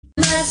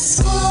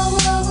Let's glow,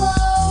 glow,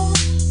 glow.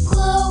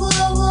 Glow,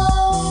 glow,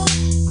 glow.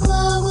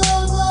 Glow,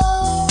 glow, glow.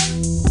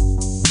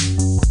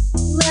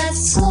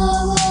 Let's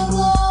glow, glow,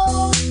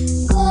 glow.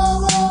 Glow,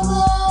 glow,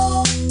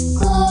 glow.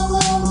 Glow,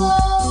 glow,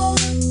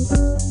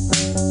 glow.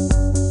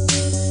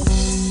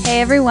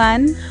 Hey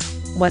everyone,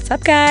 What's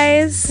up,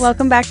 guys?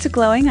 welcome back to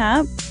Glowing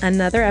Up.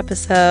 Another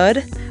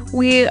episode.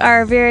 We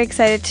are very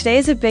excited. Today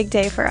is a big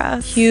day for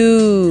us.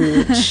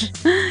 Huge.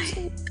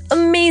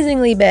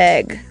 Amazingly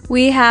big.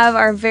 We have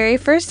our very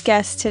first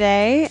guest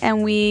today,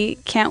 and we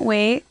can't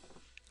wait.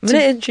 I'm going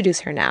to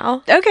introduce her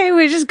now. Okay,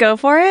 we just go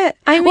for it.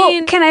 I Well,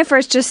 mean- can I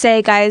first just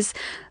say, guys,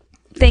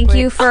 thank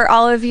you for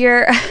all of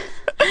your...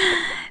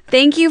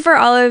 Thank you for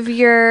all of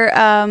your...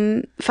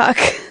 Fuck.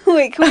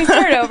 Wait, can we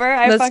start over?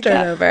 Let's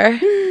start over.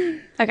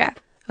 Okay.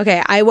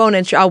 Okay, I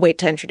won't I'll wait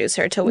to introduce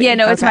her till we... Yeah,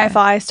 no, it's Okay. my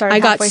fault. I started I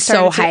got halfway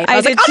so started hyped. too. I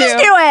was like, did I'll just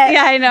too. do it.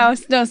 Yeah, I know.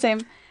 No,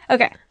 same.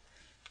 Okay.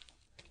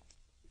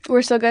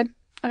 We're still good?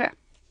 Okay.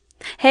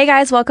 Hey,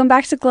 guys. Welcome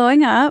back to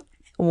Glowing Up.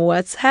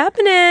 What's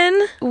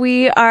happening?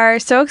 We are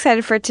so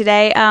excited for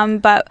today,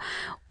 but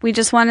we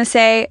just want to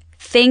say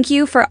thank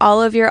you for all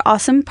of your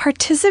awesome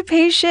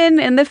participation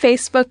in the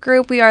Facebook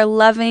group. We are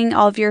loving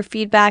all of your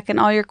feedback and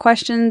all your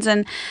questions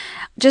and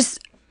just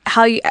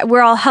how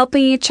we're all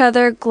helping each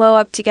other glow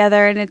up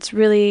together, and it's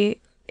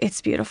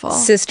beautiful.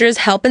 Sisters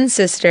helping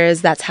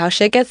sisters. That's how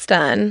shit gets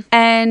done.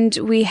 And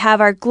we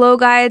have our glow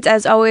guides,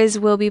 as always,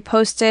 will be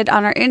posted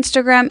on our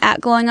Instagram at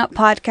Glowing Up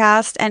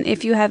Podcast. And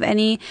if you have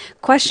any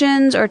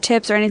questions or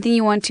tips or anything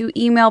you want to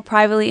email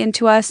privately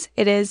into us,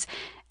 it is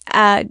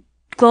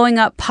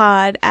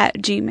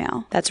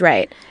glowinguppod@gmail.com. That's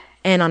right.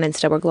 And on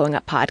Insta, we're Glowing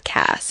Up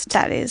Podcast.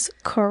 That is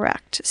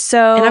correct.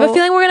 So, And I have a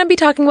feeling we're going to be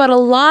talking about a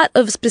lot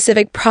of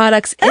specific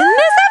products in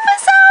this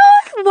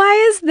episode. why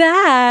is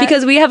that?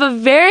 Because we have a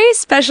very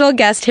special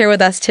guest here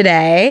with us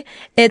today.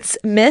 It's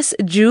Miss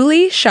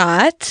Julie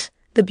Schott,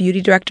 the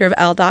beauty director of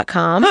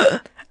Elle.com.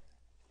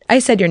 I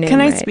said your name Can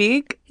right. I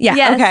speak? Yeah.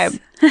 Yes.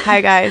 Okay. Hi,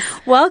 guys.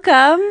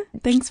 Welcome.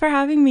 Thanks for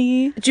having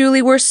me.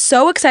 Julie, we're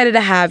so excited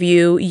to have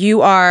you.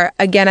 You are,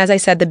 again, as I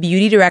said, the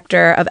beauty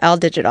director of Elle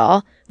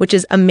Digital, which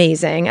is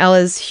amazing. Elle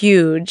is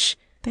huge,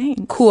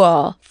 Thanks.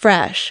 cool,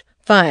 fresh,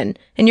 fun,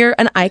 and you're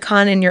an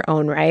icon in your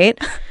own right.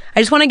 I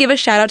just want to give a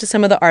shout out to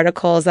some of the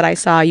articles that I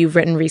saw you've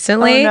written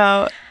recently. Oh,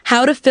 no.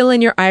 How to fill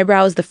in your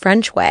eyebrows the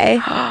French way.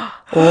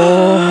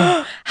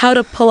 Oh. How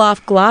to pull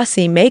off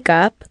glossy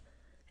makeup.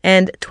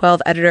 And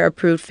 12 editor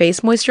approved face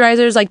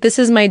moisturizers. Like, this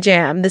is my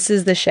jam. This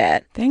is the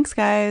shit. Thanks,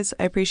 guys.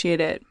 I appreciate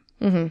it.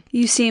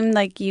 You seem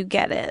like you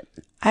get it.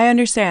 I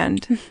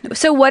understand.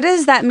 So what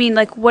does that mean?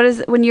 Like,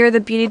 when you're the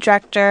beauty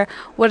director,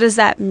 what does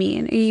that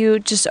mean? Are you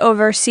just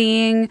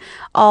overseeing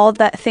all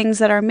that things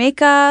that are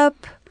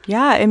makeup?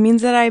 Yeah, it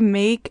means that I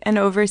make and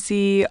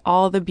oversee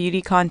all the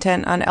beauty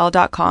content on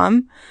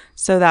Elle.com.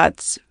 So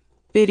that's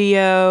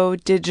video,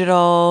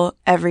 digital,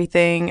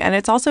 everything. And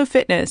it's also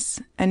fitness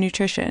and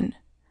nutrition.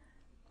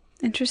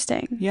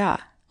 Interesting. Yeah.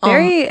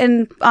 Very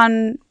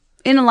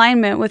in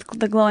alignment with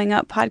the Glowing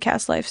Up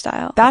podcast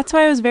lifestyle. That's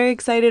why I was very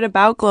excited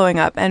about Glowing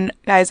Up. And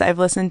guys, I've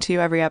listened to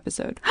every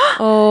episode.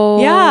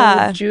 Oh,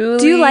 Yeah. Julie.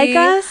 Do you like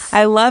us?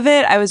 I love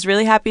it. I was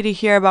really happy to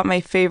hear about my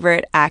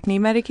favorite acne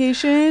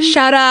medication.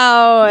 Shout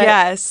out.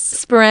 Yes.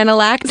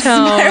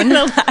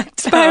 Spironolactone.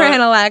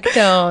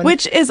 Spironolactone.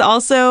 Which is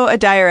also a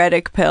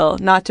diuretic pill.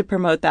 Not to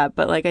promote that,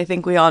 but like I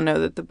think we all know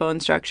that the bone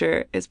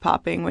structure is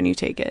popping when you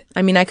take it.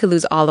 I mean, I could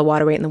lose all the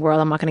water weight in the world.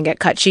 I'm not going to get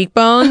cut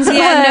cheekbones.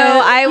 Yeah,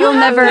 no, I will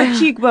never. Good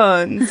cheekbones.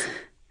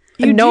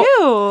 You No.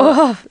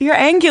 do. You're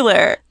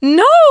angular.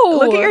 No.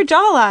 Look at your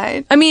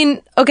jawline. I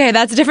mean, okay,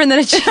 that's different than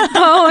a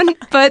cheekbone,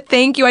 but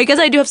thank you. I guess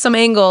I do have some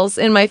angles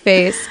in my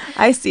face.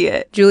 I see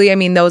it. Julie, I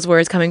mean, those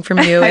words coming from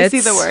you. I see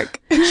the work.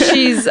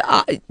 She's,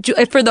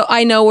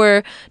 I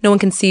know no one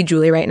can see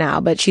Julie right now,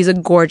 but she's a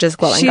gorgeous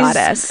glowing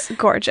goddess.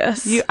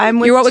 Gorgeous. I'm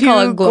with You're what we two call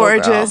a glow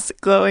gorgeous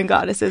glowing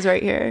goddesses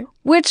right here.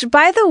 Which,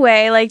 by the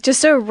way, like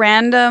just a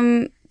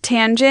random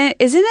tangent,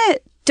 isn't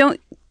it?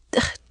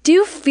 Do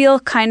you feel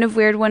kind of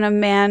weird when a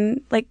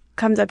man like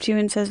comes up to you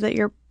and says that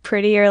you're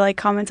pretty or like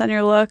comments on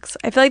your looks?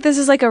 I feel like this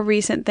is like a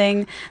recent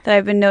thing that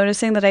I've been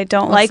noticing that I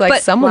don't like. Like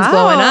But someone's Wow,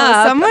 glowing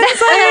up. Someone's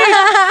like,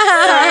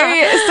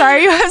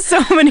 sorry you have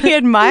so many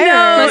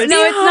admirers.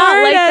 no, it's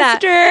not like that.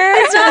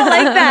 It's not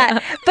like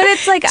that. But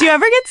it's like Do you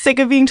ever get sick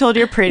of being told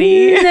you're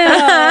pretty? no,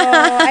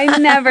 I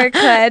never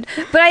could.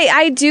 But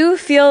I do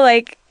feel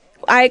like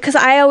because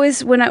I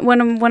always when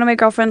one of my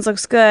girlfriends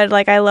looks good,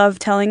 like I love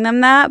telling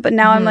them that. But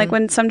now I'm like,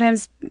 when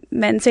sometimes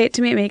men say it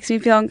to me, it makes me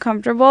feel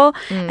uncomfortable,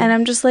 and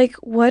I'm just like,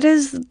 what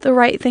is the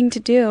right thing to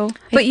do?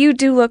 But you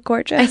do look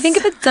gorgeous. I think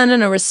if it's done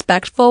in a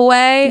respectful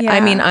way, Yeah. I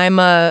mean, I'm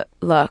a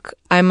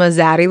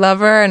zaddy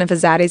lover, and if a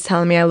zaddy's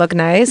telling me I look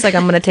nice, like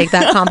I'm going to take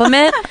that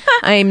compliment.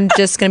 I'm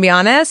just going to be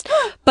honest.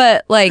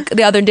 But like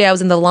the other day I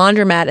was in the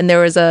laundromat and there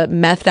was a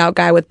methed out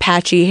guy with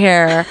patchy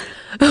hair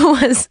who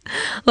was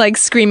like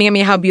screaming at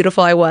me how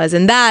beautiful I was.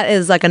 And that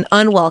is like an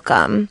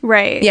unwelcome.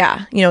 right.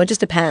 Yeah. You know, it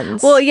just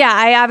depends. Well, yeah,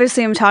 I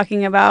obviously am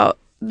talking about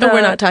But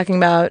we're not talking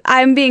about.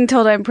 I'm being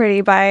told I'm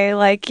pretty by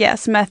like,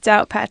 yes, methed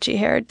out, patchy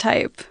haired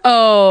type.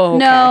 Oh, okay.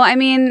 No, I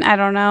mean, I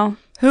don't know.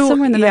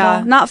 Somewhere in the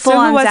middle. Not full so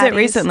on who was it zaddies.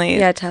 recently?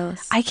 Yeah, tell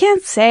us. I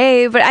can't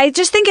say, but I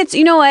just think it's,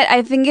 you know what?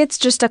 I think it's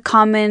just a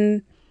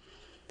common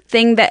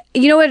thing that,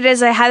 you know what it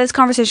is? I had this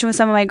conversation with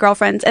some of my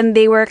girlfriends and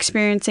they were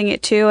experiencing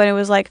it too. And it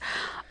was like,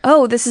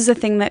 oh, this is a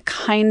thing that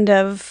kind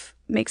of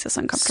makes us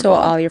uncomfortable.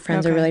 So all your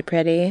friends are really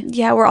pretty.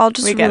 Yeah, we're all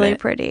just We get really it.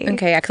 pretty.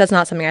 Okay, yeah, because that's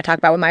not something I talk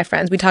about with my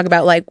friends. We talk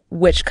about like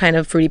which kind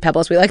of Fruity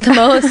Pebbles we like the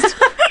most.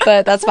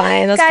 But that's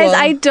fine. That's Guys, cool.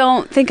 I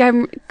don't think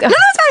I'm... No,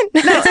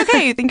 it's fine. No, it's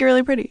okay. You think you're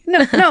really pretty.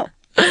 No.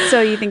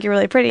 So you think you're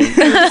really pretty.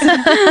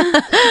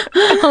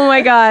 Oh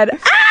my god. Oh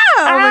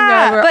my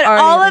god. We're But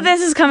already all of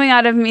this is coming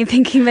out of me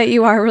thinking that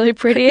you are really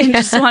pretty and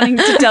just wanting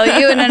to tell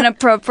you in an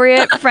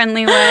appropriate,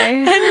 friendly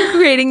way. and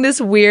creating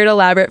this weird,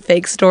 elaborate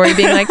fake story,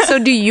 being like, "So,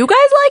 do you guys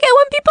like it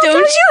when people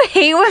Don't touch you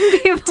hate when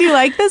people... Do you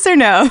like this or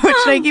no?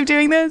 Should I keep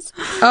doing this?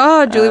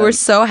 Oh, Julie, we're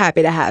so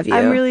happy to have you.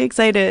 I'm really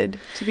excited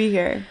to be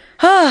here.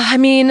 I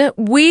mean,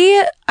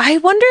 I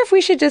wonder if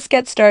we should just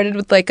get started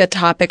with like a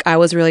topic I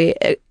was really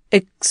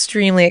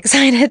extremely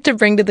excited to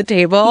bring to the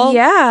table.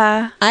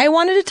 Yeah. I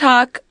wanted to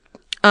talk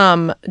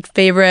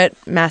favorite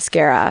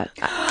mascara.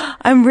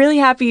 I'm really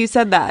happy you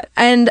said that.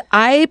 And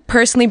I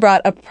personally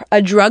brought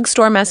a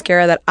drugstore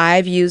mascara that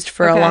I've used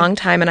for a Okay. long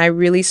time and I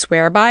really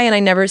swear by, and I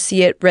never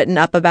see it written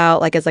up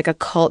about like as like a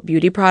cult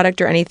beauty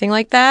product or anything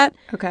like that.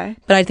 Okay.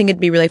 But I think it'd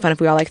be really fun if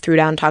we all like threw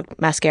down and talked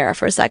mascara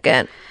for a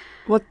second.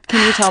 What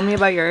can you tell me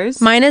about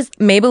yours? Mine is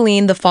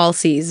Maybelline The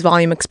Falsies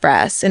Volume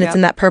Express, and it's Yep.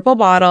 in that purple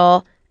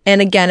bottle.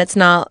 And again, it's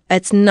not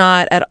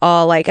at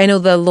all like, I know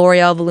the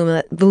L'Oreal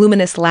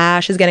Voluminous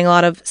Lash is getting a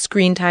lot of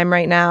screen time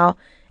right now.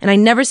 And I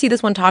never see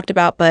this one talked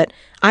about, but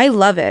I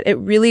love it. It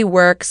really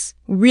works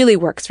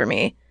for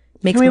me.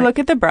 Makes Can we my- look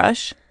at the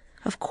brush?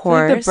 Of I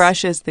course. think the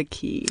brush is the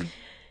key.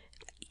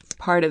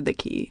 Part of the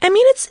key. I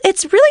mean,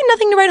 it's really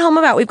nothing to write home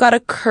about. We've got a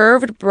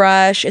curved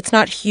brush. It's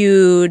not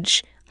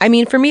huge. I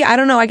mean, for me, I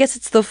don't know. I guess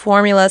it's the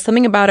formula.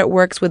 Something about it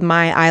works with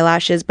my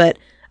eyelashes, but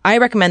I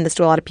recommend this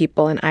to a lot of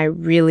people, and I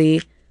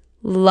really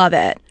love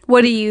it.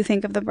 What do you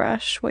think of the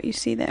brush? What you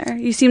see there?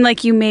 You seem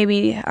like you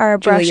maybe are a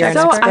brush you're an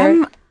So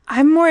expert.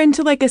 I'm more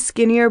into like a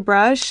skinnier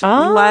brush,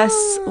 Oh.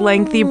 less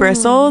lengthy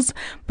bristles,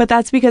 but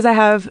that's because I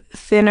have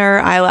thinner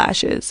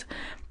eyelashes.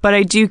 But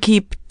I do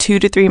keep 2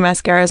 to 3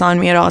 mascaras on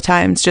me at all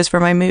times just for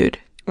my mood.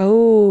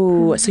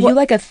 Oh, so you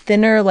like a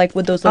thinner, like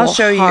with those I'll little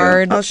show you.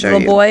 hard I'll show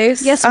little you.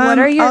 boys? Yes, what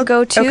are your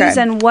go-tos okay.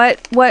 and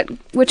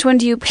which one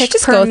do you pick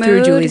Just per go through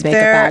mood? Julie's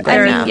makeup bag right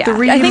there now. are yeah.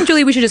 three. I think,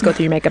 Julie, we should just go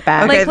through your makeup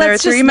bag. Okay, Like, there are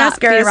let's 3 just not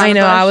beat mascaras. around I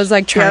know. the I bush. was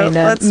like trying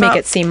Yeah, to let's make not-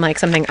 it seem like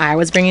something I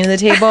was bringing to the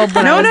table.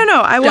 But No.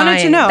 I wanted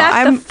to know.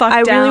 Back the fuck I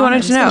really down.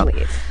 wanted to know.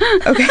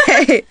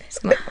 Okay.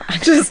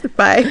 Just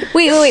bye.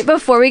 Wait.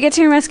 Before we get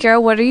to your mascara,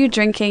 what are you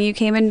drinking? You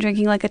came in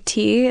drinking like a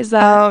tea? Is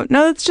that... Oh,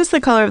 no, it's just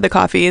the color of the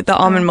coffee, the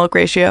almond milk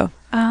ratio.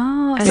 Oh.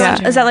 So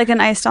Yeah. Is that like an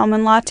iced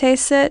almond latte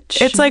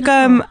sitch? It's like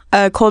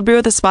a cold brew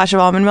with a splash of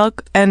almond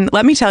milk. And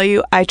let me tell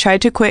you, I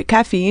tried to quit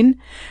caffeine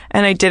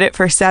and I did it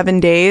for 7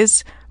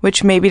 days,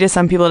 which maybe to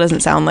some people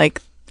doesn't sound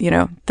like,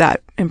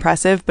 that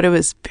impressive, but it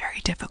was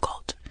very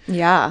difficult.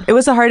 Yeah. It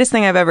was the hardest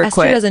thing I've ever Esther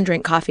quit. doesn't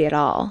drink coffee at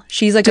all.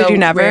 She's like Did a you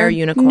never? rare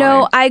unicorn.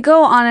 No, I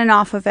go on and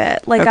off of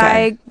it. Like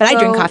Okay. but I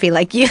drink coffee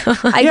like you.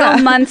 I Yeah.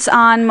 go months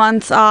on,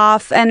 months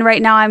off, and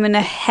right now I'm in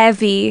a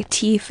heavy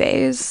tea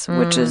phase,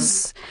 which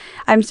is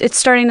it's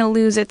starting to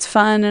lose its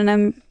fun, and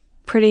I'm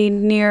pretty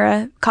near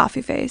a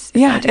coffee phase.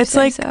 if Yeah, I do it's say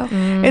like so.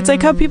 it's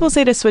like how people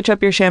say to switch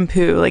up your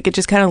shampoo. Like it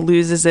just kind of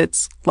loses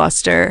its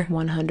luster,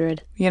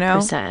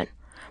 100%.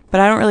 But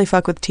I don't really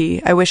fuck with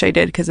tea. I wish I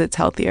did because it's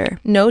healthier.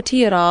 No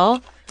tea at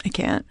all. I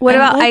can't. What I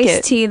don't about like iced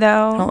it. tea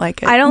though? I don't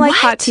like it. I don't like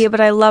hot What? tea,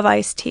 but I love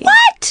iced tea.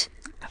 What?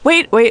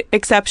 Wait.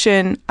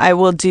 Exception. I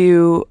will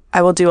do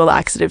a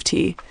laxative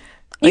tea.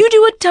 You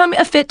do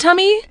a fit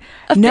tummy?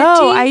 A fit No,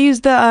 tea? I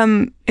use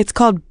the it's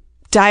called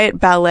Diet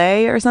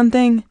Ballet or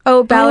something.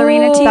 Oh,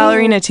 ballerina tea.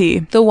 Ballerina tea.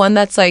 The one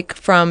that's like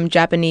from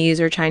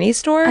Japanese or Chinese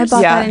stores? I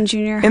bought Yeah. that in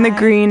junior high. In the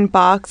green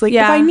box. Like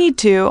Yeah. if I need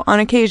to on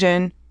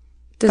occasion.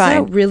 Does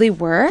fine. that really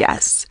work?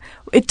 Yes.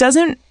 It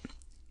doesn't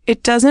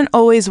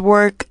always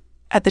work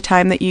at the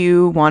time that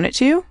you want it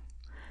to.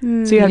 So you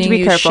have to Meaning be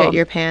you careful. shit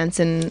your pants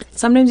and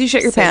Sometimes you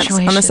shit your pants on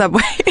Situation. the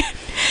subway.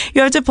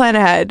 You have to plan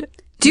ahead.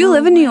 Do you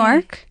live in New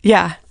York?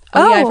 Yeah.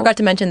 oh yeah, I Oh. forgot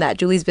to mention that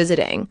Julie's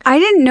visiting. I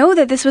didn't know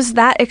that this was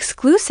that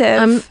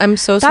exclusive. I'm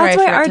so sorry. That's I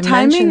why forgot our to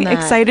mention timing that.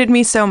 excited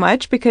me so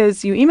much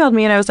because you emailed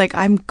me and I was like,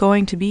 I'm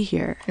going to be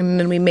here. And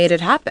then we made it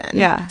happen.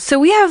 Yeah. So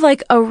we have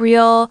like a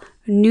real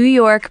New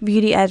York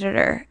beauty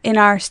editor in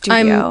our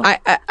studio.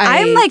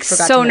 I'm like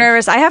forgot so to mention-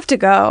 nervous. I have to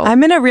go.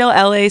 I'm in a real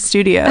LA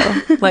studio.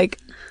 Like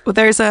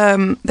there's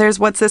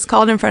what's this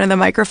called in front of the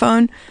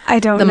microphone? I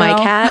don't The know. mic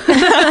hat.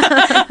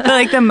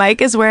 Like the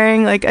mic is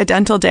wearing like a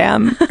dental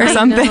dam or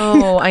something.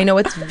 I know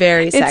it's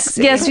very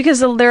sexy. Yes, because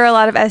there are a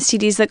lot of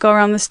STDs that go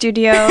around the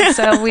studio,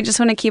 so we just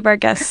want to keep our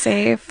guests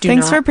safe. Do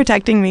Thanks not- for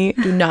protecting me.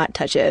 Do not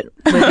touch it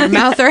with your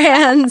mouth or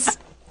hands.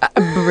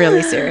 I'm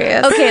really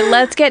serious. Okay,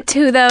 let's get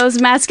to those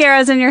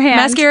mascaras in your hand.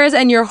 Mascaras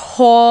and your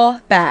whole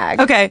bag.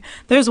 Okay,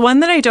 there's one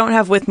that I don't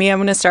have with me. I'm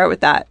going to start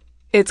with that.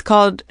 It's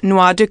called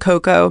Noix de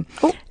Coco.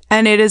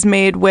 And it is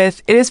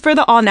for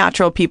the all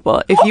natural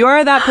people. If you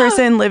are that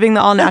person living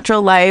the all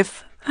natural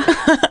life,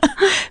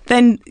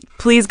 then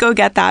please go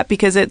get that,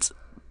 because it's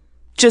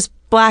just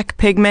black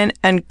pigment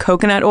and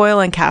coconut oil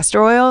and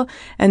castor oil.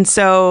 And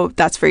so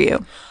that's for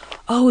you.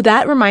 Oh,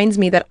 that reminds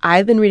me that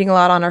I've been reading a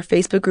lot on our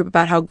Facebook group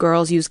about how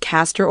girls use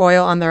castor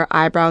oil on their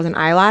eyebrows and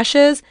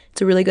eyelashes.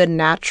 It's a really good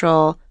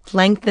natural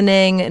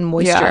lengthening and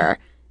moisture. Yeah.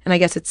 And I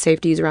guess it's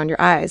safe to use around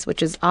your eyes,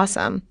 which is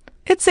awesome.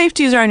 It's safe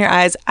to use around your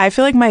eyes. I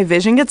feel like my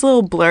vision gets a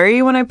little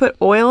blurry when I put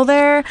oil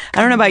there. I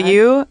don't know about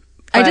you.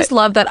 I just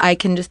love that I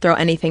can just throw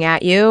anything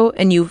at you,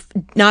 and you've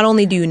not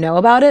only do you know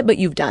about it, but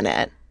you've done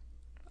it.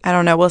 I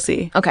don't know. We'll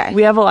see. Okay.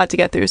 We have a lot to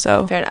get through,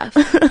 so. Fair enough.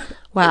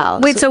 Wow.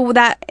 Wait, so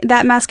that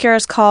mascara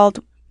is called...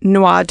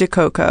 Noix de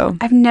Coco.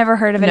 I've never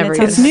heard of it. Never It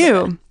It's sounds-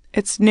 new.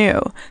 It's new.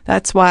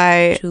 That's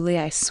why Julie,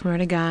 I swear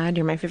to God,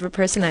 you're my favorite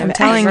person I'm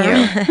telling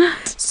ever. you.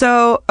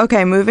 So,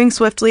 okay, moving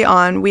swiftly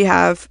on, we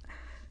have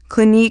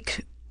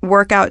Clinique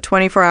Workout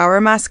 24-Hour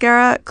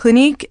Mascara.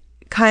 Clinique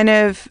kind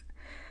of,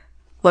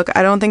 look,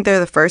 I don't think they're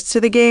the first to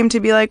the game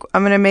to be like,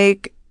 I'm going to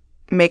make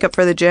makeup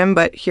for the gym,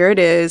 but here it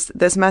is.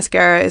 This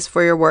mascara is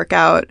for your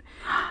workout,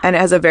 and it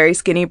has a very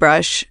skinny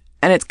brush.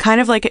 And it's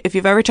kind of like, if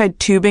you've ever tried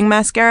tubing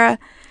mascara,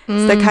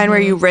 it's the kind where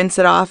you rinse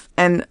it off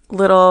and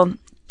little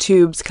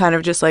tubes kind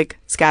of just like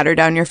scatter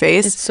down your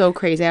face. It's so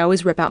crazy. I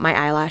always rip out my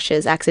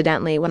eyelashes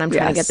accidentally when I'm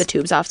trying to Yes. get the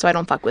tubes off, so I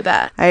don't fuck with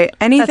that.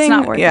 Anything.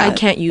 not worth it. Yeah, I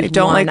can't use I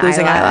don't one like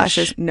losing eyelash.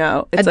 eyelashes.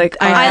 No, it's I- like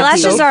I have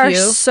Eyelashes so are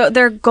few.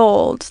 they're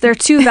gold. They're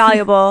too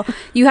valuable.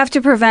 You have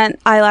to prevent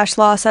eyelash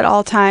loss at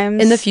all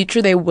times. In the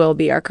future, they will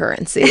be our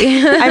currency.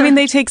 I mean,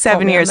 they take 7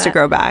 me on years to that.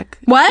 grow back.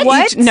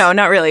 What? No,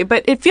 not really.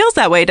 But it feels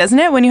that way, doesn't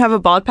it? When you have a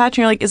bald patch and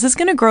you're like, is this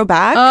going to grow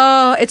back?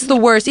 Oh, it's the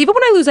worst. Even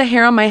when I lose a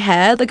hair on my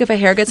head, like if a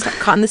hair gets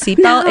caught in the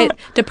seatbelt, it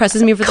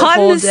depresses me for the caught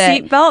in whole the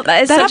day. seatbelt.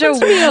 That is That such a happens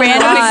to me a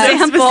random lot.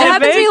 example. It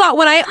happens to me a lot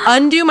when I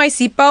undo my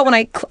seatbelt, when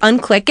I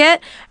unclick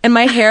it, and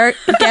my hair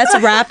gets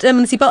wrapped in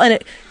the seatbelt, and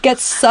it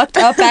gets sucked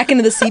up back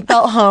into the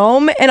seatbelt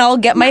home, and I'll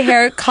get my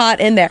hair caught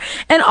in there.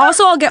 And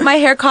also, I'll get my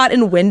hair caught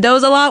in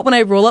windows a lot. When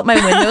I roll up my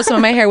window, some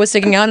of my hair was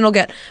sticking out, and it'll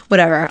get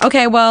whatever.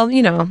 Okay, well,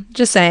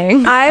 just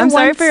saying. I'm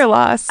sorry for your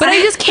loss. But I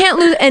just can't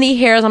lose any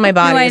hairs on my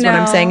body, No, I is what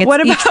I'm know. saying. It's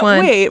what about, each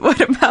one.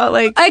 what about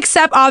like,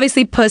 Except,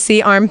 obviously,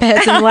 pussy,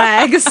 armpits, and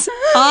legs.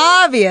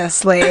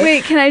 Obviously.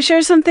 Wait, can I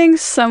share something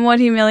somewhat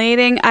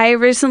humiliating? I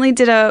recently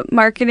did a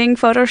marketing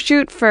photo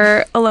shoot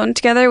for Alone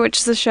Together, which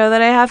is a show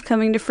that I have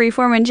coming to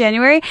Freeform in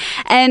January.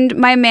 And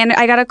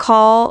I got a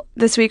call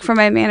this week from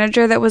my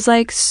manager that was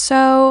like,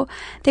 so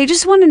they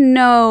just want to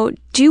know,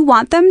 do you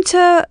want them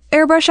to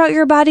airbrush out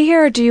your body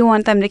hair or do you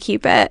want them to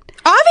keep it?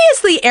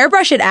 Obviously,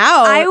 airbrush it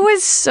out. I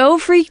was so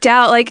freaked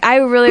out. Like, I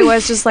really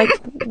was just like,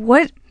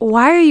 what?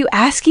 Why are you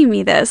asking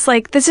me this?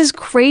 Like, this is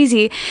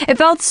crazy. It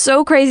felt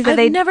so crazy that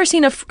I've never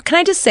seen can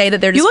I just say that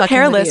they're just you look fucking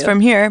with hairless you? from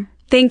here.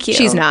 Thank you.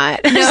 She's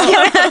not.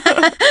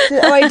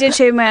 Oh, I did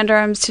shave my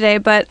underarms today,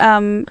 but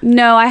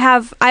no,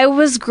 I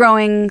was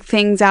growing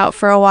things out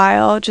for a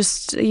while,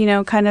 just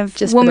kind of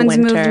Just for the woman's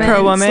winter. movement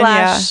Pro-woman,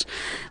 slash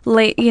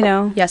late,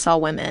 Yes, all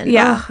women.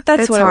 yeah,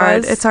 that's it's what hard. it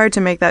was. It's hard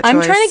to make that choice.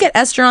 I'm trying to get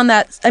Esther on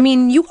that. I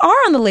mean, you are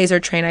on the laser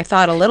train, I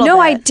thought, a little No,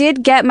 bit. I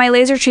did get my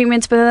laser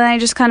treatments, but then I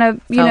just kind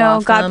of, Fell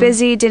off got them.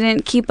 busy,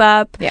 didn't keep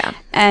up. Yeah,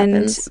 And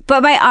happens.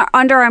 but my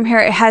underarm hair,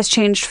 it has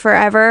changed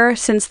forever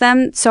since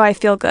then, so I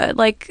feel good.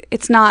 Like,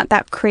 it's not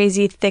that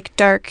crazy thick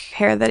dark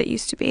hair that it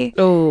used to be.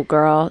 Oh,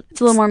 girl. It's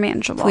a little more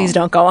manageable. Please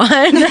don't go on.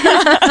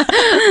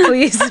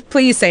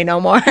 please say no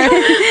more.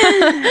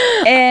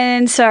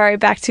 And sorry,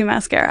 back to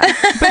mascara.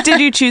 But did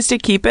you choose to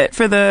keep it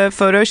for the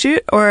photo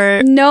shoot,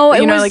 or No,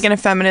 it was like in a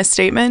feminist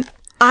statement?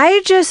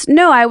 I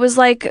was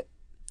like,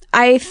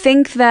 I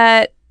think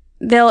that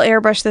they'll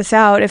airbrush this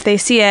out if they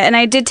see it. And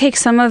I did take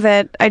some of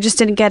it. I just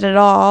didn't get it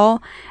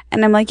all.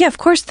 And I'm like, yeah, of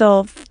course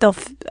they'll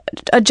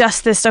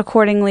adjust this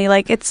accordingly.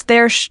 Like, it's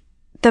their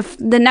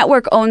the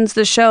network owns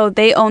the show.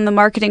 They own the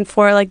marketing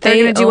for it. Like, they're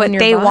They going to do own what your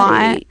they body.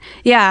 want.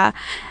 Yeah.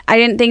 I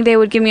didn't think they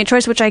would give me a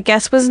choice, which I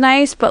guess was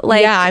nice, but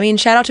like, Yeah, I mean,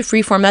 shout out to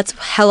Freeform. That's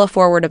hella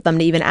forward of them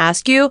to even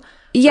ask you.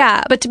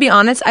 yeah. But to be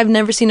honest, I've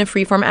never seen a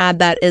Freeform ad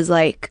that is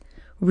like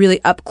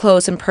really up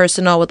close and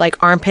personal with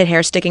like armpit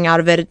hair sticking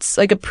out of it. It's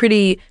like a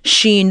pretty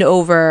sheened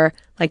over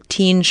like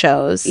teen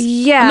shows.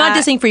 Yeah. I'm not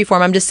dissing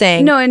Freeform. I'm just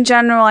saying. No, in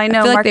general, I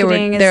know feel like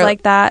marketing is they're-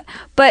 like that.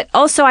 But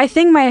also, I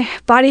think my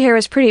body hair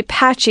was pretty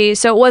patchy,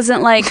 so it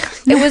wasn't like,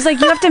 it was like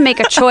you have to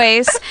make a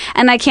choice,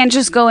 and I can't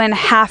just go in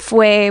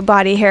halfway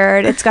body hair.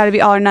 It's got to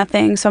be all or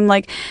nothing. So I'm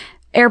like,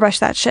 airbrush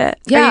that shit. Are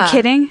Yeah. you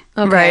kidding?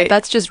 Okay, Right.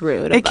 that's just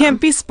rude. It can't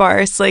be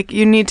sparse. Like,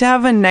 you need to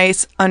have a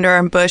nice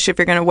underarm bush if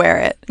you're going to wear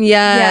it.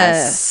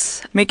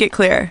 Yes. Make it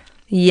clear.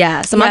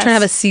 Yes. I'm not Yes. trying to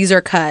have a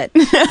Caesar cut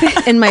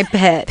in my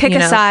pit. Pick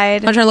a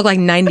side. I'm not trying to look like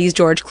 90s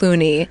George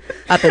Clooney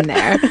up in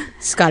there.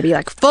 It's got to be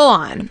like full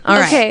on. All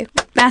right. Okay,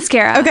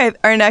 mascara. Okay,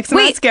 our next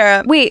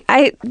mascara. Wait,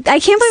 I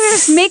can't believe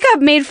there's makeup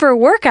made for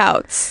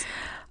workouts.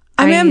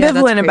 I'm Yeah, that's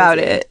ambivalent about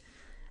crazy. it.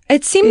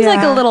 It seems like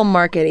a Yeah. little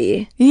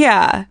markety.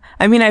 Yeah.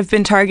 I mean, I've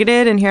been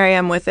targeted and here I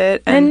am with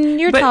it. And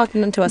you're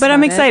talking to us But I'm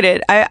about it.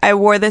 excited. I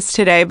wore this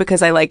today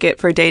because I like it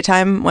for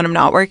daytime when I'm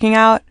not working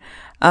out.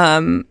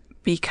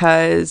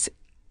 Because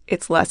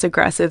it's less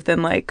aggressive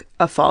than like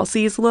a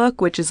falsies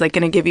look, which is like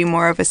going to give you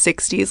more of a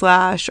 60s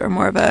lash or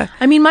more of a...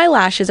 I mean, my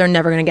lashes are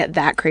never going to get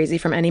that crazy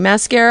from any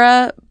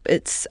mascara.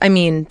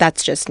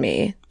 That's just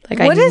me. Like,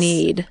 What I is-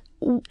 need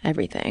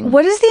everything.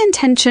 What is the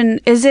intention?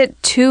 Is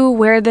it to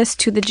wear this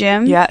to the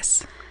gym?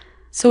 Yes.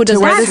 So it To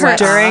does wear that this sweat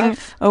during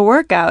off? a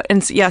workout.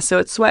 And so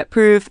it's sweat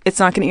proof. It's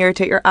not going to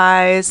irritate your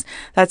eyes.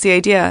 That's the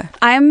idea.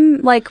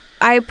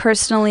 I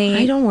personally,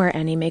 I don't wear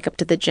any makeup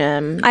to the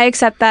gym. I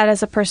accept that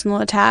as a personal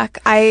attack.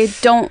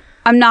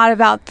 I'm not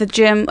about the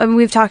gym. I mean,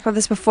 we've talked about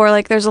this before.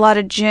 Like, there's a lot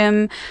of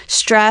gym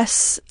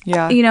stress,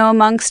 Yeah.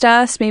 amongst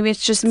us. Maybe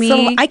it's just me.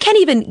 So I can't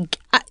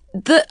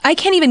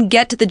even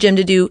get to the gym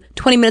to do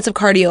 20 minutes of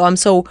cardio. I'm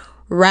so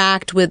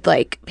racked with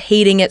like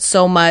hating it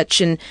so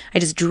much, and I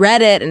just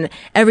dread it, and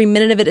every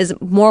minute of it is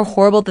more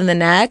horrible than the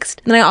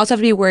next. And then I also have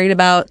to be worried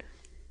about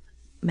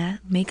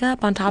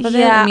makeup on top of it.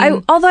 Yeah, I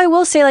mean, although I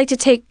will say, like, to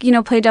take,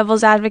 play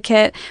devil's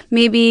advocate,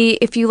 maybe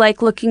if you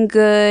like looking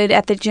good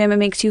at the gym, it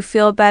makes you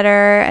feel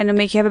better and it'll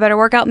make you have a better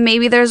workout.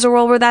 Maybe there's a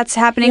world where that's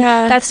happening.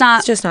 yeah, That's not,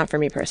 it's just not for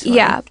me personally.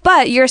 yeah,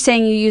 but you're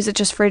saying you use it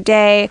just for a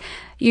day.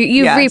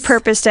 You've Yes.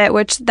 repurposed it,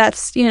 which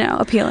that's,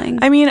 appealing.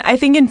 I mean, I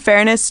think in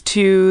fairness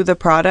to the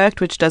product,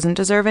 which doesn't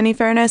deserve any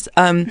fairness,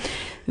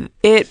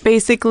 it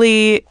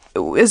basically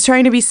is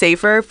trying to be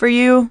safer for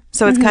you.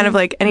 So it's kind of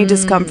like any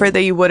discomfort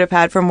that you would have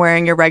had from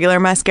wearing your regular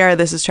mascara.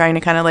 This is trying to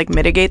kind of like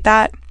mitigate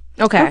that,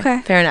 Okay.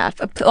 Fair enough.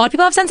 A lot of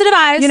people have sensitive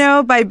eyes.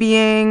 by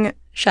being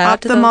Shout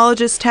out to those.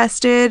 ophthalmologist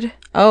tested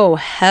Oh,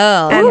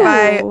 hell. and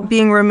by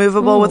being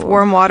removable with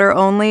warm water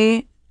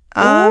only.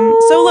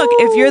 So look,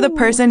 if you're the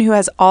person who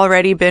has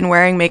already been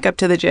wearing makeup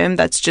to the gym,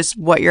 that's just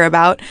what you're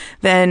about,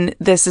 then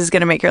this is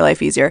going to make your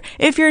life easier.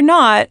 If you're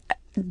not,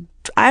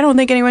 I don't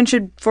think anyone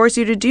should force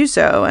you to do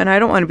so. And I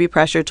don't want to be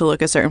pressured to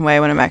look a certain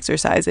way when I'm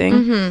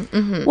exercising.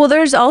 Well,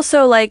 there's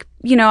also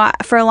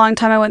for a long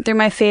time I went through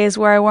my phase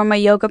where I wore my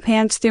yoga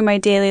pants through my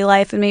daily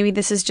life, and maybe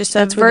this is just a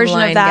That's where the version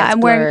of line that. gets I'm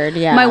wearing blurred,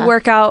 yeah. my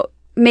workout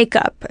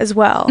makeup as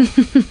well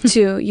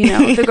to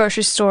the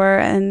grocery store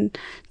and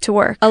to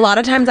work. A lot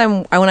of times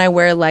when I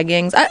wear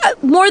leggings,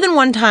 more than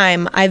one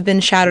time I've been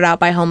shouted out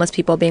by homeless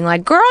people being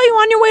like, girl, you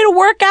on your way to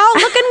work out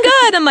looking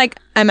good. I'm like,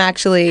 I'm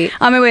actually...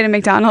 On my way to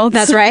McDonald's.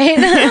 That's right.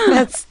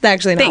 That's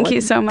actually not Thank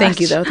you so much. Thank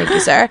you, though. Thank you,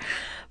 sir.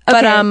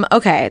 But,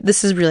 okay,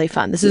 this is really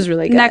fun. This is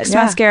really good. Next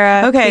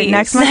mascara. Okay, please.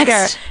 next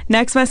mascara.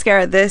 Next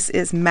mascara. This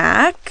is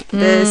MAC.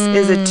 This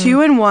is a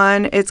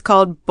 2-in-1. It's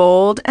called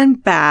Bold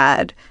and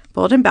Bad.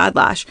 Bold and Bad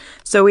Lash.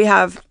 So we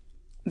have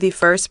the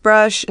first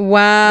brush.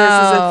 Wow.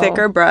 This is a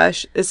thicker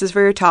brush. This is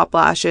for your top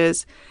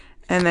lashes.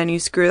 And then you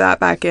screw that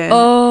back in.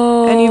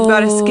 Oh. And you've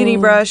got a skinny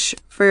brush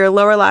for your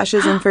lower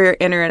lashes and for your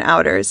inner and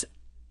outers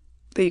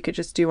that you could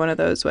just do one of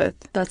those with.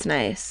 That's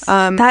nice.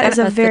 That is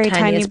a That's the very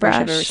tiny tiniest brush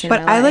I've ever brush. seen. But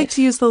in my I like life.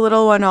 to use the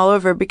little one all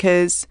over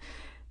because,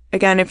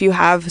 again, if you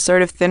have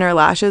sort of thinner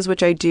lashes,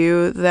 which I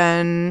do,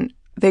 then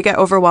they get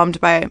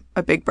overwhelmed by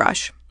a big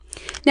brush.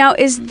 Now,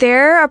 is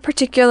there a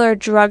particular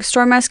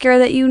drugstore mascara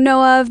that you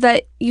know of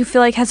that you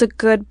feel like has a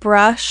good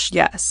brush?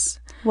 Yes.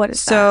 What is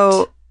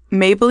So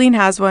Maybelline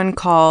has one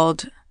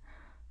called,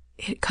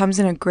 it comes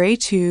in a gray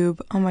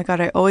tube. Oh my God,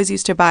 I always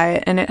used to buy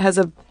it. And it has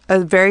a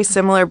very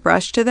similar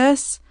brush to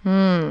this.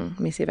 Let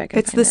me see if I can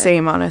It's find the it.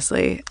 same,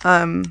 honestly.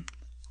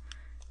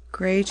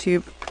 Gray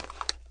tube.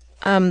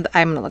 I'm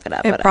going to look it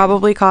up. It but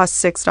probably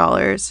costs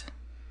 $6,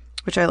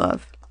 which I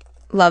love.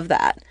 love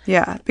that.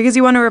 Yeah, because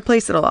you want to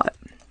replace it a lot.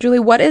 Julie,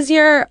 what is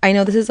your, I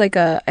know this is I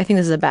think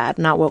this is a bad,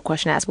 not woke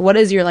question to ask, but what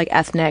is your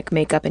ethnic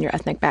makeup and your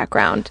ethnic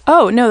background?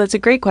 Oh, no, that's a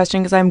great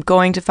question because I'm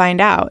going to find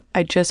out.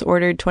 I just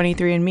ordered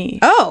 23andMe.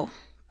 Oh,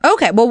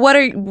 okay. Well, what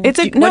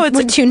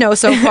do you know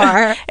so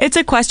far? It's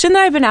a question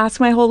that I've been asked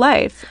my whole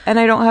life, and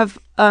I don't have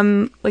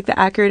the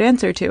accurate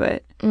answer to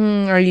it.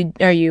 Are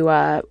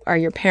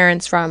your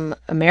parents from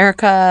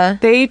America?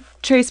 They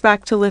trace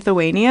back to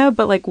Lithuania,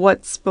 but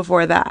what's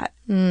before that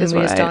is we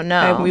what just don't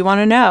know. we want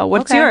to know.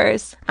 What's Okay.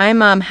 yours? I'm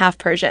half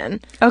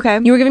Persian. Okay,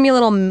 You were giving me a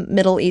little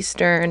Middle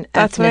Eastern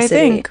that's ethnicity. what I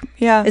think.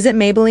 Yeah, Is it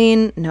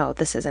Maybelline? No,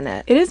 this isn't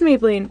it. it is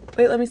Maybelline.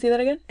 Wait, let me see that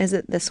again. Is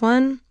it this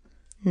one?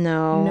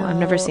 No, I've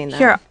never seen that.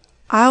 Here,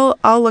 I'll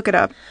look it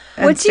up.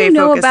 And What do stay you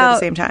know focused about? at the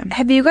same time?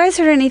 Have you guys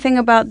heard anything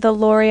about the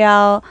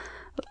L'Oreal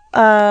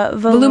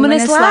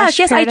Voluminous Lash.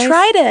 Yes, I Paradise?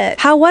 tried it.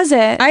 How was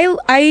it?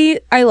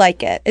 I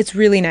like it. It's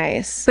really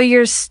nice. But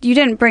you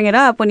didn't bring it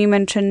up when you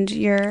mentioned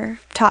your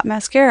top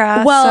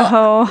mascara. Well,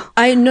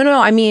 so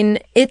no. I mean,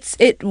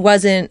 it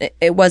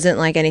wasn't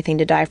like anything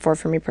to die for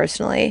me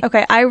personally.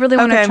 okay, I really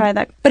want to Okay. try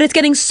that. But it's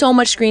getting so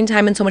much screen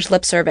time and so much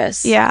lip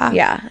service. Yeah.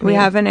 Yeah. We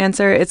have an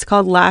answer. It's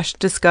called Lash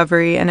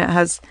Discovery, and it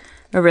has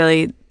the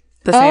same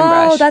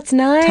brush. Oh, that's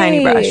nice.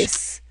 Tiny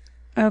brush.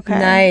 Okay.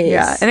 Nice.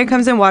 Yeah, and it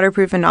comes in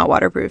waterproof and not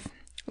waterproof.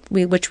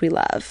 Which we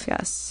love.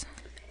 Yes.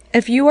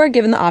 If you are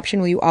given the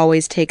option, will you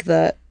always take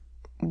the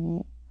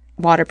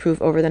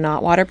waterproof over the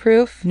not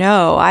waterproof.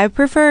 No, I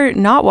prefer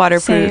not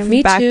waterproof. Same.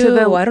 Me Back too. to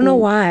the I don't know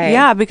why.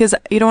 Yeah, because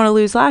you don't want to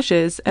lose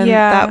lashes, and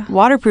Yeah. that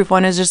waterproof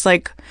one is just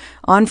like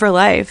on for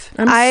life.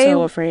 I'm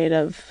so afraid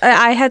of.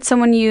 I had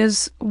someone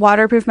use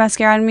waterproof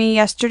mascara on me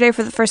yesterday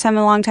for the first time in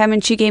a long time,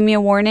 and she gave me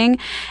a warning,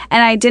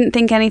 and I didn't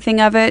think anything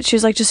of it. She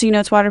was like, just so you know,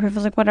 it's waterproof. I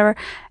was like, whatever.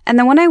 And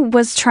then when I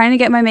was trying to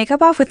get my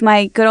makeup off with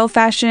my good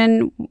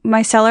old-fashioned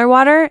micellar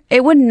water,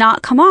 it would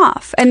not come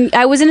off. And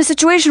I was in a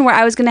situation where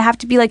I was going to have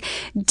to be like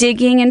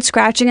digging and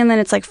scratching, and then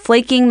it's like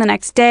flaking the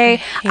next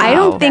day. I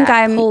don't think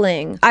I'm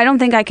pulling. I don't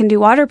think I can do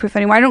waterproof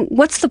anymore.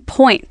 What's the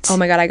point? Oh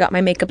my God, I got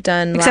my makeup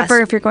done Except for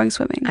if you're going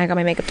swimming. I got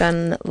my makeup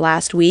done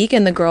last week,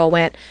 and the girl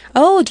went,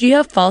 "Oh, do you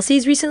have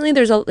falsies recently?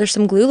 There's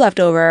some glue left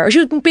over." Or she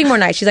was being more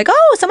nice. She's like,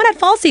 "Oh, someone had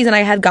falsies, and I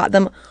had got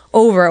them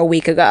over a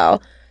week ago,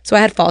 so I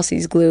had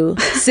falsies glue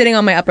sitting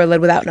on my upper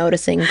lid without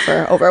noticing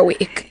for over a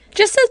week."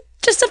 Just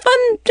a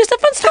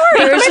fun story.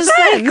 There's just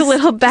like little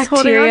holding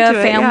bacteria on to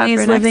it, yeah,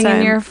 families for next living in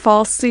time. your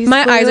falsies.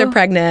 My glue. eyes are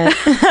pregnant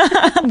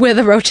with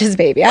a roach's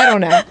baby. I don't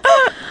know.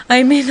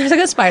 I mean, there's like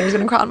a spider's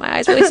gonna crawl in my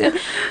eyes really soon.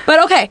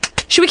 But okay,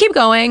 should we keep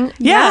going?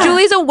 Yeah.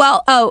 Julie's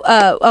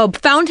a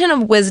fountain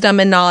of wisdom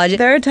and knowledge.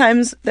 There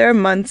are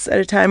months at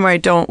a time where I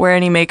don't wear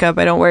any makeup.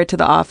 I don't wear it to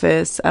the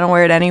office. I don't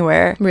wear it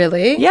anywhere.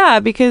 Really? Yeah,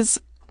 because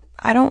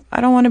I don't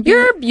want to be.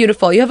 You're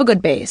beautiful. You have a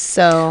good base,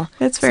 so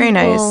It's very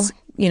simple, nice.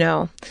 You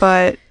know.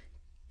 But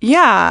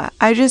yeah,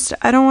 I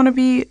don't want to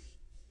be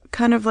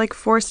kind of like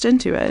forced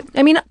into it.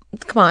 I mean,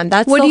 come on.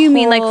 That's What the do you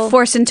mean, like whole-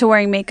 forced into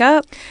wearing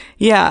makeup?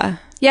 Yeah.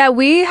 Yeah,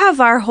 we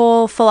have our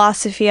whole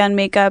philosophy on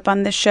makeup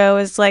on the show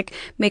is like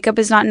makeup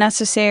is not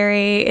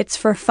necessary. It's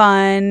for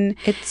fun.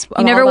 It's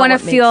You never all about want to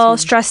what makes feel you-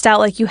 stressed out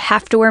like you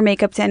have to wear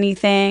makeup to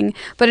anything.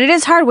 But it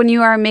is hard when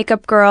you are a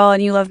makeup girl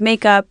and you love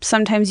makeup.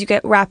 Sometimes you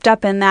get wrapped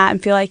up in that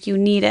and feel like you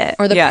need it.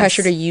 or the Yes.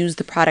 pressure to use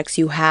the products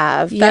you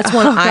have. Yeah. That's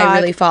when Oh, I God.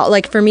 really fall.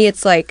 Like for me,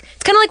 it's kind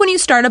of like when you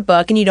start a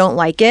book and you don't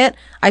like it.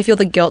 I feel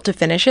the guilt to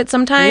finish it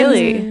sometimes.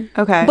 Really?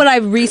 Okay. But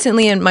I've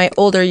recently, in my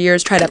older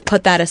years, tried to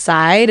put that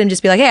aside and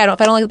just be like, hey,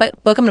 if I don't like the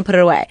book, I'm going to put it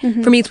away.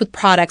 Mm-hmm. For me, it's with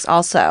products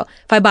also.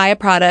 If I buy a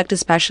product,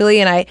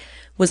 especially, and I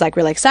was like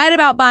really excited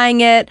about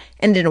buying it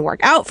and it didn't work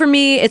out for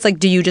me, it's like,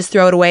 do you just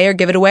throw it away or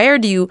give it away, or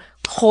do you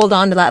hold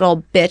on to that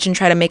little bitch and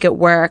try to make it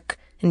work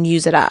and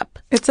use it up?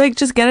 It's like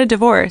just get a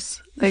divorce.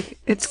 Like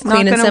it's not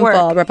Clean and going to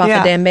simple. work. Rip off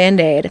Yeah. the damn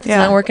Band-Aid. If it's Yeah.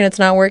 not working, it's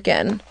not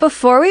working.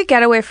 Before we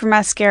get away from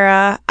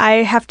mascara, I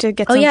have to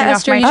get something off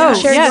Esther, my you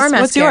chest. should share yes, your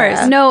what's mascara.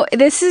 yours? No,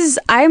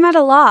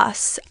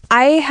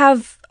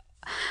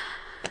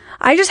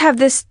 I just have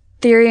this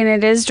theory, and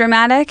it is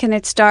dramatic and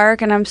it's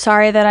dark, and I'm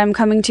sorry that I'm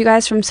coming to you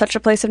guys from such a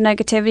place of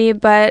negativity,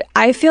 but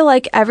I feel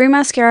like every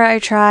mascara I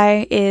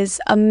try is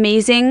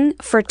amazing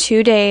for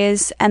 2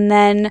 days and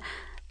then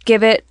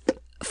give it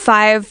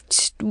 5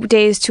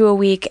 days to a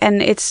week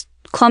and it's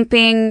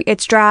clumping,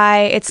 it's dry,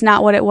 it's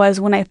not what it was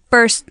when I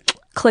first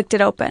clicked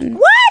it open.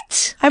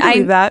 What? I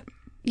believe that.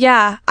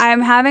 Yeah,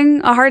 I'm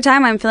having a hard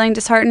time. I'm feeling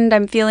disheartened. I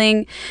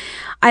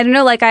don't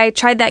know, like I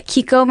tried that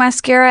Kiko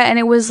mascara and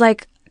it was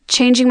like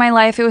changing my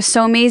life. It was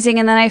so amazing.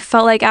 And then I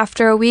felt like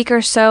after a week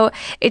or so,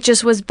 it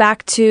just was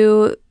back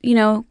to,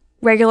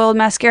 regular old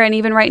mascara. And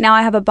even right now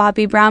I have a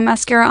Bobbi Brown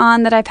mascara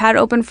on that I've had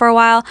open for a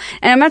while.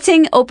 And I'm not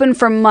saying open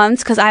for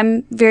months because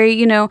I'm very,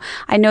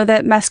 I know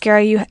that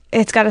mascara,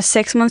 it's got a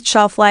 6-month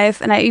shelf life.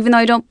 And even though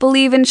I don't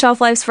believe in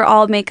shelf lives for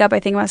all makeup, I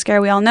think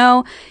mascara, we all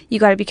know, you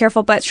got to be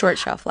careful. But Short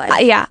shelf life.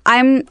 yeah,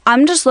 I'm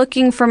just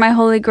looking for my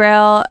holy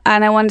grail,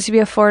 and I want it to be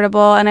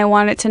affordable, and I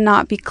want it to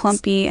not be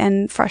clumpy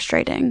and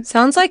frustrating.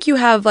 Sounds like you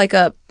have like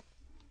a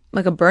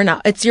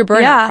burnout. It's your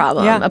burnout Yeah,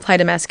 problem yeah. applied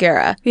to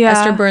mascara. Yeah.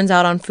 Esther burns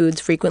out on foods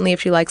frequently if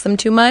she likes them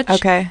too much.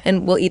 Okay.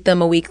 And will eat them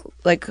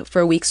for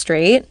a week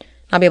straight,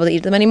 not be able to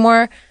eat them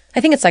anymore. I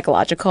think it's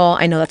psychological.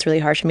 I know that's really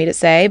harsh for me to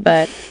say,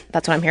 but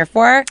that's what I'm here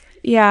for.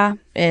 Yeah.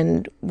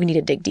 And we need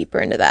to dig deeper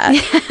into that.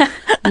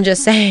 I'm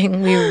just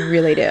saying, we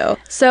really do.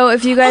 So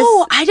if you guys,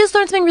 Oh, I just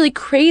learned something really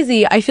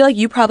crazy. I feel like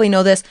you probably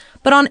know this,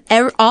 but on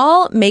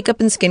all makeup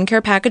and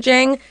skincare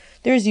packaging,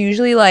 there's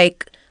usually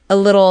like a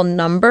little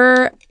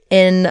number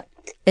in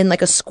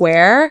like a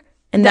square,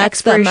 and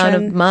that's the amount of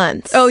expiration.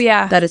 months. Oh,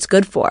 yeah. that it's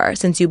good for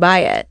since you buy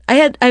it.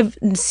 I've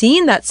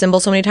seen that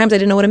symbol so many times I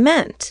didn't know what it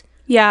meant.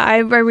 yeah, I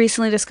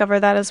recently discovered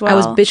that as well. I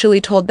was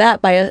bitchily told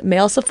that by a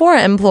male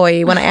Sephora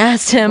employee when I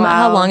asked him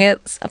how Wow. long a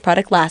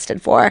product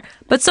lasted for.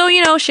 But so,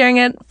 sharing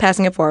it,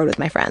 passing it forward with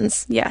my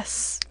friends.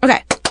 Yes.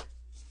 Okay.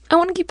 I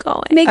want to keep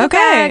going. Makeup Okay.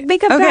 bag,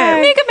 makeup Okay.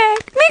 bag, makeup bag,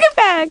 makeup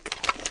bag.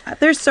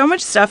 There's so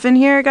much stuff in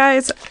here,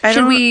 guys.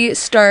 Should we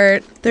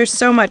start There's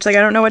so much. Like I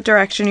don't know what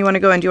direction you want to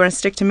go in. Do you want to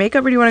stick to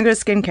makeup or do you want to go to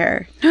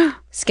skincare?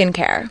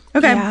 skincare?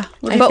 Okay. Yeah.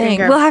 We'll do But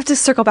skincare. We'll have to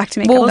circle back to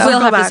makeup. We'll circle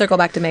have to back. circle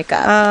back to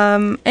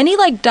makeup. Any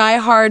like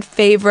diehard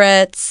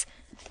favorites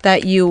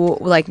that you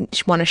like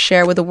want to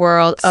share with the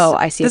world? Oh,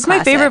 I see. This is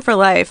my favorite for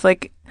life.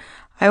 Like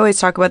I always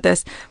talk about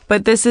this,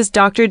 but this is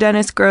Dr.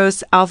 Dennis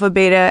Gross Alpha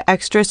Beta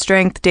Extra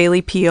Strength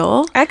Daily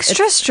Peel.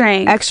 Extra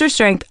strength. Extra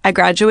strength. I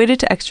graduated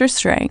to extra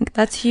strength.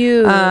 That's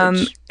huge.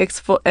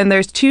 And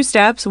there's 2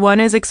 steps. One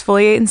is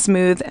exfoliate and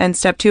smooth, and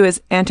step 2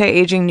 is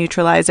anti-aging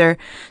neutralizer.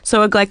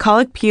 So a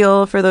glycolic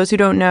peel, for those who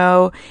don't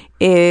know,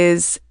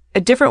 is a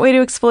different way to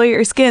exfoliate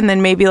your skin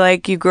than maybe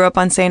like you grew up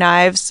on St.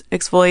 Ives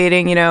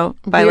exfoliating,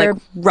 by like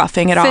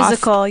roughing it off.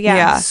 Physical,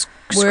 yeah.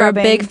 We're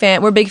big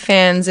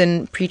fans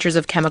and preachers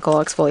of chemical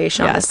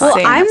exfoliation on this Well,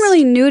 podcast. I'm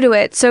really new to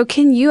it, so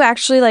can you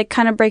actually like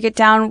kind of break it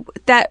down?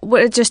 That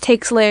what it just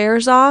takes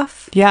layers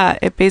off? Yeah,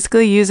 it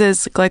basically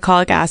uses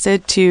glycolic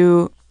acid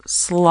to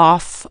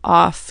slough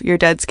off your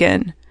dead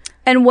skin.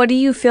 And what do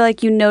you feel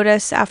like you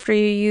notice after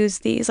you use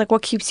these? Like,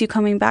 what keeps you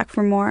coming back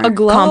for more? A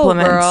glow,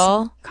 Compliments.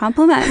 girl.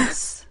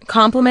 Compliments.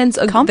 Compliments.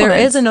 There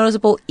is a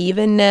noticeable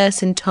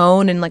evenness and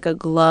tone and like a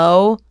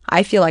glow.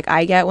 I feel like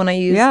I get when I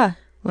use. Yeah.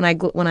 When I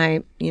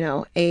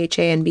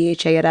AHA and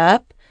BHA it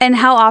up. And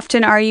how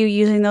often are you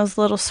using those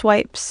little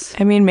swipes?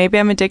 I mean, maybe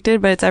I'm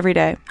addicted, but it's every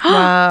day.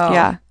 Wow.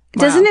 Yeah.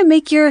 Doesn't it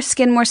make your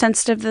skin more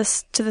sensitive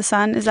to the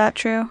sun? Is that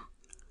true?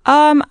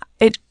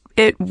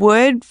 It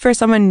would for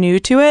someone new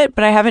to it,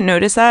 but I haven't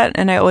noticed that,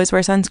 and I always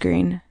wear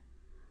sunscreen.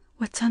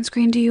 What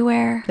sunscreen do you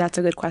wear? That's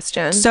a good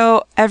question.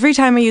 So every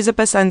time I use up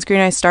a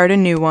sunscreen, I start a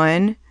new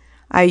one.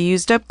 I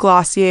used up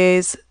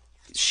Glossier's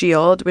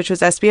Shield, which was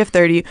SPF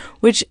 30,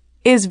 which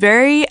is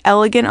very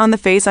elegant on the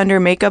face under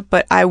makeup,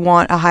 but I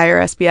want a higher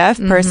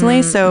SPF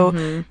personally.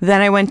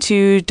 Then I went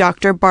to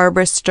Dr.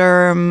 Barbara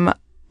Sturm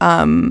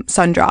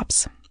Sun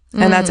Drops,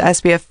 and that's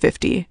SPF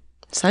 50.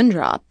 Sun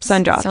drops.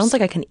 Sounds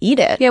like I can eat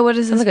it. Yeah, what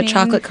does this Sounds like mean? a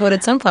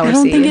chocolate-coated sunflower I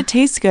don't seed. think it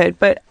tastes good,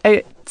 but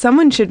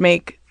someone should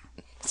make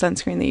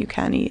sunscreen that you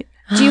can eat.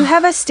 Do you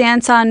have a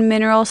stance on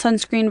mineral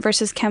sunscreen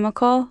versus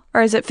chemical?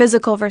 Or is it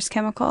physical versus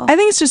chemical? I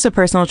think it's just a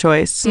personal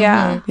choice.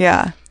 Yeah.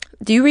 Yeah.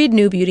 Do you read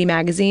New Beauty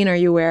magazine? Are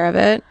you aware of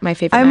it? My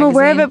favorite I'm magazine.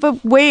 aware of it,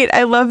 but wait,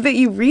 I love that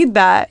you read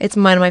that. It's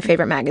one of my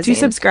favorite magazines. Do you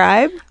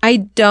subscribe? I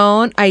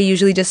don't. I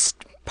usually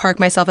just park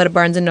myself at a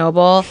Barnes &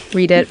 Noble,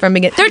 read it from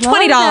beginning. They're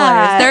 $20.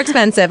 that. They're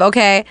expensive,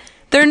 okay?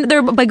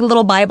 They're like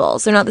little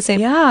Bibles. They're not the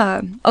same.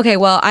 Yeah. Okay,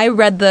 well, I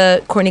read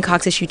the Courtney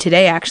Cox issue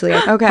today, actually.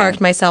 I Okay.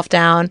 parked myself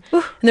down.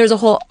 And there's a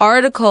whole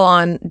article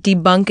on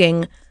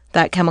debunking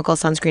that chemical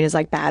sunscreen is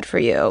like bad for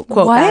you.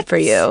 Quote, What? bad for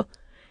you.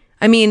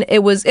 I mean,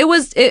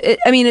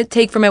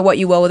 take from it what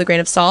you will with a grain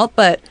of salt,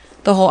 but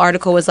the whole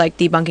article was like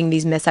debunking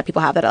these myths that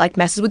people have that it like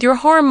messes with your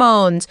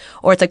hormones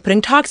or it's like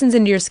putting toxins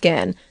into your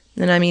skin.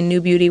 And I mean,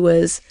 New Beauty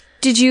was...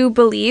 Did you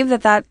believe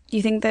that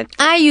you think that...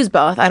 I use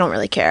both. I don't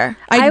really care.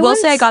 I will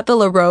once- say I got the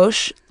La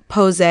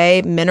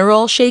Roche-Posay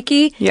mineral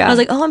shaky. Yeah. And I was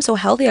like, oh, I'm so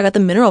healthy. I got the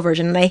mineral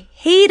version and I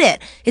hate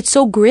it. It's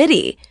so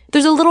gritty.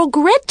 There's a little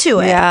grit to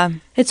it. Yeah.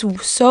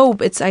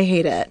 I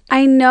hate it.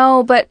 I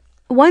know, but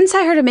once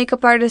I heard a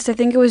makeup artist, I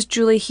think it was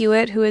Julie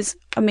Hewitt, who is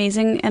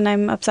amazing, and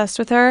I'm obsessed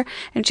with her,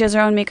 and she has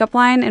her own makeup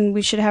line, and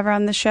we should have her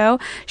on the show.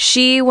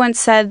 She once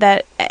said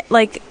that,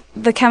 like,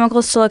 the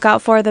chemicals to look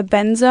out for are the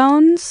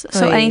benzones.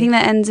 So Right. anything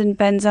that ends in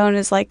benzone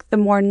is, like, the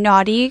more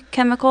naughty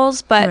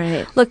chemicals. But,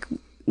 Right. look,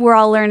 we're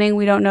all learning.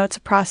 We don't know it's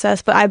a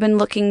process, but I've been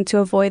looking to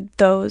avoid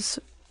those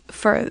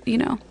for,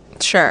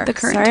 Sure. the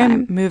current Sorry, time.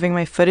 I'm moving.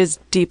 My foot is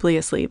deeply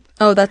asleep.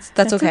 Oh, that's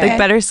okay. Like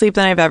better sleep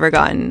than I've ever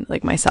gotten,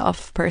 like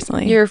myself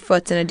personally. Your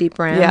foot's in a deep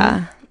REM.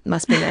 Yeah.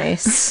 Must be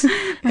nice.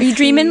 Are you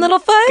dreaming, little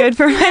foot? good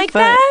for my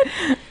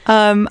foot.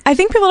 I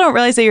think people don't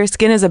realize that your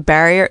skin is a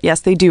barrier.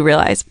 Yes, they do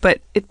realize, but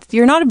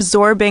you're not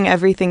absorbing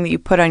everything that you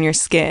put on your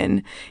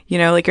skin.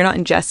 Like you're not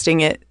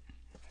ingesting it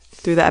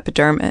through the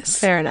epidermis.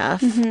 Fair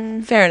enough.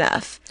 Fair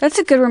enough. That's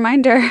a good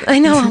reminder. I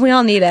know. We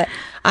all need it.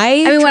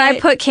 I mean, when I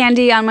put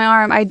candy on my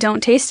arm, I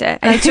don't taste it.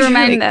 I need to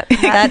remind that.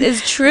 That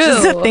is true.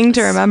 Just a thing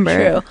to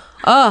remember. True.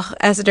 Oh,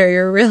 Esther,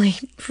 you're really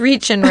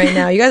preaching right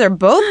now. You guys are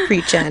both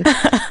preaching.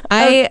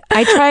 I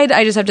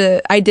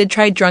did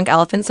try Drunk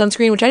Elephant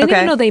sunscreen, which I didn't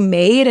even know they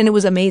made, and it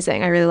was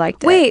amazing. I really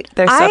liked it. Wait,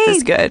 Their stuff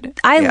is good.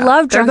 I Yeah.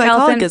 love Their Drunk glycolic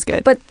Elephant, is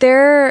good. but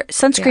their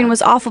sunscreen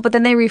was awful. But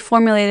then they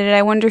reformulated it.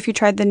 I wonder if you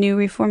tried the new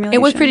reformulation.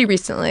 It was pretty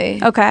recently.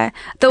 Okay.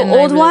 The And I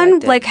old really one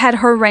liked it. had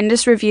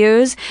horrendous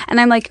reviews,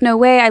 and I'm like, no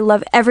way! I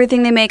love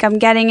everything they make. I'm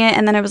getting it,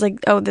 and then I was like,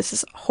 oh, this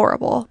is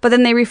horrible. But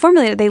then they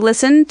reformulated. They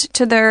listened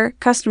to their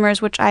customers,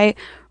 which I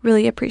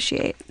really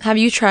appreciate. Have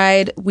you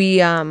tried?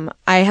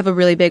 I have a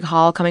really big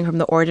haul coming from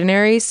The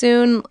Ordinary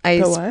soon. The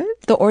what?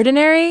 The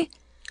Ordinary?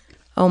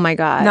 Oh my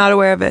God. Not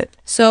aware of it.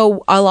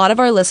 So a lot of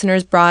our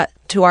listeners brought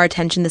to our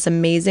attention this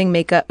amazing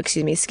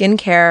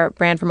skincare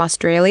brand from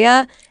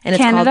Australia. And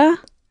it's Canada? called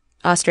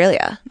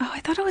Australia. Oh, I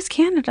thought it was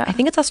Canada. I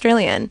think it's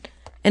Australian.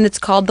 And it's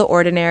called The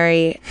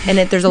Ordinary. And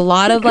there's a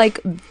lot of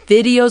like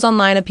videos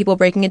online of people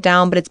breaking it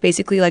down, but it's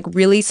basically like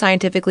really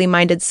scientifically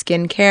minded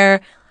skincare,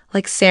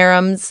 like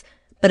serums,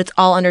 but it's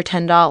all under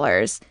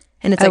 $10.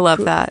 And it's I like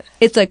love that.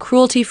 It's like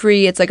cruelty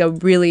free. It's like it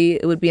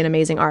would be an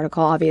amazing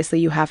article. Obviously,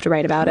 you have to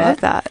write about Love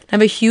it. that. I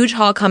have a huge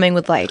haul coming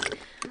with like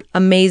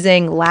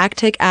amazing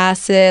lactic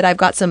acid. I've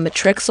got some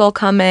matrixyl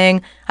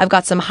coming. I've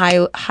got some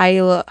hyaluronic.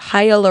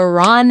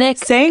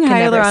 Saying Can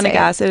never hyaluronic say it.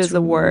 acid is It's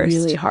the worst.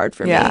 Really hard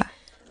for Yeah.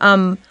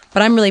 me.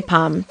 But I'm really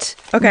pumped.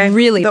 Okay.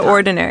 Really The pumped.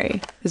 Ordinary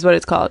is what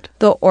it's called.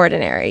 The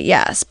Ordinary,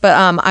 yes. But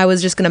I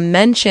was just going to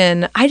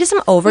mention, I just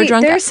am over Wait,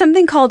 drunk. there's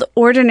something called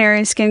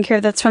Ordinary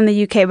Skincare that's from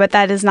the UK, but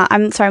that is not.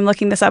 I'm sorry, I'm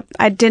looking this up.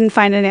 I didn't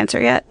find an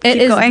answer yet. It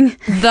Keep is going.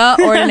 The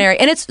Ordinary.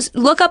 And it's,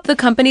 look up the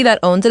company that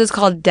owns it. It's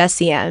called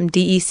Deciem,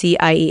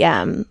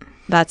 Deciem.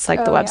 That's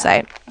like the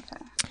website.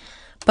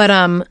 But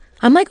I'm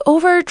like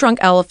over Drunk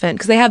Elephant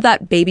because they have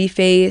that baby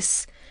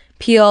face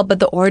peel, but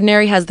the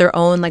Ordinary has their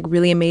own like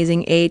really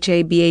amazing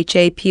AHA,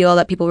 BHA peel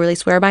that people really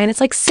swear by, and it's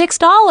like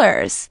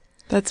 $6.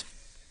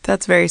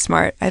 That's very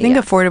smart. I think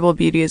affordable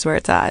beauty is where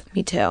it's at.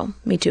 Me too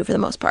for the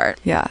most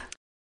part. Yeah.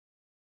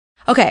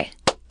 Okay,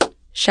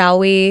 shall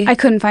we? I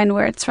couldn't find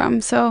where it's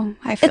from, so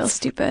I feel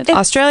stupid.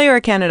 Australia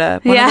or Canada?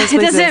 One of Yeah, those it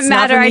places, doesn't not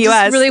matter. from I the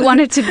just US. really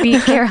wanted to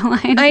beat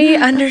Caroline. I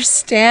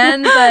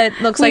understand, but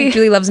looks like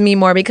Julie loves me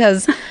more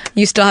because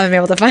you still haven't been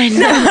able to find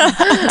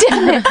it.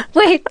 Damn it.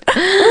 Wait.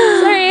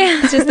 Sorry,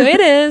 it's just the way it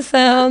is.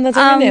 So that's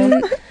what we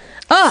do.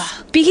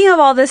 Speaking of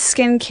all this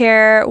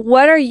skincare,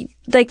 what are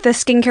like the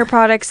skincare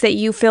products that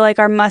you feel like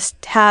are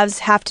must-haves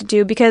have to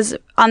do? Because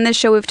on this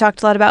show, we've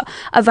talked a lot about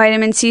a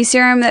vitamin C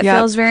serum that Yep,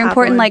 feels very have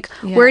important. one. Like,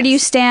 where do you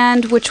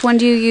stand? Which one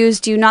do you use?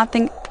 Do you not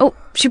think... Oh,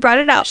 she brought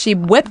it out. She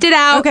whipped it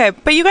out. Okay,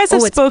 but you guys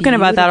have it's spoken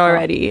about that beautiful.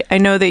 already. I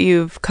know that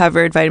you've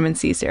covered vitamin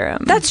C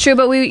serum. That's true,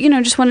 but we,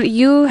 just want to...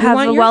 You have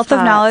want a your wealth of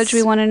thoughts. knowledge.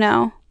 We want to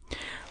know.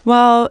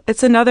 Well,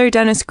 it's another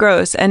Dennis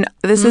Gross, and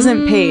this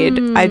isn't paid.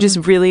 I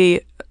just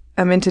really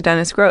am into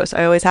Dennis Gross.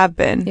 I always have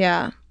been.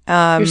 Yeah.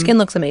 Your skin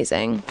looks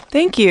amazing.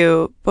 Thank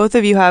you. Both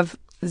of you have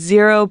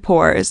 0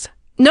 pores.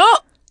 No,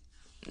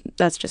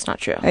 that's just not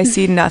true. I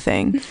see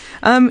nothing.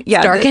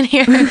 Yeah, Dark in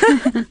here.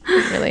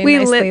 Really We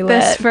nicely lit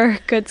this for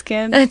good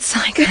skin. It's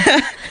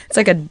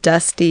like a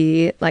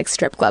dusty like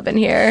strip club in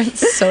here.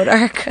 It's so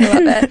dark. I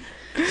love it.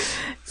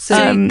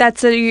 So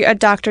that's a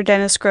Dr.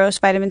 Dennis Gross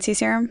vitamin C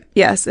serum?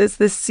 Yes, it's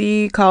the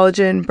C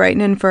Collagen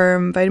Brighten and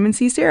Firm Vitamin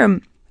C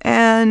Serum,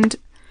 and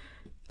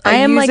I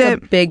am use like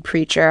it. a big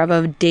preacher of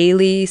a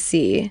daily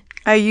C.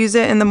 I use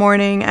it in the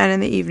morning and in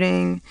the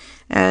evening,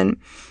 and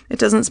it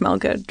doesn't smell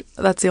good.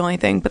 That's the only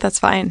thing, but that's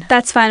fine.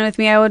 That's fine with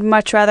me. I would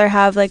much rather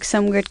have like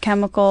some weird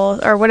chemical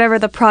or whatever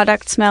the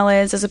product smell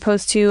is as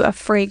opposed to a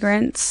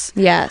fragrance.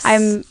 Yes.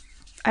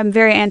 I'm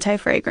very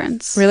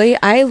anti-fragrance. Really,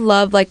 I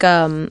love like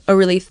a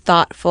really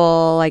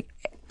thoughtful like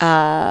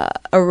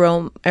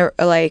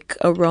aromatic.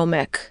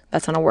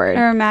 That's not a word.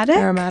 Aromatic?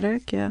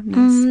 Aromatic, yeah. Yes.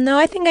 No,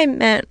 I think I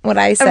meant what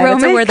I said. It's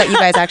Aromatic? a word that you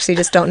guys actually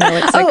just don't know.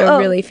 It's like a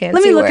really fancy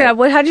Let me look word. it up.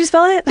 How do you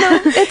spell it?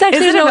 It's actually Is it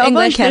there's no available in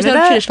English. There's no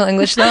Canada? traditional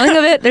English spelling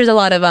of it. There's a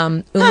lot of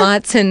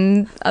umlauts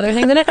and other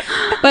things in it.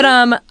 But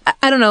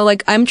I don't know.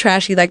 Like I'm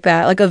trashy like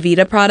that. Like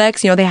Avita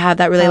products, they have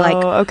that really like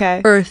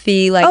okay.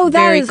 earthy, like Oh,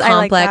 that very is- I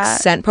like complex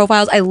that. scent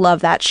profiles. I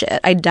love that shit.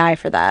 I die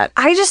for that.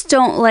 I just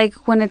don't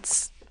like when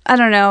it's, I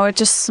don't know, it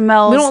just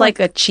smells We don't like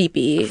like a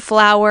cheapy.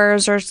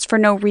 flowers or for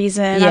no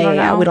reason. I don't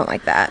know. We don't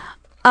like that.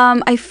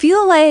 I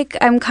feel like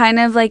I'm kind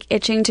of like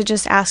itching to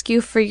just ask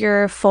you for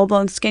your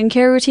full-blown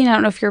skincare routine. I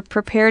don't know if you're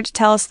prepared to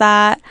tell us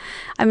that.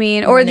 I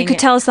mean, or you Morning could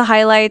tell us the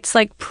highlights.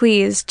 Like,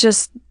 please,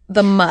 just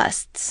The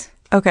musts.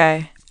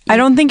 Okay. I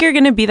don't think you're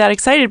going to be that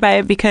excited by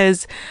it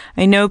because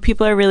I know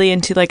people are really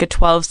into like a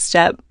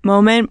 12-step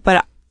moment,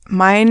 but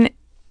mine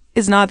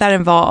is not that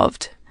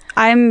involved.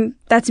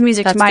 that's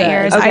music That's to my good.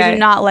 ears. Okay. I do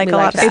not like We a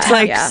like lot of that. It's steps.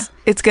 like Yeah.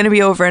 it's going to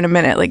be over in a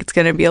minute. Like it's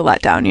going to be a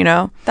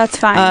letdown, That's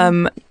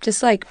fine.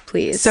 Just like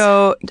please.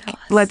 So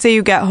let's say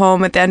you get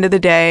home at the end of the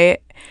day,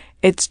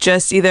 it's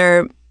just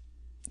either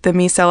the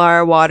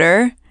micellar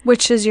water,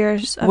 Which is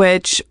yours?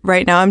 which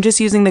right now I'm just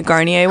using the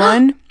Garnier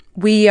one.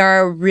 we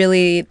are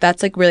really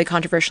that's like really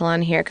controversial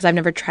on here because I've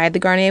never tried the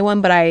Garnier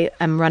one, but I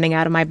am running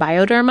out of my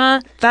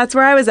Bioderma. That's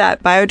where I was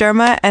at,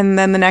 Bioderma, and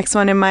then the next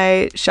one in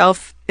my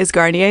shelf is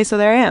Garnier, so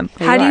there I am.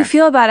 How do are. you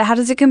feel about it? How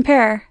does it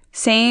compare?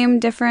 Same,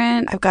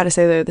 different? I've got to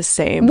say they're the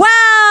same.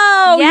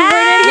 Wow! You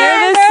heard it here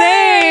They're the first!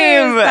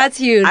 same. That's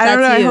huge. I don't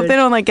know. That's I hope huge. they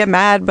don't like get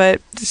mad,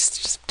 but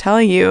just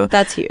telling you.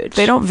 That's huge.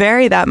 They don't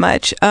vary that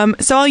much.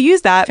 So I'll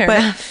use that, Fair but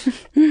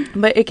enough.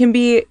 but it can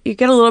be, you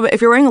get a little bit, if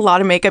you're wearing a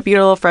lot of makeup, you get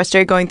a little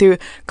frustrated going through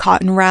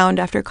cotton round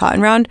after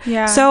cotton round.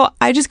 Yeah. So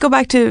I just go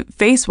back to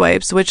face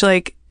wipes, which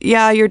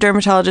your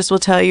dermatologist will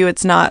tell you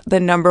it's not the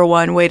number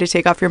one way to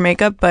take off your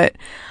makeup, but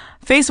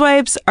face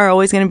wipes are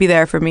always going to be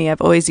there for me.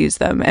 I've always used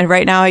them. And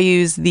right now I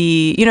use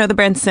the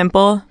brand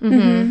Simple.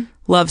 Mm-hmm.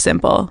 Love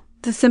Simple.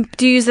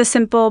 Do you use the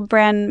Simple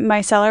brand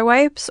micellar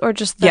wipes or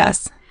just the...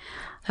 Yes.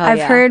 Hell I've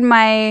yeah. heard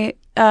my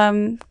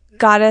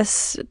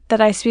goddess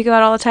that I speak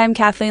about all the time,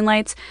 Kathleen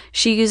Lights,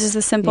 she uses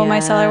the Simple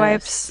micellar Yes.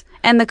 wipes.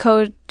 And the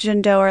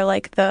Kojendo are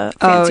like the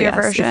fancier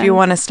version. If you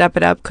want to step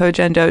it up,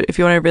 Kojendo, if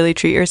you want to really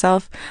treat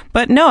yourself.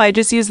 But no, I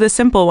just use the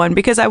Simple one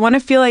because I want to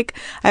feel like,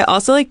 I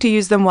also like to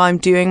use them while I'm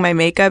doing my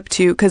makeup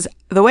too, because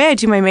the way I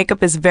do my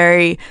makeup is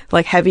very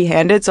like heavy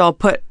handed. So I'll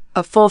put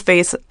a full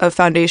face of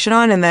foundation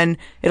on, and then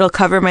it'll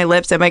cover my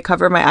lips. It might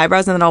cover my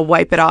eyebrows, and then I'll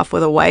wipe it off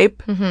with a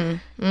wipe.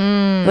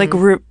 Like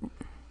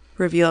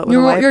reveal it with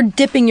a wipe. You're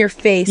dipping your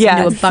face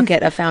into a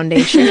bucket of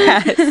foundation.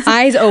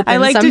 Eyes open. I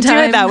like sometimes. to do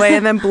it that way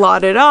and then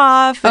blot it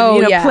off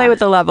and play with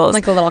the levels.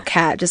 Like a little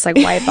cat, just like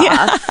wipe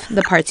off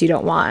the parts you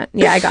don't want.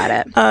 Yeah, I got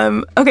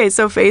it. Okay,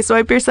 so face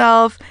wipe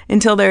yourself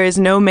until there is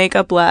no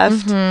makeup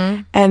left,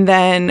 and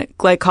then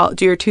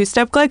do your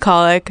 2-step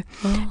glycolic,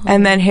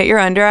 and then hit your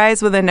under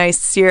eyes with a nice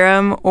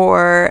serum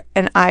or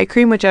an eye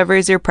cream, whichever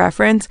is your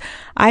preference.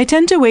 I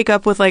tend to wake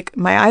up with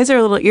my eyes are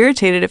a little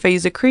irritated if I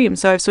use a cream,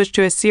 so I've switched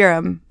to a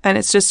serum, and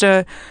it's just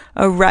a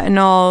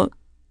retinol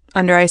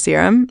under eye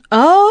serum.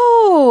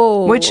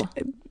 Oh, which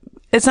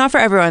it's not for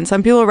everyone.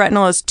 Some people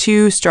retinol is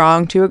too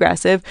strong, too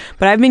aggressive,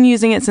 but I've been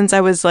using it since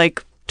I was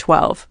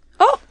 12.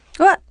 Oh,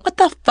 what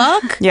the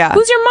fuck? Yeah.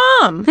 Who's your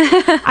mom?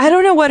 I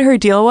don't know what her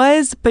deal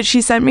was, but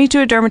she sent me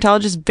to a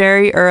dermatologist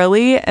very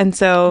early, and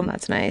so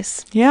That's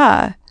nice.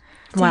 yeah.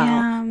 Wow.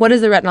 Damn. What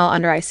is the retinol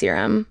under eye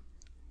serum?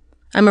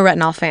 I'm a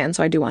retinol fan,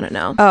 so I do want to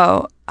know.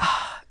 Oh.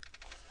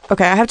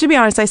 Okay, I have to be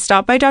honest. I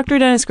stopped by Dr.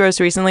 Dennis Gross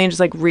recently and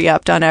just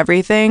re-upped on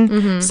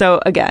everything. So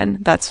again,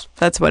 that's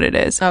what it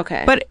is.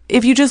 Okay. But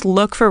if you just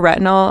look for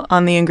retinol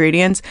on the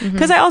ingredients,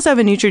 because I also have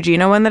a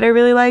Neutrogena one that I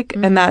really like,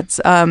 and that's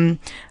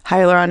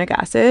hyaluronic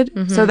acid.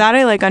 So that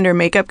I like under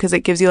makeup because it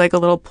gives you a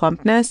little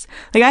plumpness.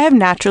 I have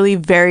naturally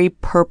very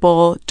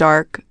purple,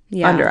 dark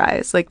under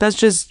eyes. That's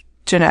just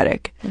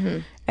genetic.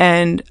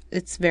 And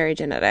It's very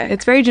genetic.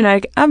 it's very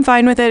genetic. I'm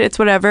fine with it. It's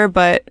whatever.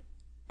 But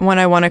when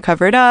I want to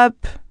cover it up,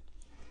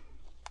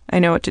 I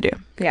know what to do.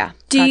 Yeah.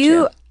 Do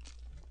you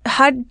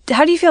how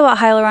do you feel about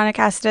hyaluronic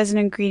acid as an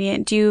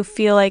ingredient? Do you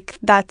feel like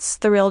that's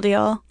the real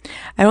deal?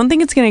 I don't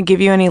think it's going to give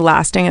you any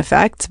lasting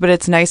effects, but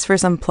it's nice for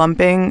some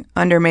plumping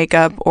under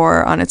makeup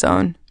or on its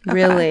own.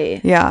 Really?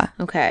 Yeah.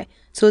 Okay.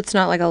 So it's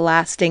not like a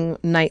lasting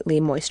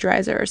nightly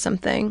moisturizer or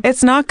something.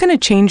 It's not going to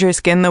change your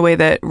skin the way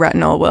that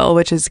retinol will,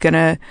 which is going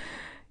to,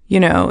 you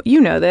know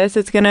this,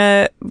 it's going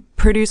to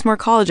produce more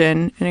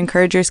collagen and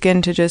encourage your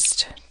skin to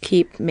just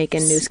Keep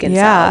making new skin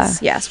Yeah.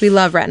 cells. Yes, we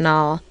love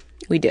retinol.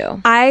 We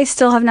do. I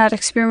still have not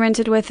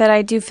experimented with it.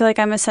 I do feel like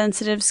I'm a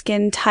sensitive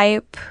skin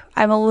type.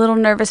 I'm a little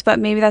nervous, but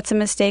maybe that's a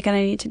mistake and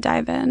I need to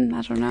dive in.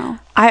 I don't know.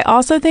 I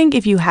also think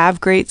if you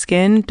have great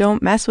skin,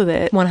 don't mess with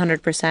it.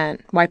 100%.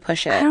 Why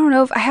push I it? don't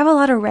know if I have a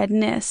lot of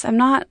redness.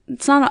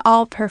 It's not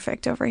all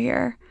perfect over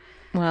here.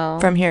 Well,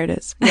 From here it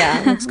is.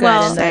 yeah, looks good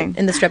Well-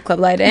 in the strip club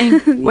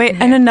lighting. Wait,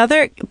 and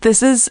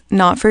this is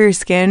not for your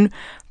skin,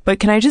 but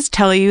can I just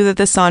tell you that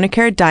the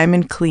Sonicare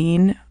Diamond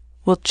Clean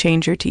will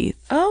change your teeth?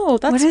 Oh,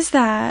 that's What is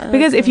that?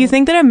 Because if you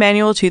think that a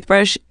manual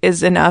toothbrush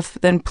is enough,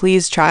 then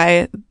please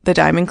try the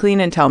Diamond Clean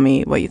and tell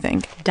me what you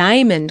think.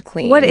 diamond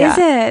clean. What is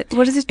it?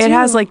 What does it do? It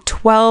has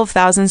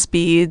 12,000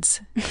 speeds,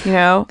 you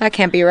know? That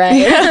can't be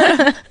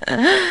right.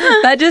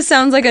 That just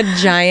sounds like a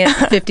giant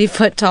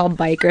 50-foot tall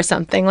bike or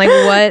something. Like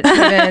what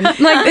even?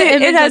 Like the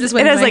image It that just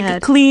went in has my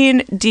head. clean,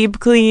 deep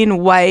clean,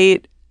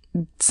 white,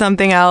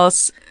 something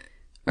else,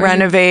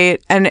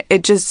 renovate, and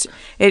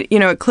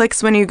it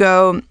clicks when you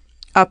go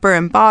upper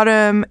and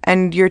bottom,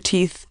 and your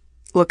teeth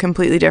look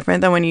completely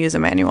different than when you use a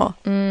manual.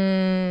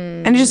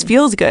 And it just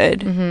feels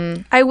good.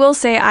 I will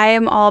say I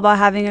am all about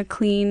having a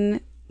clean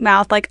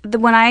mouth.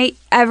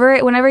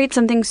 Whenever I eat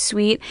something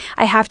sweet,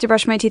 I have to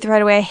brush my teeth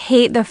right away. I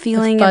hate the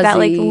feeling of that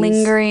fuzzies.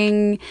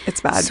 lingering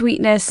It's bad.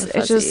 sweetness. The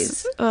It's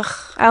just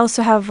fuzzies. I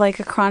also have a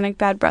chronic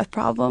bad breath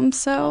problem,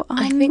 so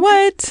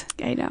What?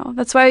 I know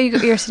that's why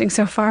you're sitting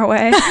so far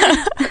away.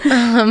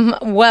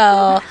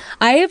 Well,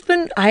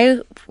 I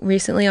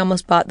recently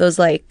almost bought those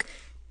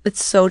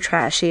it's so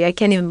trashy. I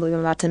can't even believe I'm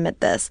about to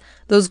admit this.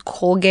 Those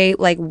Colgate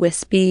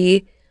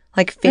fake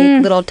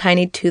little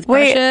tiny Wait,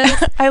 toothbrushes.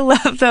 I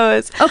love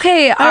those.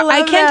 Okay, I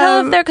love can't tell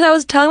if them. they're because I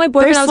was telling my They're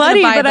boyfriend I was going slutty,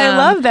 to buy but them. I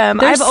love them.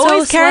 They're I've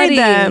always so carried slutty.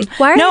 them.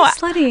 Why are no, they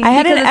slutty? I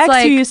had an Because it's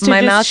ex who used to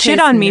my mouth just shit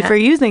tastes on me na- for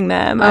using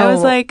them. I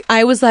was like,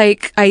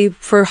 I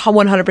for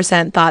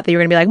 100% thought that you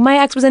were gonna be like, my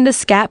ex was into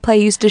scat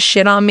play, used to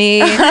shit on me,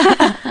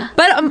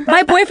 but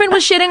my boyfriend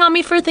was shitting on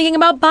me for thinking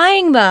about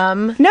buying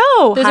them.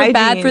 no, Those are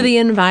bad hygiene. for the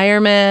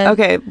environment.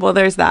 Okay, well,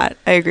 there's that.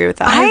 I agree with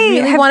that. I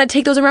really want to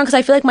take those around because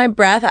I feel like my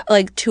breath,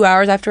 2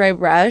 hours after I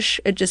brush,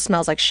 it just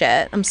smells like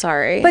shit. I'm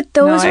sorry. But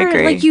those I are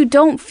agree. you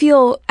don't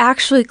feel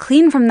actually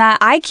clean from that.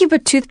 I keep a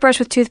toothbrush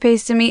with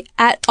toothpaste in me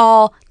at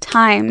all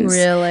times.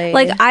 Really?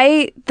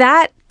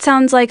 That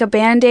sounds like a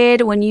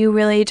Band-Aid when you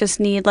really just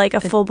need a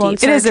full-blown it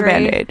surgery. is a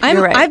Band-Aid. I'm,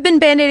 You're right. I've been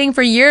band-aiding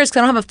for years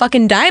because I don't have a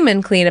fucking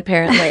diamond clean,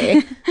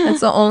 apparently.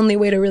 That's the only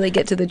way to really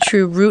get to the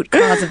true root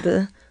cause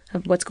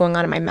of what's going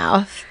on in my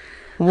mouth.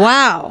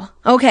 Wow.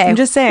 Okay. I'm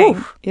just saying.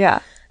 Whew. Yeah.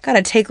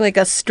 Gotta take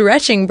a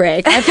stretching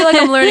break. I feel like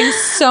I'm learning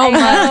so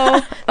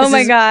much. Oh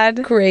my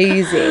God.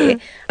 Crazy.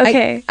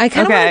 Okay. I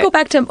kind of want Okay. to go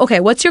back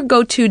to, what's your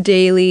go-to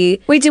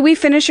daily? Wait, did we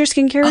finish your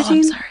skincare routine?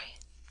 I'm sorry.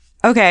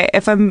 Okay,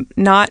 if I'm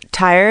not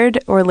tired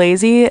or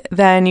lazy,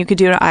 then you could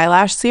do an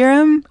eyelash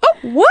serum.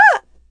 What?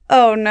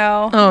 Oh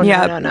no. Oh,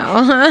 Yeah.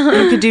 no.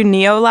 You could do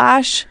Neo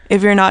Lash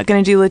if you're not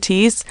going to do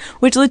Latisse,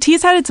 which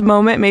Latisse had its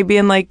moment maybe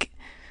in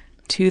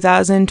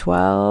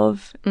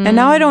 2012. And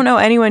now I don't know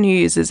anyone who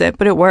uses it,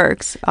 but it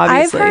works,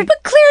 obviously. I've heard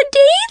But Claire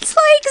Danes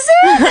likes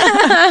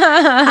it.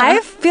 I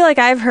feel like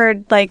I've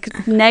heard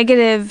like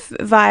negative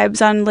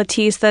vibes on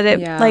Latisse that it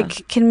Yeah.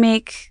 like can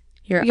make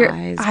Your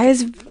eyes.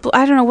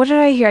 I don't know, what did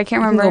I hear? I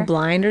can't You can remember. go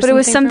blind or but it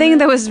was something from something it?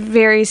 that was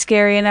very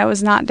scary, and I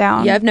was not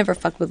down. Yeah, I've never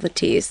fucked with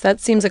Latisse. That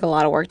seems like a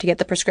lot of work to get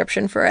the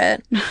prescription for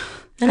it.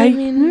 And I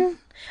mean,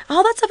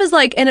 all that stuff is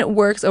like, and it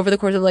works over the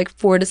course of like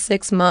 4 to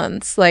 6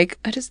 months. Like,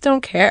 I just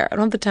don't care. I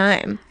don't have the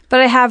time. But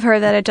I have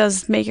heard that it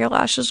does make your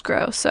lashes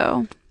grow.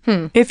 So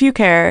If you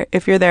care,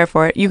 if you're there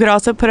for it. You could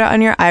also put it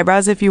on your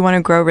eyebrows if you want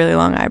to grow really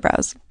long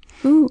eyebrows.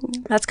 ooh,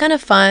 That's kind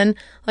of fun.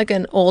 Like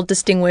an old,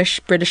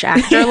 distinguished British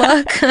actor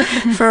look.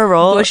 For a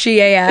role. Bushy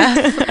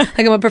AF. Like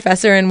I'm a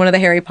professor in one of the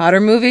Harry Potter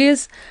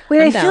movies.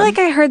 wait, I'm I feel down. like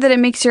I heard that it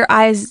makes your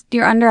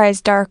under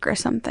eyes dark or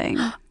something.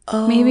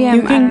 Maybe I'm.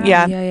 You I don't can, know.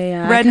 yeah.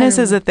 Yeah. Redness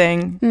is a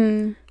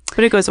thing,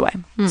 but it goes away.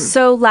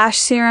 So lash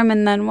serum,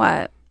 and then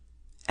what?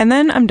 And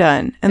then I'm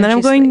done. And then she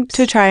I'm going sleeps.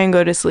 to try and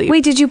go to sleep.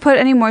 Wait, did you put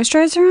any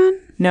moisturizer on?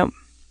 No.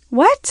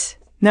 What?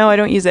 No, I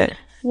don't use it.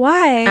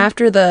 Why?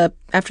 After the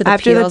After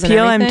peels the and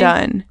peel, I'm everything?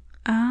 done.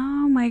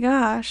 Oh my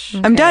gosh.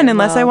 I'm done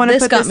unless I well, want to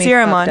this put the got me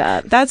serum fucked on.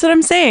 up. That's what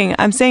I'm saying.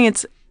 I'm saying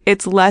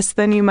it's less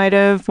than you might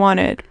have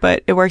wanted,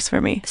 but it works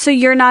for me. So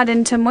you're not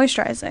into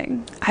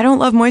moisturizing? I don't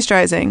love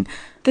moisturizing.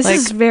 This Like,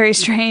 is very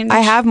strange. I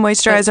have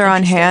moisturizer on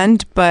interesting.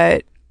 hand,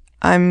 but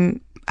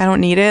I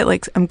don't need it.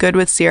 Like, I'm good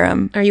with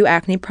serum. Are you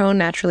acne prone,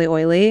 naturally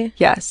oily?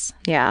 Yes.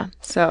 Yeah.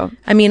 So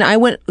I mean, I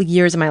went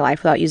years of my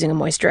life without using a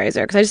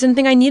moisturizer because I just didn't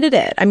think I needed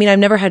it. I mean, I've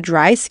never had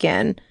dry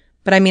skin,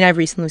 but I mean, I've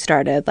recently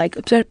started, like,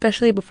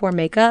 especially before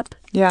makeup.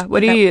 yeah. What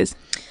do you use?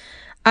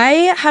 I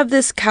have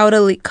this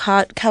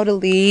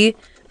Caudalie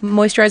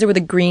moisturizer with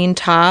a green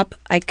top.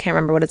 I can't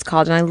remember what it's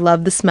called, and I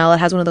love the smell. It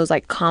has one of those,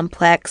 like,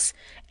 complex,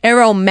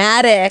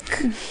 aromatic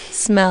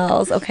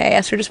smells. Okay,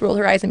 Esther just rolled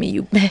her eyes at me,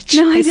 you bitch.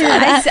 No, I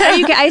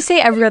did. I say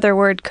every other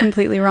word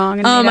completely wrong.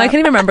 And I can't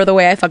even remember the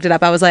way I fucked it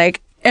up. I was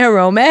like,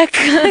 aromatic.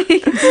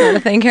 It's not a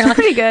thing, Caroline.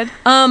 pretty good.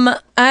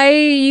 I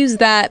use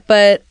that,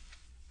 but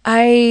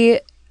and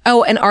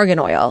argan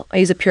oil. I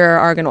use a pure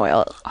argan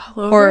oil.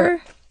 All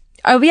over?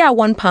 Yeah,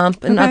 one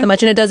pump and not Okay. that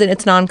much, and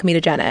it's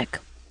non-comedogenic.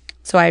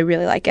 So I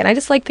really like it. And I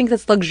just think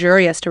that's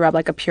luxurious to rub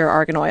like a pure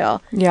argan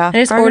oil. Yeah, And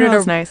I just argan ordered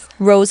oil's a nice.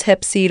 rose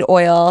hip seed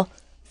oil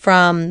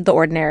from The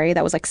Ordinary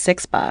that was like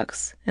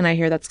 $6, and I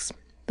hear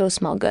those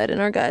smell good and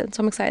are good.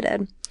 So I'm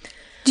excited.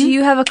 Do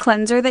you have a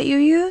cleanser that you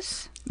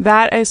use?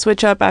 That I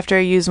switch up after I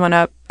use one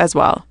up as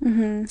well.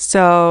 Mm-hmm.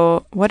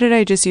 So what did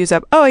I just use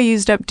up? Oh, I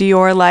used up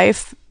Dior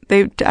Life.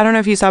 I don't know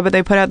if you saw, but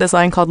they put out this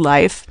line called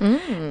Life,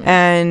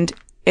 and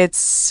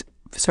it's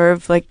sort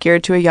of like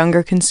geared to a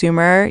younger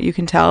consumer. You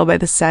can tell by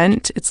the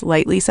scent; it's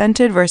lightly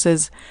scented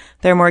versus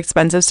their more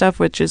expensive stuff,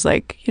 which is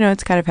like,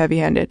 it's kind of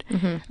heavy-handed.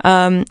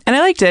 And I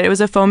liked it. It was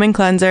a foaming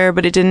cleanser,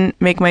 but it didn't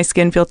make my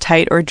skin feel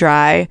tight or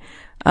dry.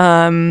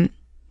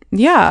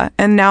 Yeah,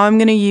 and now I'm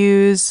gonna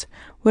use,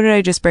 what did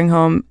I just bring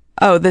home?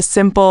 Oh,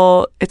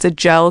 it's a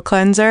gel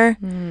cleanser.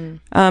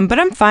 But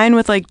I'm fine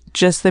with like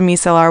just the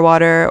micellar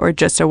water or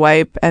just a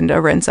wipe and a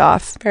rinse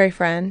off. Very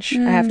French,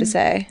 I have to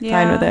say.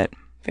 Fine with it.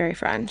 Very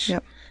French.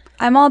 Yep.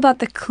 I'm all about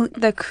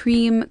the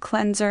cream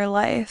cleanser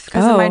life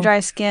because of my Oh.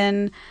 dry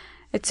skin.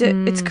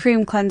 It's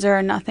cream cleanser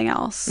and nothing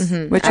else.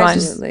 Which one?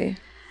 Absolutely.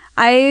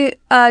 I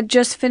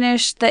just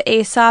finished the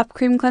Aesop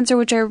cream cleanser,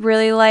 which I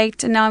really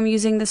liked, and now I'm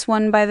using this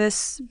one by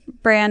this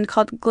brand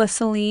called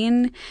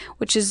Glyceline,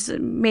 which is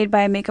made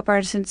by a makeup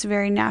artist, and it's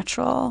very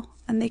natural,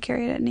 and they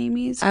carry it at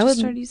Amy's. I just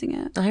started using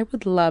it. I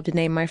would love to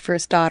name my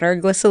first daughter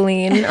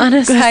Glyceline. On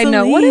a side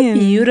note, what a Glyceline.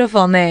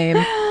 beautiful name.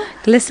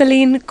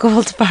 Glyceline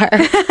Goldbar.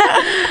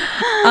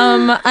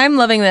 I'm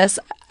loving this.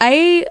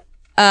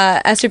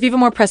 Esther, if you have a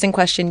more pressing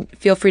question,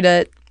 feel free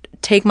to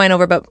take mine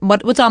over. But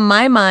what's on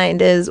my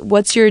mind is,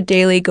 what's your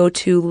daily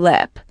go-to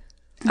lip?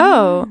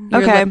 Oh,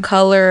 Your okay. lip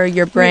color,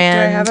 your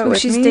brand. do I have it Oh, with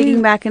she's me?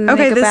 digging back in the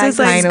Okay, makeup this bag. is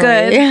like This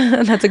Finally.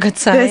 good. That's a good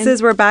sign.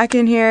 We're back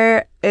in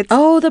here. It's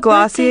the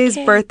Glossier's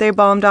birthday cake.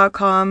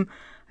 birthdaybalm.com.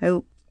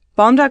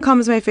 Balm.com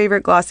is my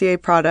favorite Glossier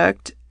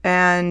product.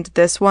 And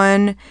this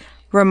one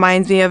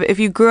reminds me of, if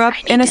you grew up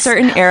in a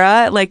certain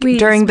era, like We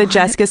during the just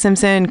want Jessica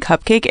Simpson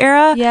cupcake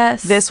era,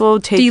 Yes. this will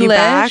take you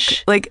back.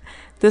 Delish. Like,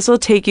 this will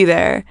take you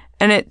there.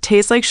 And it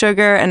tastes like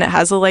sugar, and it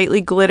has a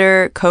lightly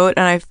glitter coat,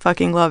 and I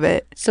fucking love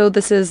it. So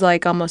this is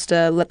like almost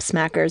a lip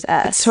smacker's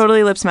S. It's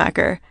totally lip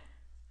smacker.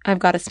 I've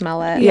got to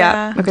smell it. Yeah.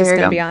 Yeah. I'm Okay, just here you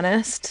gonna go. be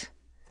honest.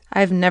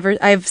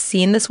 I've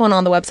seen this one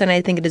on the website, and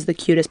I think it is the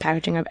cutest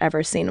packaging I've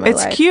ever seen in my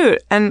It's life.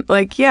 cute. And,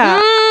 like, yeah.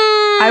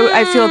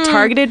 I feel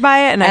targeted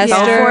by it, and I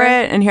fell Esther. for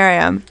it, and here I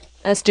am.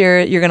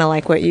 Esther, you're gonna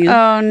like what you.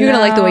 Oh, You're gonna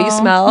like the way you no.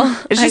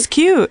 smell. It's just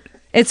cute.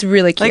 It's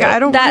really cute. Like, I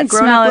don't want That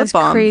grown smell up lip is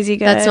balm. crazy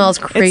good. That smells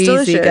It's crazy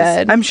delicious.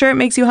 good. I'm sure it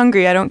makes you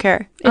hungry. I don't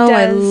care. I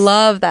does.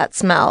 love that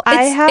smell.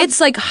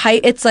 It's like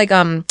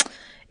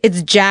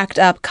it's jacked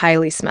up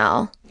Kylie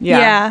smell.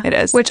 Yeah, it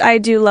is. Which I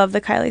do love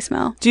the Kylie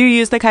smell. Do you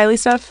use the Kylie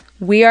stuff?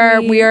 We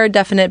are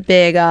definite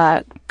big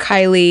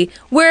Kylie.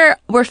 We're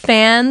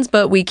fans,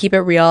 but we keep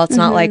it real. It's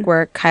not like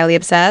we're Kylie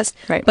obsessed.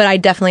 Right. But I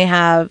definitely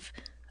have.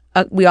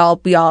 We have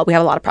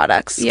a lot of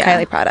products, Yeah.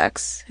 Kylie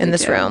products in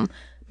this room.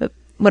 But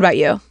what about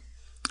you?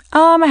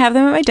 I have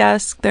them at my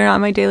desk. They're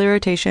not my daily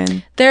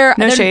rotation. They're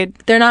shade.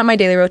 They're not my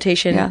daily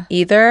rotation Yeah.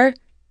 either.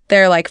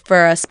 They're like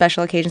for a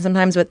special occasion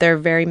sometimes, but they're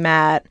very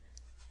matte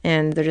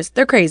and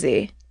they're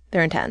crazy.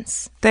 They're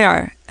intense. They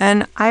are.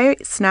 And I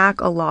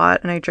snack a lot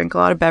and I drink a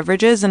lot of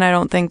beverages, and I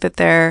don't think that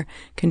they're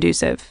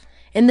conducive.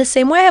 In the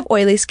same way I have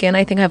oily skin,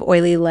 I think I have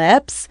oily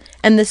lips.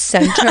 And the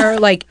center,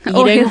 like,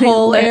 eating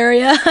hole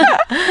area.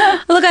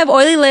 Look, I have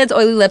oily lids,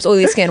 oily lips,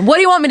 oily skin. What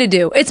do you want me to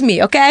do? It's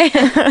me, okay?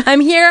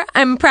 I'm here.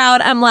 I'm proud.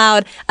 I'm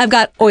loud. I've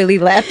got oily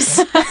lips.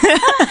 But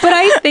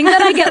I think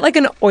that I get, like,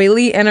 an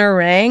oily inner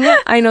ring.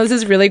 I know this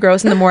is really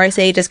gross, and the more I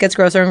say it just gets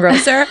grosser and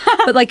grosser.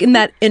 But, like, in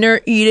that inner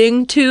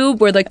eating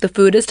tube where, like, the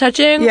food is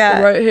touching,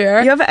 right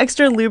here. You have an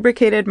extra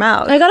lubricated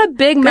mouth. I got a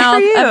big mouth.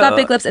 for you. I've got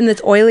big lips, and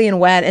it's oily and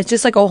wet. It's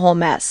just, like, a whole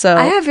mess. So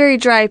I have very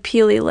dry,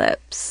 peely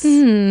lips.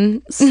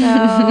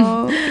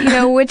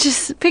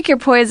 So, pick your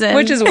poison.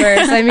 Which is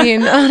worse. I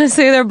mean,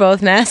 honestly, they're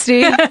both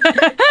nasty.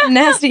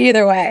 Nasty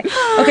either way.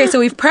 Okay, so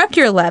we've prepped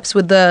your lips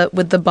with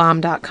the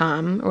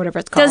bomb.com or whatever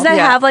it's called. Does that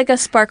Yeah. have like a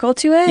sparkle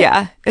to it?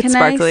 Yeah, it's Can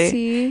sparkly. I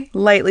see?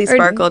 Lightly Or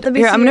sparkled. let me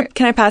Here, see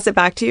can I pass it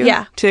back to you?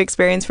 Yeah. To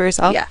experience for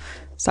yourself? Yeah.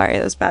 Sorry,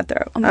 that was a bad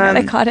throw. Oh my God,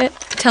 I caught it.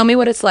 Tell me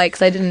what it's like,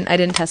 because I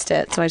didn't test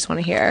it, so I just want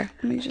to hear.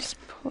 Let me just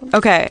pull.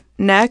 Okay,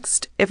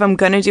 next, if I'm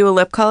going to do a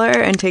lip color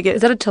and take it...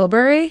 Is that a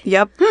Tilbury?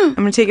 Yep. I'm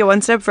going to take it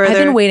one step further. I've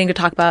been waiting to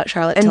talk about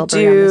Charlotte and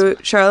Tilbury on this.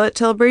 do Charlotte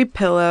Tilbury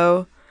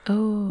Pillow,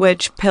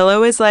 which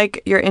Pillow is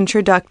like your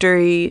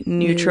introductory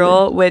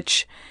neutral,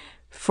 which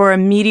for a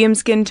medium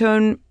skin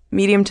tone,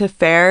 medium to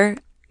fair,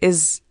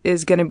 is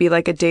going to be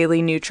like a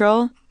daily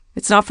neutral.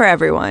 It's not for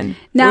everyone.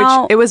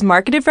 Now- which it was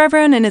marketed for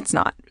everyone, and it's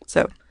not.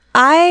 So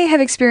I have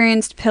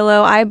experienced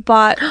Pillow. I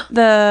bought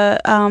the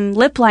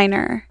lip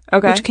liner,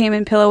 Okay. which came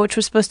in Pillow, which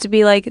was supposed to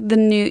be like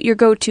your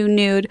go-to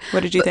nude.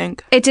 what did you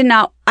think? It did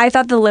not. I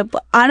thought the lip.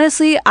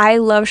 Honestly, I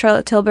love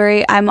Charlotte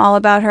Tilbury. I'm all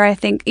about her. I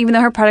think even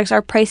though her products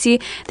are pricey,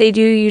 they're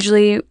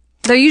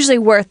usually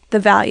worth the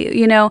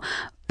value,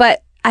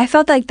 But I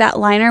felt like that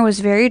liner was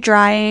very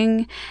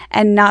drying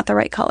and not the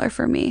right color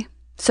for me.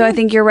 So I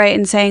think you're right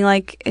in saying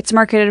like it's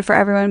marketed for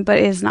everyone, but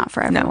it is not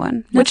for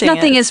everyone. Which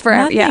nothing is for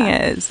everyone. Nothing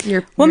Yeah. is.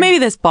 Well, maybe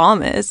this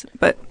balm is,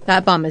 but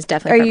That bomb is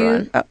definitely for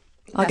everyone.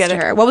 I'll get it.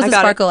 Esther. What was I the got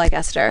it. sparkle like,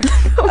 Esther?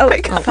 Oh my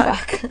God.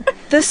 Fuck.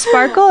 The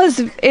sparkle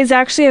is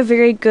actually a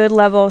very good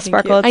level of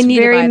sparkle. It's I need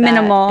very to buy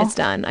minimal. That. It's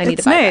done. I need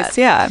It's to buy nice,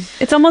 that. yeah.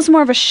 It's almost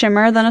more of a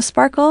shimmer than a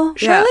sparkle.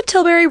 Charlotte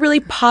Tilbury really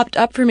popped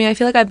up for me. I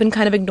feel like I've been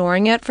kind of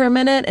ignoring it for a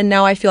minute, and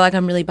now I feel like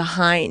I'm really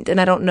behind,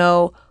 and I don't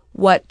know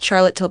what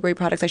Charlotte Tilbury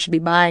products I should be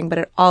buying, but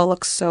it all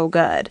looks so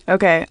good.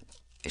 Okay.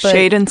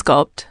 Shade and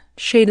Sculpt.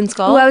 Shade and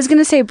Skull. Oh, I was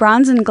gonna say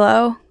bronze and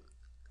glow.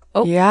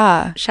 Oh.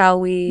 Yeah.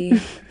 Shall we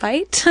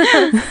fight?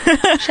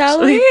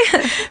 Shall we?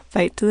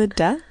 Fight to the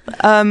death.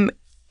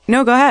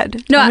 No, go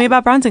ahead. No, Tell me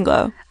about Bronze and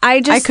Glow.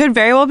 I could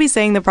very well be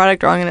saying the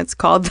product wrong, and it's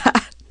called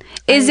that.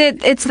 Is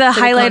it? It's the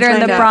highlighter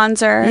and the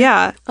contact. bronzer.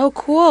 Yeah. Oh,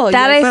 cool.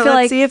 That I But feel let's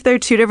like see if they're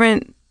two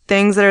different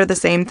things that are the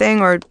same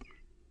thing, or...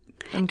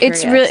 I'm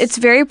it's curious. it's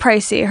very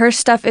pricey. Her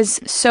stuff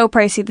is so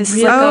pricey. This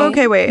is like Oh, a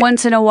okay, wait.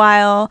 once in a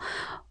while,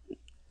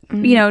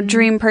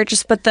 dream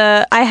purchase. But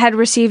I had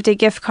received a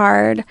gift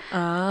card,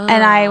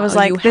 and I was you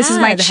like, "This is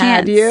my had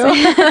chance." you?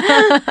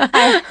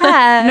 I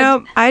had.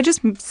 No, I just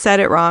said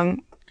it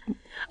wrong.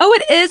 Oh,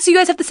 it is. So you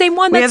guys have the same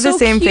one. We That's have the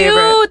so same cute.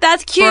 favorite.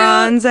 That's cute.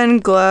 Bronze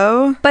and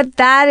Glow. But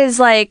that is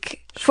like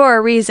for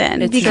a reason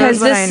because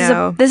shows what I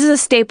know. this is a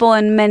staple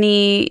in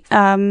many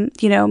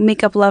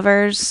makeup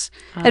lovers,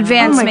 Oh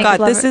advanced my makeup God,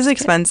 lovers. this is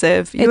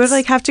expensive. You would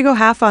It's- have to go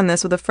half on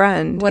this with a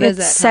friend. What is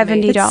It's it? Tell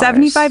me. $70.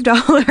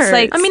 $75. It's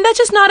like I mean, that's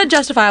just not a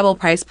justifiable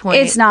price point.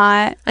 it's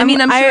not. I mean,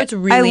 I'm sure it's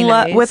really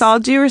nice. With all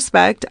due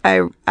respect,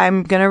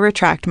 I'm gonna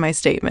retract my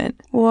statement.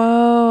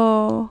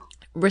 Whoa.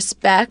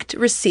 Respect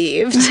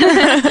received.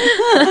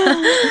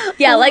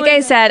 Yeah, like I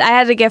said, I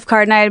had a gift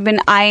card and I had been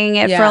eyeing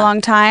it for Yeah. a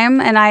long time,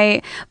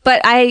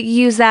 but I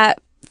use that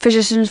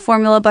Physicians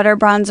Formula butter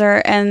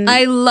bronzer, and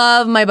I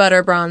love my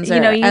butter bronzer.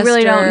 you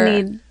really don't Esther,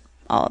 need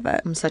all of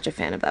it. I'm such a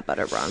fan of that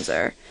butter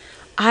bronzer.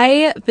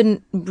 I've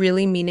been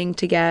really meaning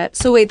to get.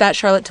 So wait, that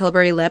Charlotte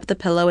Tilbury lip, the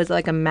pillow is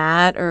like a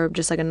matte or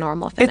just like a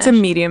normal finish? It's a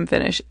medium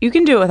finish. You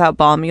can do it without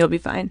balm. You'll be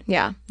fine.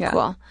 Yeah, Yeah.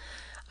 cool.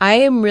 I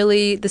am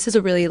really. This is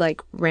a really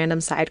like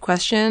random side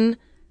question.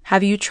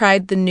 Have you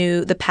tried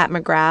the Pat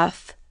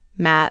McGrath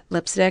matte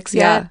lipsticks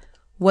Yeah. yet?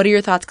 What are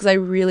your thoughts? Because I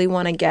really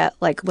want to get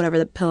like whatever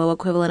the pillow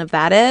equivalent of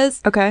that is.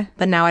 Okay.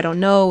 But now I don't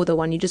know. The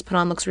one you just put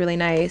on looks really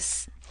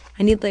nice.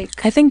 I need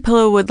like I think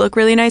Pillow would look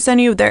really nice on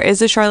you. There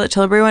is a Charlotte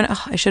Tilbury one.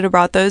 Oh, I should have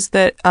brought those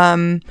that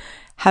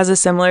has a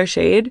similar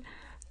shade,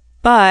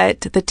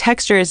 but the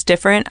texture is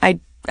different. I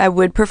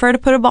would prefer to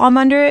put a balm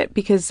under it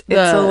because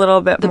it's a little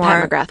bit the more.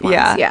 Pat McGrath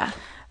ones. Yeah.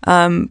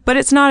 But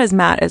it's not as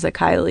matte as a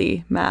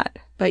Kylie matte.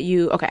 But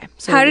okay.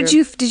 So How did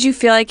you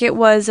feel like it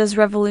was as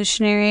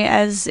revolutionary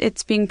as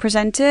it's being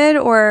presented,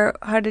 or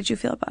how did you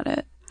feel about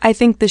it? I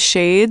think the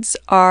shades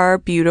are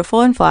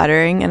beautiful and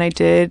flattering, and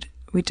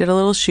we did a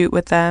little shoot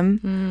with them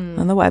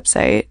on the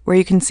website where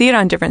you can see it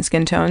on different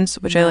skin tones,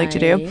 which I like to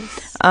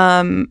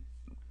do.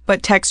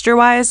 But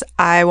texture-wise,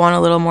 I want a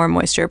little more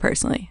moisture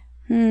personally.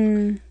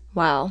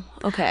 Wow.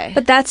 Okay.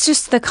 But that's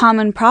just the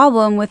common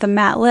problem with a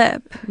matte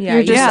lip. Yeah,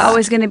 You're just yeah.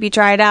 always going to be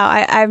dried out.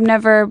 I've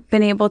never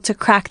been able to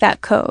crack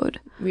that code.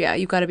 Yeah,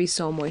 you got to be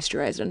so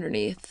moisturized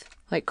underneath.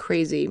 Like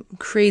crazy,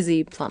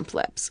 crazy plump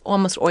lips.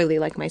 Almost oily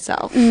like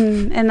myself.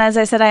 And as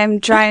I said, I am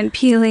dry and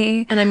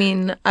peely. And I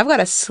mean, I've got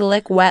a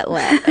slick, wet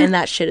lip, and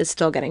that shit is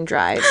still getting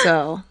dry.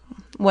 So,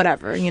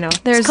 whatever, you know.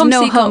 There's Come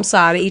no see, come hope.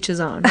 saw, to each his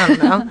own. I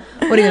don't know.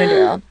 What are you going to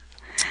do?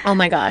 Oh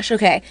my gosh.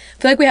 Okay. I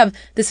feel like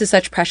this is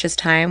such precious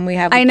time we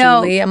have with I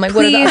know. Julie. I'm like,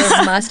 what are the Please.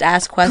 other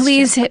must-ask questions?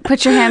 Please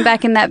put your hand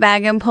back in that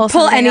bag and pull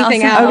something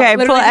anything else out. Okay,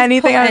 Literally pull just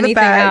anything out of the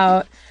bag.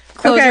 out.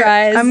 Close your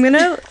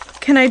eyes.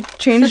 Can I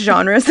change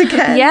genres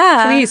again?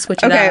 Yeah. Please switch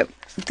it Okay. up.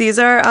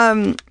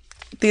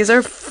 These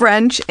are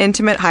French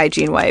intimate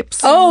hygiene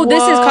wipes. Oh,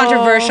 this is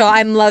controversial.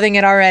 I'm loving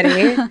it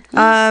already.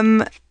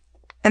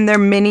 And they're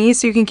mini,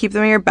 so you can keep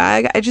them in your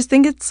bag. I just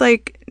think it's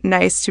like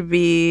nice to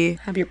be.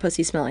 Have your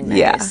pussy smelling nice.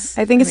 Yeah,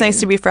 I think it's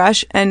nice to be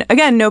fresh. And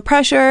again, no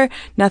pressure,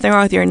 nothing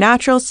wrong with your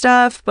natural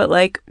stuff. But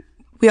like,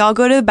 we all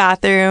go to the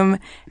bathroom,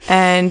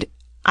 and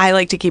I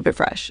like to keep it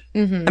fresh.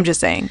 I'm just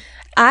saying.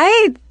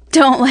 I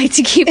don't like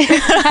to keep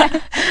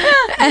it.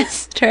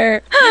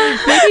 Esther.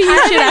 Maybe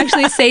you should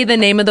actually say the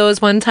name of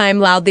those one time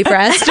loudly for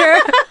Esther.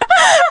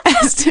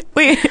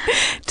 Wait,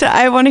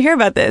 I want to hear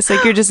about this.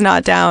 Like, you're just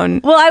not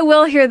down. Well, I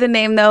will hear the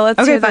name, though.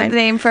 Let's hear the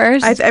name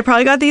first. I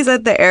probably got these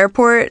at the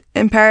airport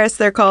in Paris.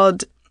 They're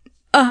called.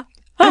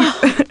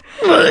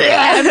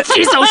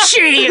 She's so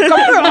shitty. It's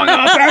throwing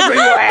up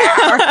everywhere.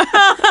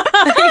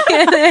 I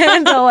can't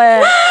handle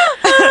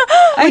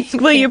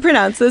it. Will you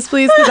pronounce this,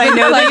 please? Because I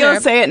know that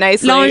you'll say it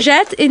nicely.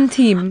 Lingette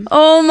intime.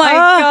 Oh my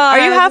God.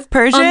 Are you half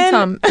Persian?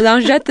 Intim.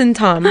 Lingette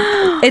intime.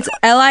 It's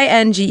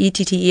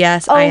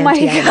Lingettetes. Oh my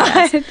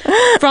God.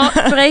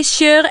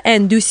 Fraîcheur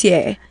and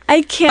douceur.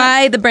 I can't.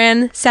 By the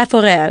brand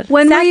Saforel.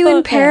 When were you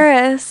in Saforel.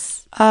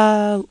 Paris?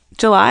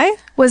 July?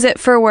 Was it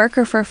for work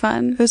or for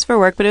fun? It was for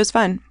work, but it was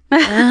fun.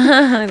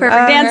 Perfect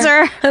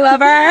answer. I love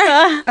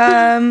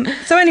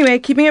her. So anyway,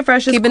 keeping it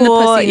fresh is Keeping the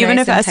cool, pussy even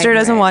nice if and Esther tight,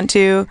 doesn't right. want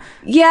to.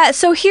 Yeah,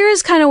 so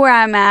here's kind of where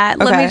I'm at.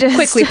 Let me Okay. just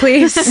Quickly,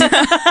 please.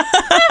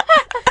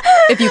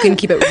 If you can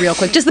keep it real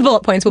quick. Just the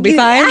bullet points will be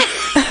fine.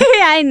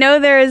 Yeah, I know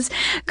there's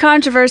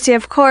controversy,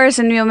 of course,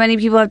 and many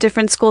people have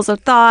different schools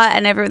of thought,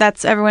 and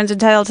everyone's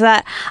entitled to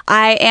that.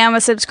 I am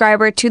a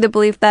subscriber to the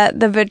belief that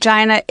the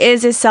vagina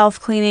is a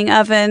self-cleaning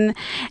oven,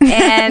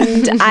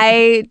 and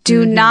I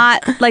do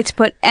not like to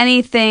put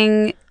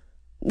anything.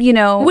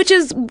 Which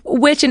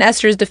in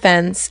Esther's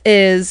defense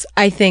is,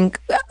 I think,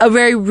 a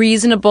very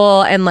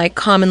reasonable and like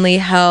commonly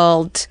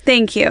held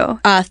Thank you.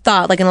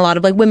 thought. Like in a lot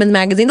of like women's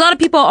magazines, a lot of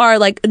people are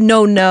like,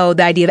 the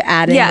idea of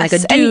adding Yes, like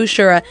a and douche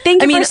or a.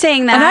 thank you for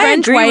saying that. A And I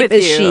French agree wipe with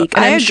is you. chic,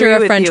 and I I'm sure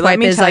agree a French with you. Let wipe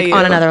me is tell like you.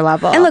 on another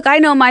level. And look, I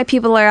know my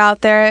people are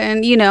out there,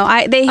 and they hear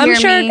I'm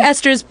sure me.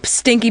 Esther's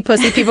stinky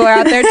pussy people are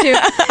out there too.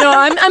 No,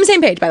 I'm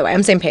same page, by the way.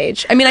 I'm same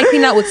page. I mean, I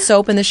clean that with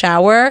soap in the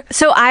shower.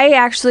 So I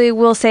actually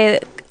will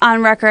say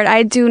on record,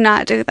 I do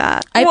not do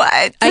that. What?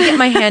 I get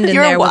my hand in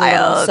You're there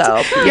wild. with a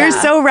little soap. You're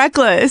Yeah. so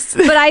reckless.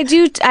 But I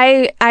do.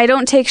 I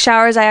don't take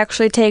showers. I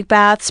actually take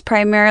baths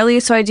primarily.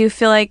 So I do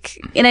feel like,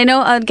 and I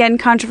know again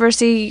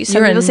controversy. Some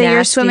You're a people say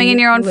you're swimming in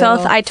your own nasty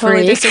filth. I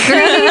totally freak. disagree.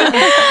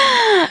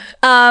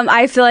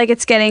 I feel like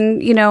it's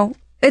getting,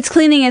 it's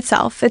cleaning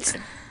itself. It's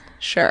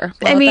Sure.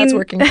 Well, if that's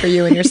working for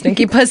you and your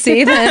stinky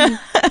pussy, then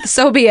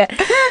so be it.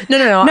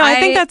 No. No, I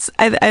think that's.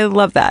 I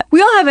love that.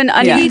 we all have an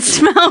onion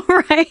smell,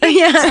 right?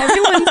 Yeah,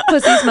 everyone's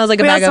pussy smells like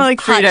a We all bag of smell like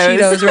hot Fritos.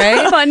 Cheetos,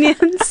 right?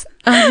 Onions.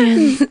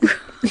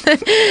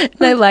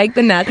 I like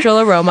the natural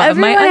aroma of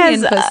my Everyone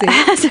onion pussy.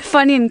 has a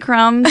Funyun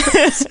crumbs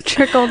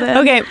trickled in.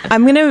 Okay,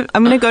 I'm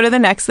gonna go to the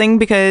next thing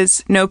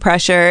because no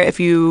pressure. If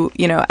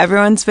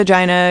everyone's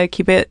vagina,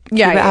 keep it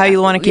how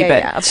you want to keep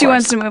it. of She course.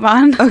 wants to move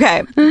on.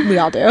 Okay, We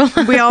all do.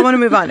 we all want to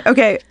move on.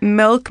 Okay,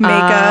 Milk Makeup.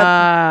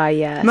 Ah,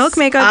 yes. Milk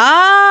Makeup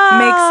Ah.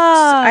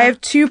 makes. I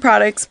have 2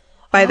 products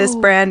by this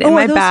brand in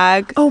my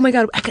bag. Oh my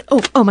god.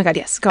 Oh my god.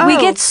 Yes. Go. We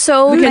get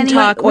so We many. can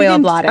talk we oil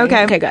can- blotting.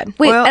 okay. Okay. Good.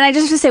 Wait, Well- and I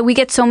just have to say, we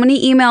get so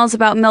many emails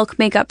about Milk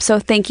Makeup, so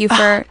thank you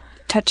for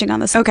touching on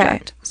the Okay,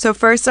 subject. so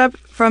first up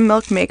from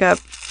Milk Makeup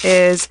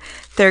is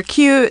they're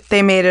cute.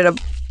 They made it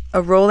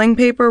a rolling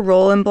paper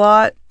roll and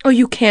blot. Oh,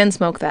 you can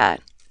smoke that.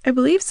 I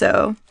believe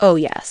so. Oh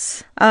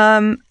yes.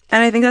 And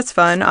I think that's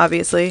fun,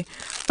 obviously.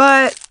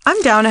 But I'm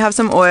down to have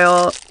some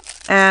oil,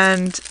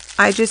 and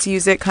I just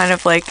use it kind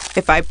of like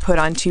if I put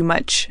on too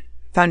much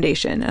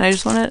foundation, and I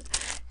just want to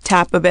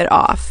tap a bit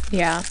off.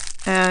 Yeah.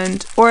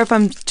 Or if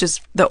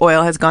the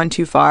oil has gone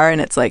too far and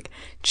it's like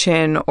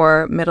chin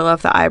or middle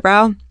of the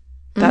eyebrow,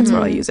 that's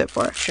what I'll use it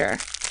for. Sure.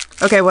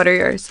 Okay, what are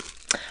yours?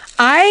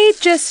 I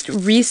just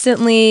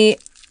recently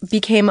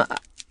became,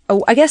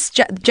 I guess,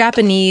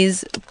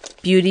 Japanese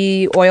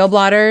beauty oil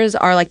blotters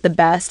are like the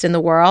best in the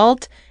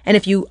world. And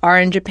if you are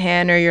in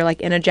Japan or you're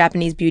like in a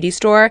Japanese beauty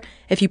store,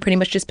 if you pretty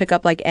much just pick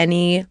up like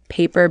any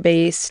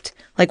paper-based,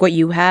 like what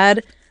you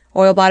had,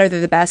 oil blotter, they're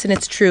the best. And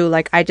it's true.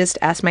 Like I just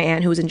asked my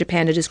aunt who was in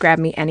Japan to just grab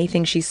me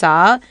anything she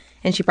saw,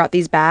 and she brought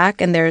these back,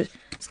 and there's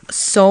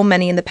so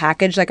many in the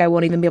package. Like I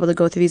won't even be able to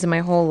go through these in my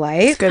whole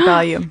life. Good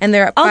value. And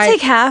they're I'll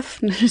take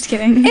half. No, just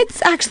kidding.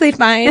 It's actually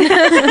fine.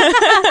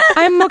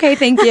 I'm okay,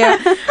 thank you.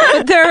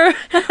 But they're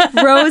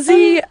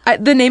rosy.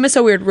 The name is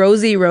so weird,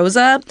 Rosy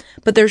Rosa,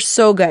 but they're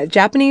so good.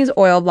 Japanese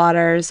oil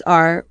blotters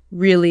are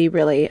really,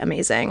 really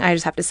amazing. I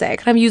just have to say,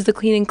 kind of use the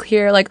Clean and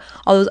Clear, like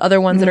all those other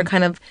ones that are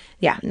kind of,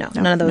 none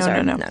of those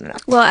are. No.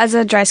 Well, as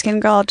a dry skin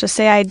girl, I'll just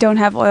say I don't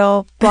have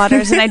oil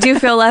blotters, and I do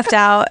feel left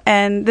out.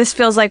 And this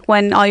feels like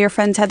when all your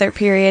friends had their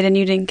period and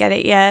you didn't get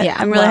it yet. Yeah,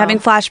 I'm really having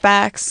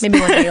flashbacks. Maybe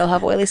one day you'll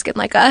have oily skin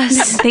like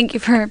us. Thank you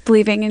for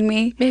believing in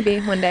me. Maybe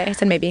one day. I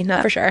said maybe,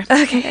 not for sure.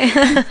 Okay.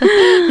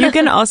 You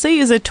can also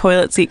use a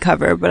toilet seat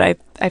cover, but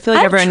I feel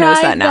like everyone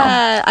knows that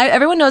now.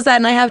 Everyone knows that,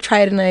 and I have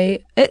tried, and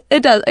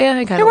it does. Yeah,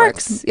 it kind of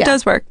works. It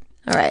does work.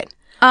 All right.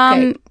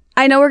 Okay.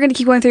 I know we're going to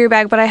keep going through your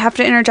bag, but I have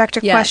to interject a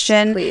Yes,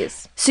 question.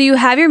 please. So you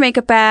have your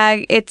makeup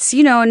bag. It's,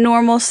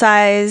 normal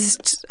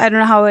sized. I don't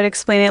know how I would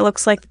explain it. It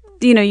looks like,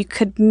 you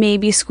could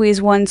maybe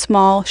squeeze one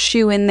small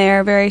shoe in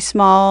there, very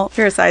small. If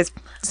you're a size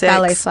 6.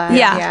 Ballet flat.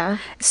 Yeah.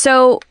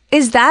 So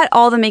is that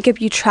all the makeup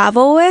you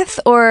travel with,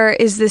 or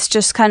is this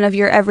just kind of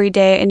your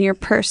everyday and your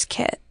purse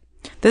kit?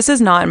 This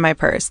is not in my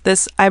purse.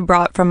 This I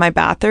brought from my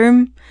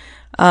bathroom.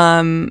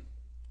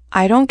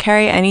 I don't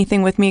carry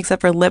anything with me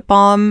except for lip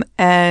balm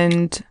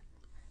and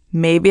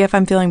maybe if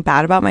I'm feeling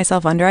bad about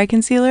myself, under eye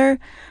concealer.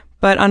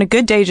 But on a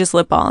good day, just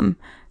lip balm.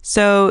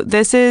 So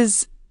this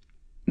is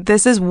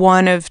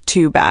one of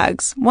 2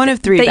 bags. One of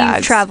 3 that bags.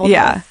 you've traveled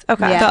with.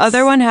 Okay. Yes. The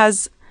other one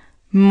has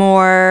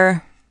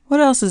more. What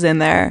else is in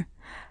there?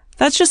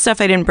 That's just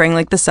stuff I didn't bring,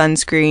 like the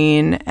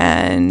sunscreen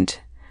and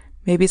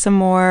maybe some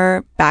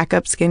more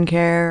backup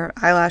skincare,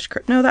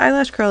 the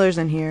eyelash curler's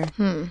in here.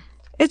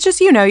 It's just,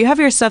 you have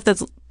your stuff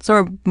that's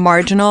sort of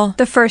marginal.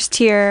 The first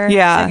tier,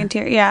 second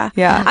tier. Yeah.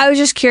 Yeah. I was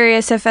just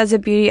curious if as a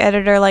beauty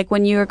editor, like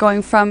when you were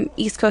going from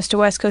East Coast to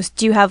West Coast,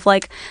 do you have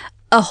like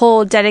a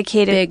whole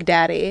dedicated Big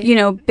Daddy.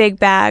 big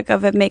bag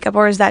of makeup,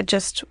 or is that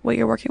just what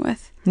you're working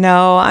with?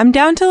 No, I'm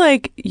down to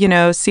like,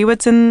 see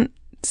what's in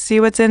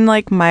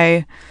like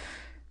my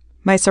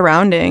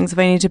surroundings. If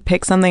I need to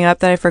pick something up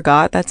that I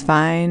forgot, that's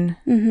fine.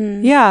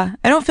 Mm-hmm. Yeah.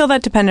 I don't feel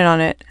that dependent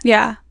on it.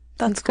 Yeah.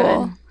 That's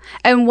cool. good.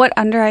 And what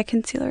under eye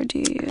concealer do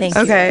you use? Thank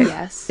you. Okay.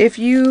 Yes. If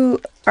you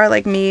are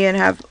like me and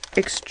have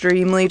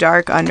extremely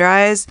dark under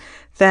eyes,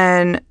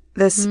 then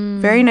this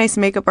very nice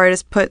makeup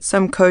artist put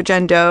some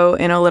Kojen dough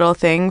in a little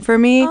thing for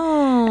me.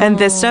 Oh. And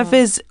this stuff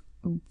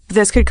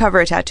this could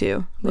cover a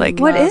tattoo. Like,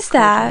 What is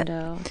that?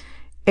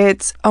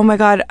 it's, oh my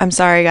God, I'm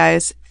sorry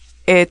guys.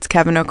 It's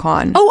Kevin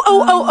O'Con.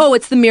 Oh,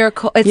 it's the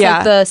miracle. It's Yeah.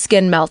 like the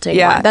skin melting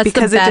yeah, one. That's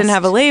because the it best. didn't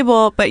have a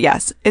label, but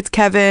yes, it's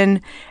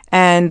Kevin.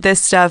 And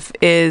this stuff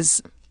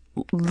is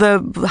the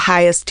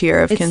highest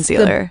tier of It's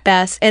concealer. the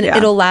best, and Yeah.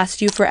 it'll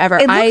last you forever.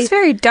 It looks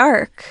very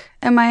dark.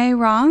 Am I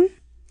wrong?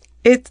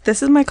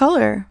 This is my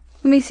color.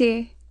 Let me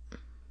see.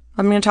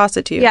 I'm going to toss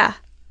it to you. Yeah.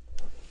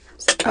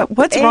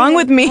 What's wrong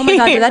with me? Oh my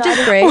God, did that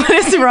just break? What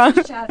is wrong?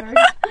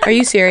 Are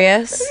you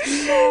serious?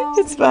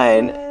 It's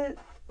fine.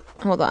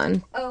 Hold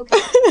on. Okay.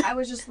 I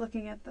was just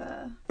looking at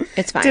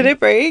It's fine. Did it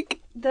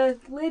break? the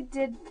lid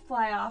did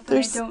fly off.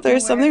 There's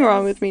something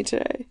wrong with me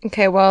today.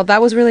 Okay, well,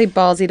 that was really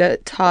ballsy to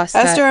toss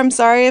that. Esther, I'm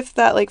sorry if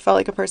that felt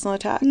like a personal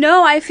attack.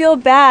 No, I feel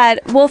bad.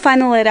 We'll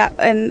find the lid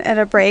at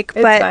a break,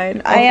 It's but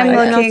fine. I am can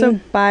looking. also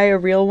buy a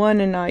real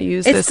one and not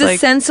use It's this.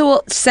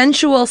 the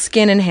sensual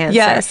skin enhancer.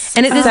 Yes,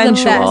 and it is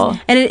sensual. the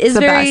best. And it is The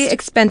very best.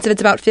 expensive.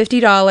 It's about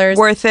 $50.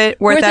 worth it.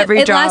 Worth every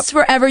it drop. lasts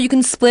forever. You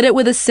can split it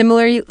with a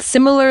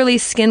similarly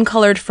skin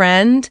colored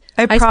friend.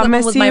 I split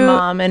promise one with my you-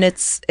 mom, and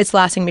it's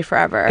lasting me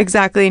forever.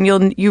 Exactly, and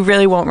you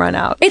really won't run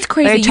out. It's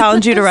crazy. I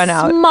challenge put you to the run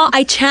out.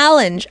 I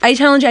challenge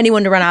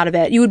anyone to run out of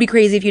it. You would be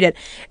crazy if you did.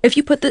 If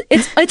you put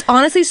it's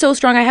honestly so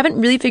strong. I haven't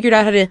really figured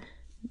out how to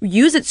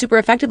use it super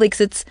effectively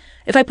because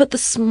if I put the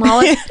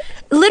smallest,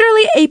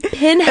 literally a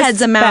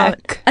pinhead's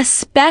amount, a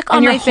speck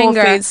on your my whole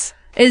finger face.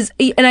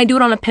 and I do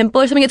it on a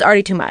pimple or something, it's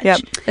already too much.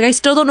 Yep. Like I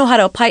still don't know how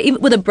to apply.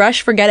 Even with a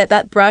brush, forget it.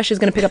 That brush is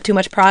going to pick up too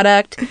much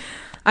product.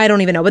 I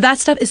don't even know. But that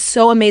stuff is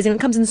so amazing. It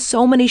comes in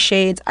so many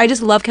shades. I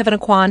just love Kevin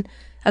Aquan.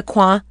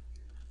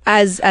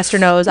 As Esther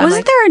knows, I'm Wasn't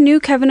like, there a new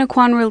Kevin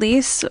Aquan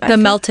release?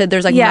 melted.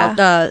 There's like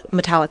Yeah.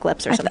 metallic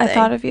lips or something. I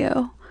thought of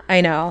you.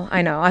 I know.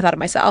 I thought of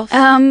myself.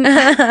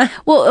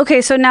 Well,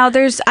 okay, so now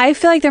I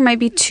feel like there might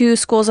be 2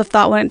 schools of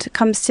thought when it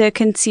comes to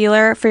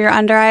concealer for your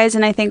under eyes,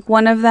 and I think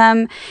one of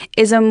them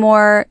is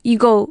you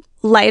go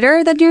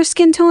lighter than your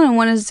skin tone, and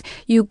one is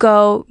you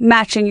go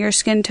matching your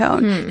skin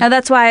tone. Now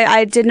that's why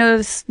I did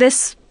notice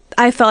this.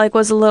 I felt like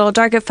was a little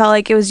dark. It felt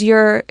like it was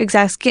your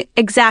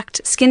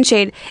exact skin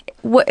shade.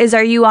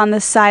 Are you on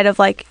the side of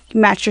like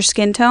match your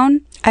skin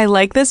tone? I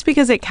like this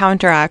because it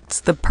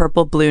counteracts the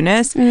purple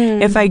blueness.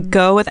 If I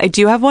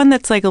do have one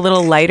that's like a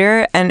little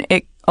lighter and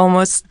it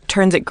almost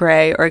turns it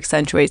gray or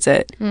accentuates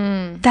it.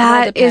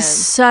 That is depends.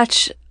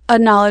 such a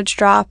knowledge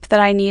drop that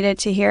I needed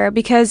to hear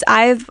because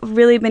I've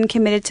really been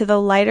committed to the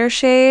lighter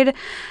shade.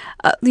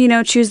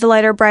 Choose the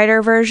lighter,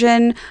 brighter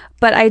version,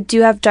 but I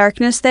do have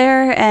darkness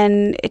there,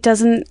 and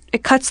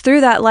it cuts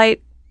through that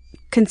light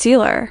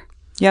concealer.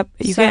 Yep.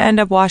 You can end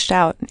up washed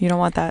out. You don't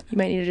want that. You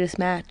might need to just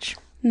match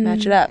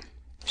it up.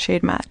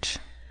 Shade match.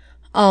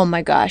 Oh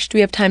my gosh. Do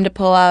we have time to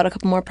pull out a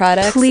couple more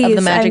products of Please,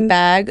 the magic I'm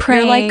bag?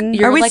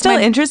 praying. Are we still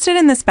interested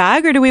in this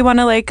bag, or do we want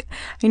to I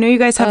know you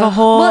guys have a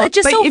whole. well, it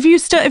just but so- if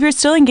you're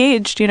still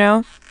engaged,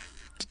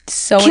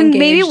 So Can engaged,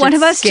 maybe one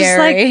of it's us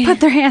scary. just put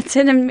their hands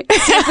in and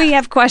see if we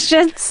have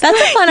questions? That's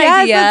a fun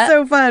Yes, idea. that's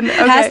so fun. Okay.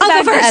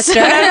 I'll go first. Esther.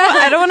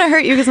 I don't want to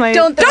hurt you because my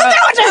Don't throw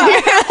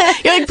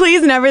it. You're like,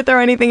 please never throw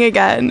anything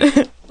again.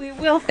 We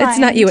will find. It's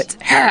not you, it's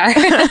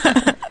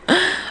her.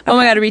 Oh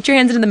my god, reach your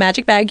hands into the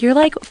magic bag. You're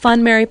like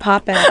fun Mary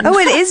Poppins. Oh,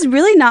 it is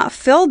really not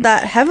filled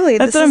that heavily.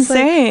 That's This what I'm is like-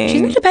 saying.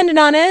 She's not dependent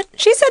on it.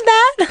 She said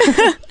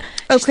that.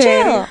 Okay.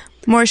 Chill.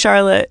 More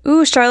Charlotte.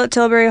 Ooh, Charlotte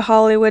Tilbury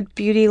Hollywood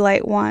Beauty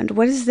Light Wand.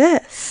 What is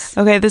this?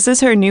 Okay, this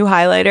is her new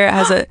highlighter. It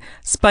has a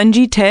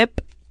spongy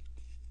tip.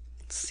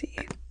 Let's see.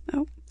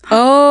 Oh.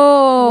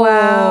 Oh,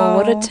 Wow.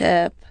 what a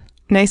tip.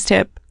 Nice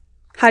tip.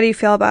 How do you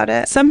feel about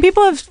it? Some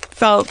people have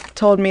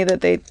told me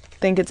that they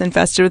think it's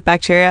infested with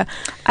bacteria.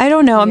 I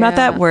don't know. I'm not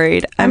Yeah. that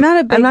worried. I'm not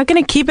a big- I'm not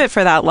going to keep it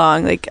for that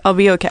long. I'll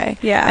be okay.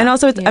 Yeah. And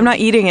also, I'm not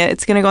eating it.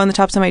 It's going to go on the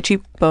tops of my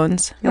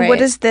cheekbones. And Right.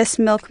 what is this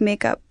milk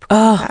makeup?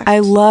 Oh, product? I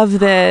love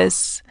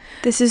this.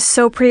 This is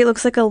so pretty. It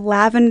looks like a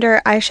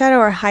lavender eyeshadow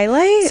or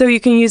highlight. So you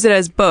can use it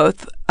as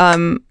both.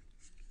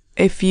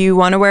 If you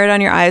want to wear it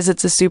on your eyes,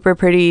 it's a super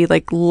pretty,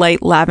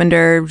 light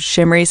lavender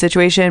shimmery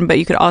situation, but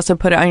you could also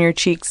put it on your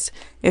cheeks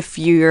if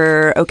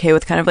you're okay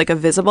with kind of a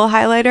visible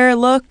highlighter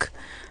look.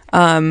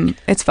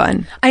 It's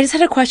fun. I just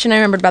had a question I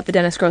remembered about the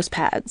Dennis Gross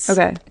pads.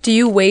 Okay. Do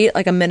you wait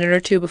a minute or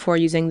two before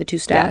using the two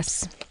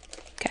steps?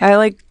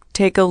 I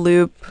take a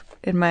loop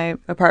in my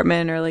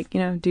apartment or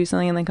do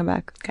something and then come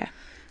back. Okay.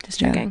 Just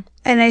checking.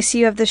 And I see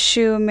you have the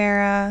Shu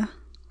Uemura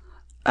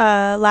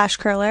lash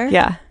curler.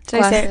 Yeah.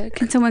 Did I say it? Classic.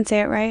 Can someone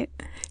say it right?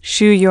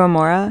 Shu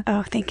Uemura.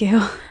 Oh, thank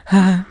you.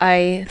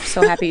 I'm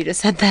so happy you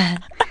just said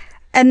that.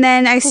 And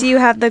then I see you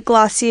have the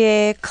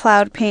Glossier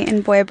Cloud Paint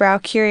in Boy Brow.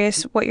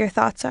 Curious what your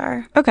thoughts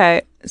are.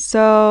 Okay.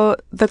 So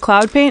the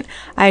cloud paint,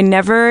 I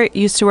never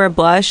used to wear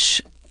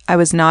blush. I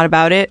was not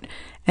about it.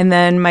 And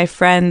then my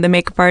friend, the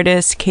makeup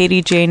artist,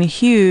 Katie Jane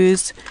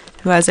Hughes,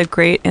 who has a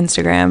great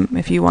Instagram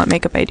if you want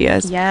makeup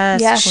ideas.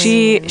 Yes. Yes.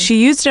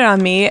 She used it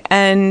on me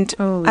and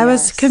Oh, I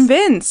was yes.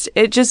 convinced.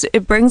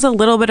 It brings a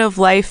little bit of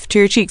life to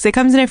your cheeks. It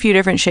comes in a few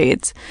different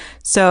shades.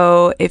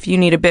 So if you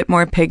need a bit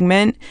more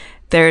pigment,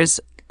 there's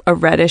a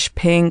reddish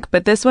pink,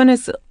 but this one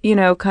is,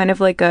 kind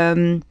of like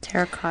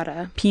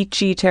Terracotta.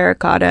 peachy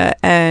terracotta,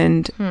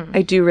 and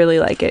I do really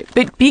like it.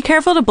 But be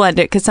careful to blend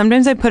it because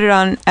sometimes I put it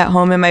on at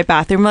home in my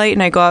bathroom light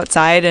and I go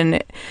outside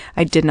and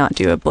I did not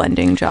do a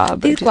blending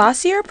job. These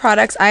Glossier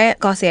products,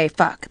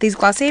 These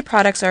Glossier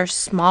products are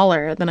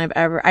smaller than I've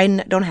ever.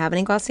 Don't have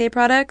any Glossier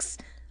products.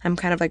 I'm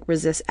kind of like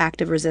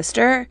active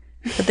resistor,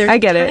 but they're I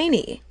get it.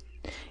 tiny.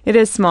 It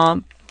is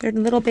small. They're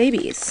little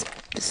babies.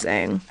 Just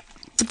saying.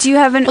 Do you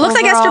have an It looks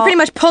like Esther overall- pretty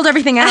much pulled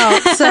everything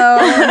out, so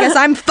I guess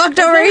I'm fucked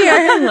over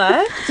here.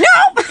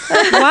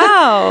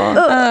 Wow.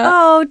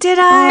 Oh, did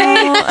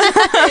I?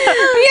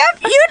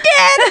 Yep, you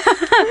did.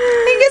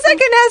 I guess I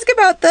can ask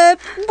about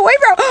the boy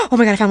brow. Oh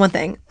my god, I found one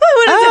thing.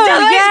 What is it?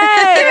 Tell me.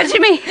 Give it to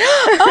me.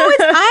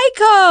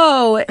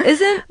 Oh, it's Ico.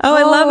 Isn't? Oh,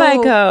 I love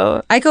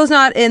Ico. Ico's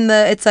not in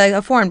the. It's like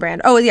a foreign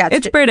brand. Oh yeah,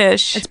 It's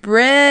British. It's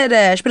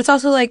British, but it's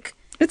also like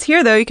It's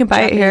here though. You can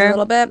buy it Japanese here. a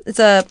little bit. It's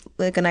a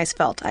nice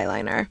felt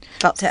eyeliner,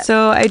 felt tip.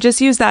 So I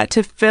just use that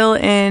to fill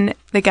in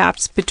the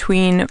gaps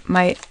between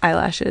my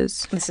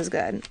eyelashes. This is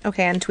good.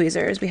 Okay, and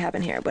tweezers we have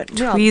in here, but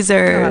we all have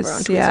our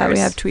own Tweezers. Yeah, we tweezers.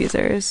 have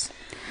tweezers.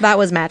 That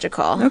was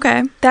magical.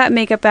 Okay. That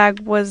makeup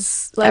bag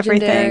was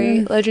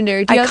everything.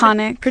 Legendary,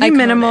 Iconic. Pretty Iconic.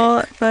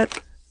 minimal, but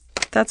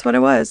that's what it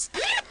was.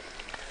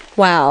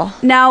 Wow.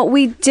 Now,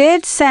 we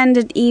did send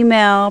an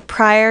email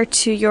prior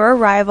to your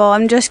arrival.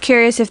 I'm just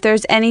curious if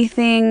there's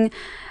anything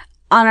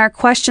on our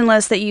question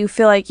list that you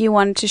feel like you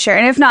wanted to share.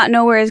 And if not,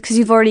 no worries, because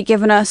you've already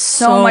given us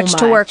so much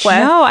to work with.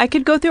 No, I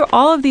could go through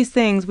all of these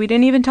things. We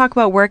didn't even talk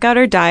about workout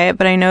or diet,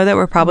 but I know that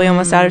we're probably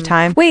almost out of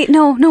time. Wait,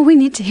 no, we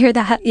need to hear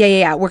that.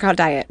 Yeah. Workout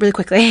diet really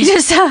quickly.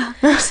 Just,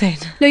 Insane.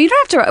 no, you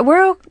don't have to.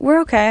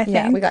 We're okay, I think.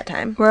 Yeah, we got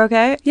time. We're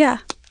okay? Yeah.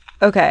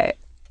 Okay.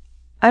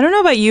 I don't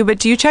know about you, but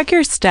do you check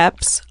your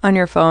steps on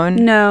your phone?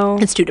 No.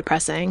 It's too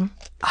depressing.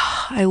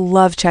 I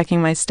love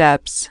checking my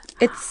steps.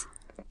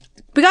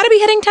 We got to be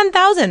hitting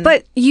 10,000.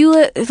 But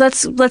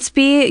let's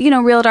be,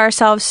 real to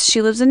ourselves.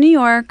 She lives in New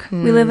York.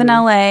 We live in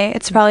LA.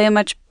 It's probably a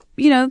much,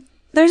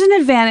 there's an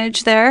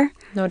advantage there.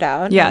 no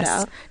doubt. Yes. No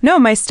doubt. No,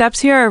 my steps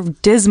here are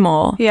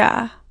dismal.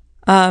 Yeah.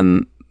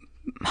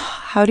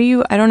 How do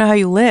you, I don't know how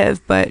you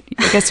live, but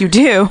I guess you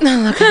do.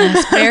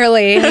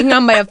 Barely hanging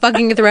on by a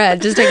fucking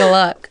thread. Just take a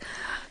look.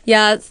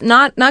 Yeah, it's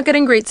not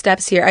getting great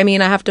steps here. I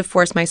mean, I have to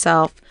force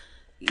myself.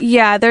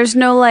 Yeah, there's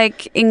no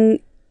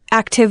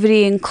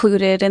activity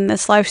included in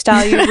this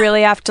lifestyle. You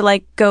really have to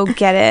like go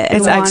get it. And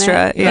It's want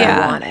extra. It.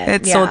 Yeah. Want it.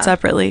 It's Yeah. sold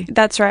separately.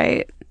 That's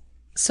right.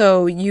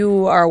 So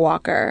you are a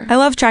walker. I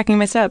love tracking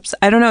my steps.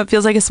 I don't know. It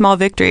feels like a small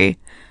victory.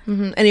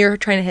 And you're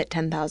trying to hit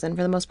 10,000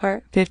 for the most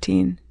part?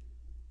 15.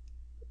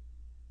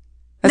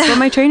 That's what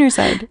my trainer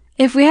said.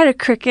 If we had a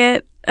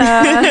cricket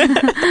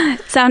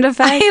sound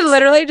effect, I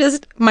literally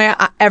just,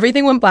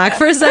 everything went black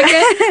for a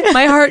second.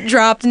 My heart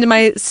dropped into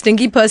my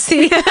stinky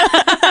pussy.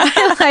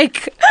 I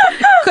like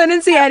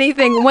couldn't see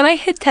anything. When I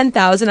hit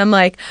 10,000, I'm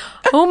like,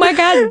 oh my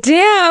God,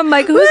 damn.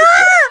 Like, who's,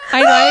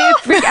 I know, I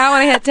freak out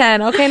when I hit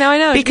 10. Okay, now I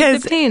know.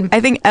 Because 15.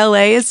 I think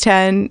LA is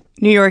 10,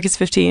 New York is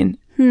 15.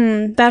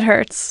 that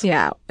hurts.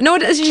 Yeah. No,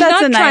 she's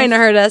That's not trying to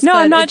hurt us. No, but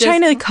I'm not it just-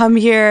 trying to come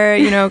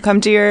here, come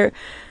to your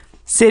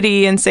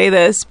city and say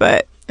this,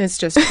 but It's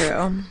just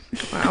true.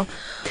 Wow.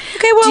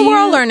 Okay, well, we're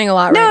all learning a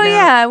lot right now.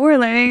 Yeah, we're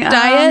learning.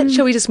 Diet?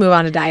 Shall we just move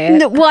on to diet?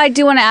 No, well, I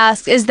do want to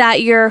ask, is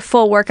that your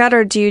full workout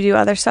or do you do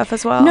other stuff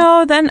as well?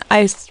 no, then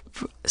I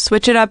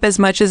switch it up as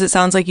much as it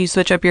sounds like you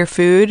switch up your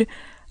food.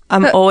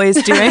 I'm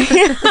always doing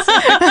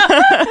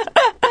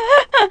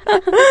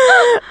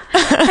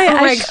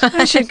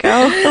I should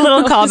go. a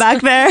little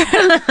callback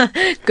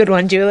there. Good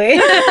one, Julie.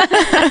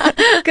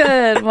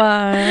 Good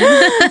one.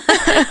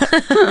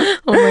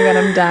 Oh my God,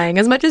 I'm dying.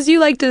 As much as you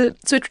like to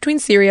switch between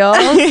cereal,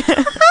 I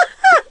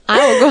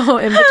will go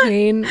in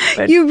between.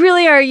 But You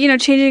really are,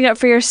 changing up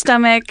for your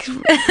stomach.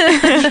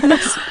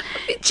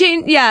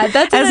 yeah,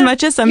 that's As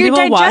much as some Your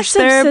people wash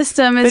digestive their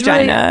system is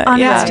vagina. really on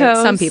Yeah. its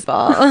toes. some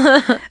people.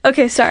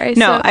 Okay, sorry.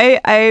 No, so-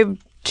 I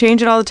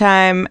change it all the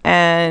time,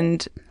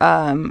 and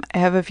I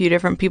have a few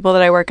different people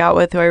that I work out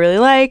with who I really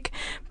like,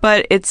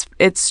 but it's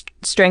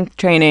strength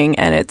training,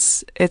 and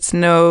it's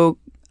no,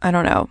 I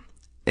don't know,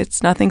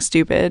 it's nothing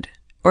stupid,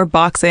 or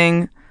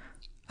boxing,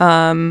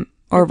 or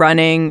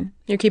running.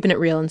 You're keeping it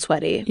real and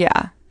sweaty.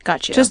 Yeah,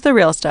 Gotcha. just the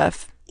real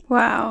stuff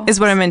wow. is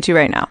what I'm into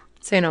right now.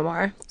 say no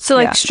more. So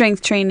like yeah.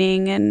 strength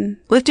training and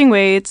Lifting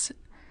weights,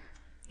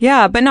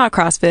 yeah, but not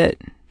CrossFit.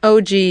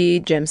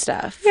 OG gym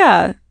stuff.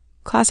 Yeah,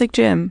 classic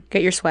gym.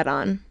 Get your sweat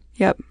on.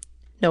 Yep,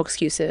 No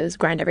excuses.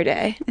 Grind every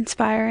day.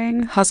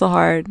 inspiring. hustle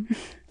hard.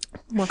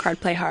 Work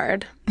hard, play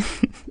hard.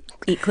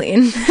 Eat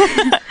clean.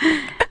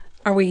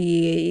 Are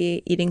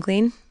we eating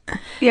clean?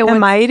 Yeah.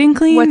 Am I eating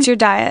clean? What's your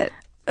diet?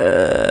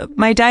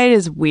 My diet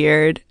is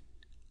weird.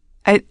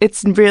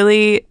 It's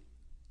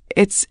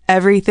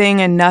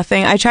everything and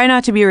nothing. I try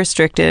not to be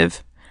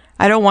restrictive.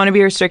 I don't want to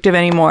be restrictive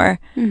anymore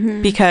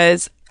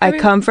because I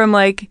come from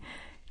like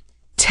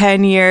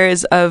 10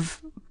 years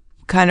of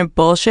kind of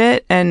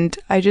bullshit, and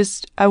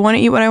I want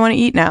to eat what I want to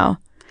eat now.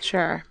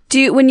 Sure.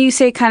 When you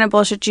say kind of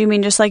bullshit, do you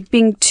mean just like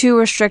being too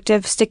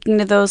restrictive, sticking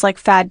to those like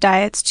fad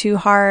diets too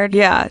hard?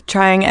 Yeah,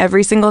 trying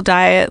every single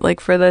diet like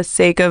for the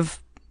sake of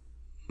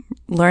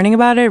learning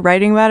about it,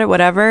 writing about it,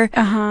 whatever.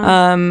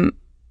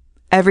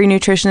 Every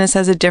nutritionist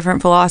has a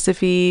different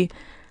philosophy.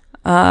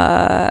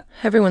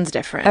 Everyone's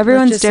different.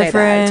 Everyone's Let's just say that.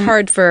 different. It's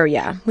hard for,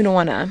 we don't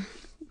want to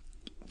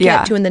Yeah.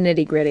 get too in the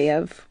nitty gritty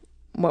of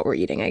what we're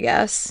eating, I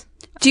guess.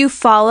 Do you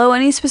follow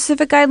any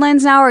specific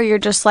guidelines now, or you're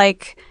just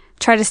like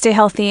try to stay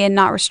healthy and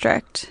not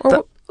restrict?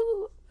 Or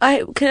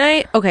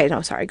okay,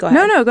 no, sorry, go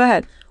ahead. No, go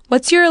ahead.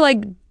 What's your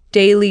like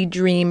daily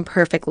dream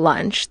perfect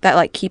lunch that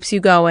like keeps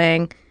you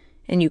going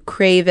and you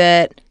crave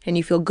it and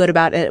you feel good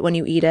about it when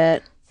you eat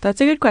it?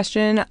 That's a good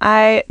question.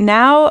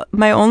 Now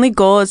my only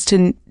goal is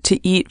to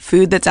eat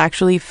food that's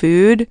actually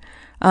food,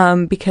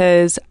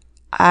 because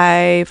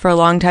I for a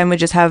long time would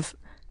just have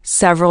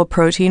several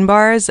protein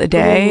bars a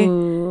day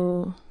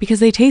because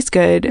they taste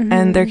good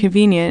and they're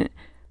convenient.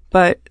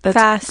 But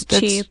that's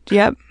cheap.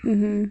 Yep.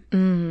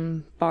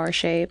 Bar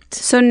shaped.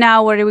 So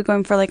now, what are we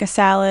going for? Like a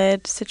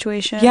salad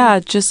situation?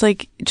 Yeah, just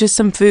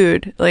some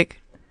food,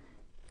 like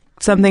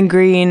something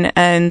green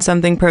and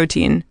something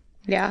protein.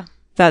 Yeah.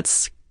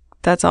 That's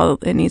all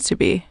it needs to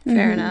be.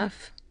 Fair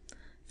enough.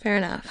 Fair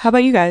enough. How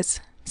about you guys?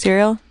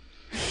 Cereal?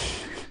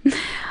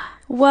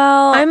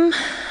 Well,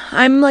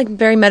 I'm like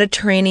very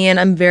Mediterranean.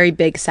 I'm very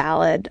big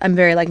salad. I'm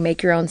very like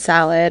make your own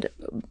salad,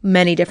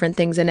 many different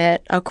things in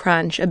it, a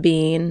crunch, a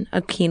bean,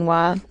 a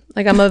quinoa.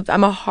 Like I'm a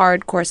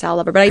hardcore salad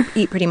lover, but I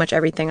eat pretty much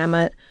everything.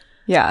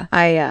 Yeah.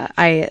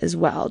 I as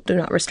well do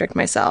not restrict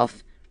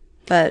myself.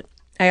 But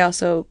I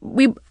also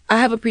I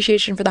have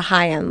appreciation for the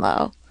high and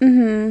low.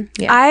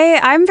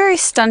 I'm very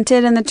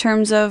stunted in the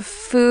terms of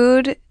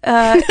food,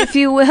 if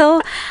you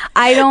will.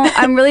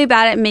 I'm really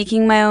bad at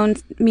making my own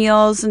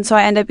meals, and so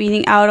I end up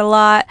eating out a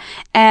lot.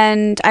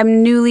 And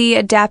I'm newly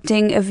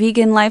adapting a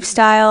vegan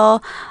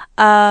lifestyle.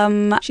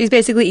 She's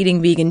basically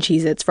eating vegan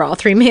Cheez-Its for all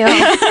 3 meals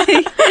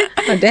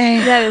a day.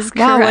 That is correct.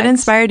 Wow, what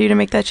inspired you to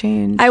make that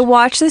change? I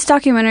watched this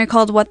documentary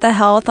called What the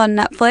Health on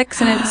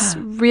Netflix, and it's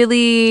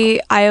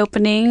really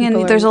eye-opening,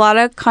 and there's a lot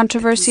of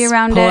controversy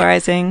around it.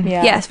 Polarizing.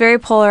 Yeah. Yes, very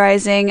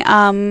polarizing.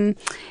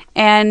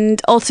 And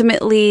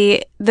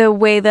ultimately, the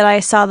way that I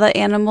saw the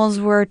animals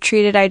were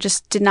treated, I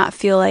just did not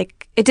feel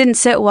like it didn't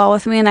sit well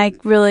with me, and I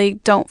really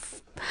don't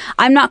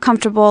I'm not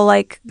comfortable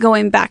like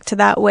going back to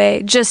that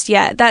way just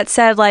yet. That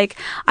said, like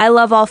I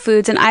love all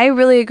foods, and I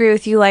really agree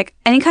with you. Like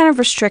any kind of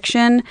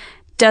restriction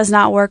does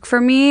not work for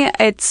me.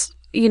 It's,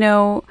 you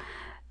know,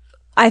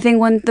 I think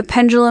when the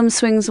pendulum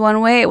swings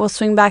one way, it will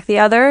swing back the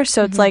other.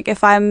 So it's like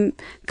if I'm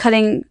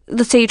cutting,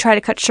 let's say you try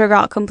to cut sugar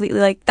out completely,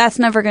 like that's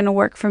never going to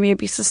work for me to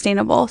be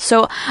sustainable.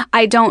 So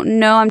I don't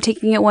know. I'm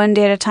taking it one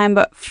day at a time,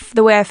 but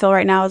the way I feel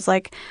right now is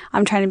like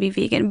I'm trying to be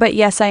vegan. But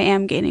yes, I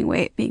am gaining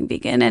weight being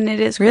vegan, and it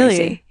is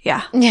crazy. Really?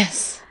 Yeah.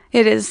 Yes.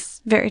 It is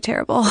very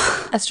terrible.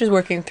 Esther's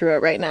working through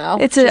it right now.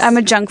 I'm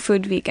a junk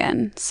food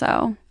vegan,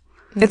 so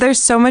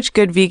There's so much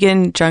good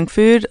vegan junk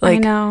food. Like, I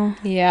know.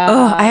 Yeah.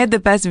 oh, I had the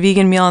best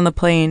vegan meal on the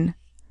plane.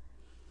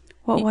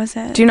 What was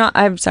it? Do you not?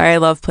 I'm sorry, I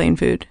love plane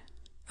food.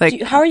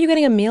 Like, How are you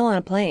getting a meal on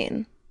a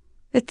plane?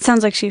 It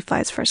sounds like she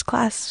flies first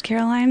class,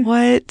 Caroline.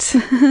 what?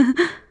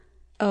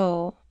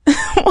 Oh.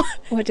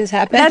 What just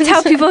happened? That's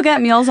how people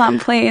get meals on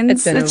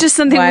planes. been It's a just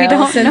something we while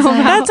don't since know I-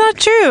 about. That's not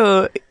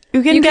true.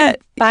 You can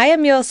get. buy a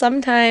meal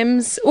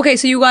sometimes. Okay,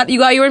 so you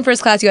were in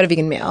first class, you got a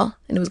vegan meal,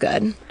 and it was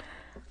good.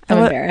 I'm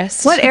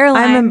embarrassed. What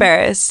airline? I'm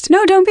embarrassed.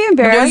 No, don't be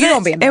embarrassed. No, you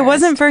don't be embarrassed. It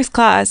wasn't first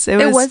class. It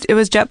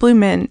was JetBlue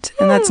Mint,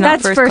 and that's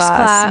not That's first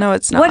class. No,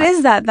 it's not. What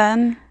is that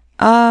then?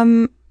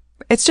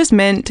 It's just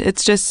Mint.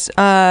 It's just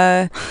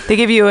they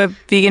give you a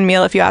vegan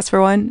meal if you ask for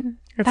one.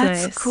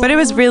 That's nice. cool. But it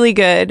was really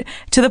good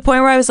to the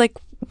point where I was like,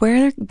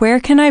 where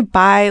can I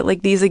buy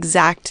like these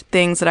exact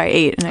things that I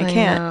ate, and I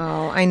can't.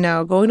 I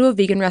know. Going to a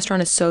vegan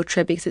restaurant is so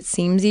trippy because it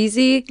seems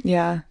easy,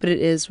 Yeah. but it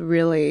is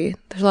really,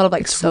 there's a lot of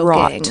like soaking.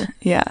 Rot.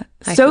 Yeah.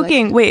 I feel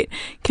Soaking. Wait,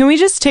 can we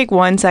just take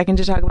 1 second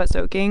to talk about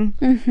soaking?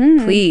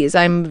 Please,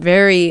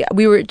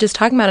 we were just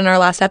talking about in our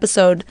last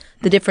episode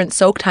the different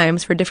soak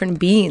times for different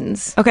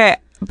beans. Okay,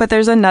 but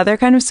there's another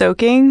kind of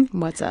soaking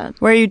What's that?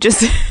 where you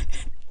just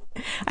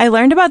I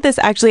learned about this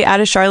actually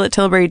at a Charlotte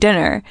Tilbury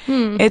dinner.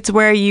 It's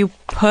where you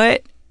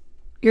put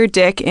your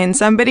dick in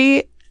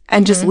somebody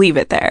and just leave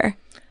it there.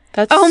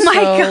 That's Oh my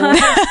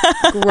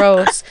God.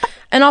 Gross.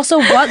 And also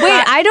what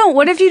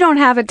What if you don't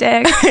have a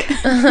dick?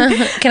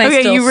 can I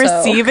Okay, still you soak?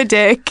 receive a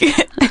dick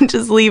and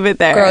just leave it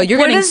there. Girl, you're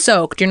What getting is-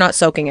 soaked. You're not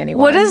soaking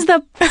anyone. What is the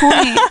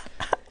point?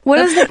 What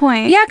is the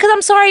point? Yeah, because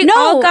I'm sorry. No,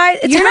 all guys,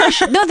 it's you're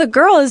not. No, the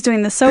girl is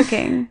doing the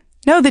soaking.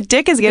 No, the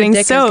dick is getting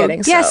dick is soaked.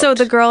 getting Yeah, so soaked.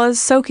 the girl is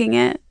soaking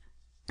it.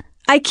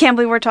 I can't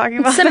believe we're talking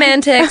about this.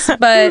 semantics,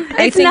 but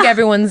I It's think not.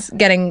 everyone's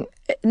getting.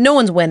 No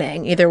one's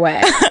winning either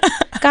way.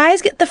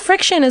 Guys, get the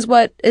friction is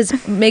what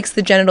makes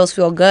the genitals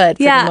feel good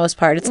for Yeah. the most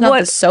part. It's not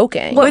the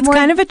soaking. Well, it's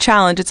kind of a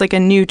challenge. It's like a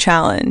new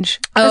challenge.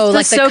 Oh, the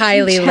like the soaking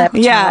Kylie lip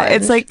Yeah, challenge.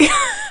 it's like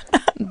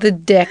the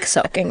dick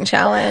soaking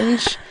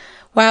challenge.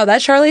 Wow,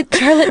 that Charlotte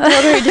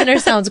Tilbury dinner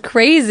sounds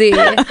crazy.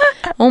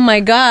 Oh my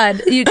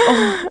God.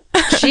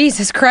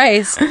 Jesus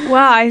Christ.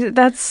 Wow,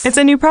 that's it's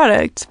a new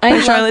product by I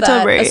love Charlotte that.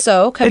 Tilbury. A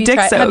soak? A dick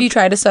soak. Have you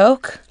tried a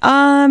soak?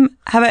 I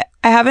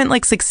haven't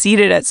like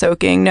succeeded at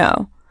soaking.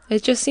 No.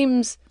 It just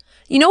seems.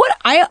 You know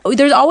what?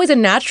 There's always a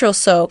natural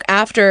soak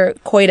after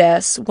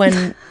coitus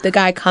when the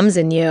guy comes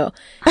in you,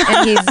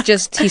 and he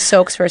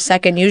soaks for a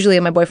second. Usually,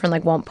 my boyfriend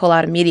like won't pull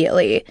out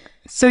immediately.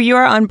 So you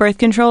are on birth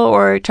control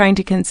or trying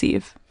to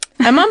conceive?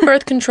 I'm on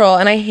birth control,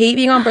 and I hate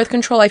being on birth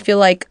control. I feel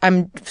like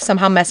I'm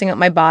somehow messing up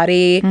my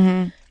body,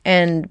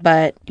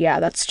 but yeah,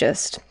 that's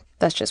just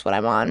what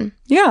I'm on.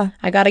 Yeah.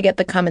 I gotta get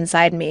the cum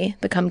inside me.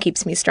 The cum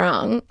keeps me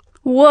strong.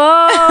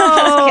 whoa.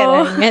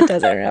 Just kidding. It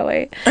doesn't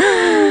really.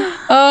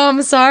 Oh,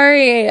 I'm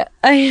sorry.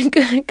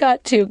 I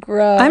got too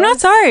gross. I'm not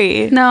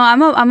sorry. No,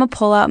 I'm a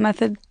pull-out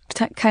method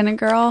kind of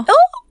girl. Oh,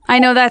 I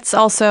know that's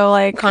also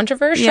like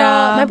Controversial.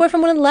 Yeah. My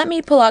boyfriend wouldn't let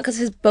me pull out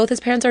because both his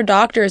parents are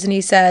doctors, and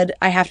he said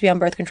I have to be on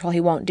birth control.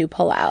 He won't do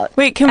pull out.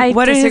 Wait, I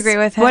what disagree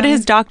with What did him.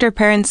 his doctor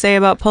parents say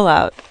about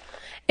pullout?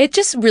 It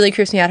just really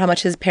creeps me out how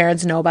much his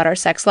parents know about our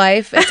sex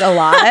life. It's a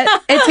lot.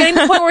 It's getting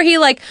to the point where he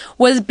like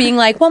was being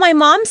like, well, my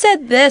mom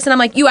said this. And I'm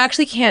like, you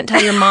actually can't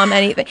tell your mom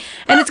anything.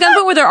 And it's gotten to the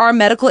point where there are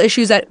medical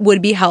issues that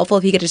would be helpful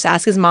if he could just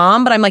ask his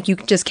mom. But I'm like, you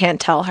just can't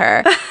tell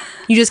her.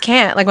 You just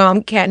can't. Like, my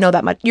mom can't know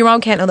that much. Your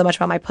mom can't know that much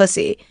about my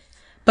pussy.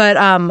 But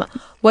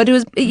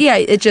there's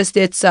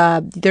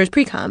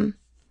pre-cum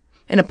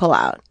in a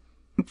pullout.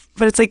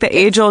 But it's like the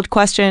age-old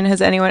question: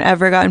 has anyone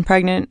ever gotten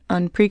pregnant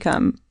on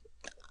pre-cum?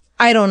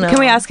 I don't know. Can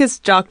we ask his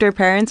doctor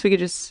parents? We could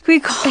just. we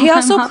call He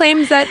also them up.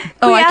 claims that.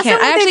 Oh, we I ask can't.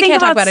 him I what they actually think can't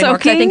talk about about it anymore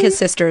because I think soaking? his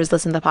sisters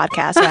listen to the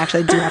podcast. So I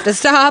actually do have to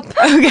stop.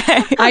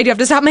 Okay. I do have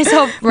to stop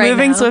myself right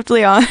Moving now.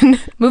 swiftly on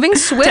Moving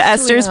swiftly to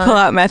Esther's on.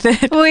 pullout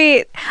method.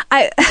 Wait,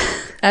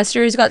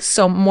 Esther's got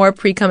so more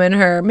pre-cum in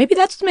her. Maybe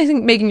that's what's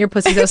making your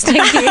pussy so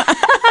stinky.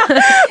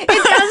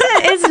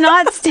 it's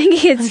not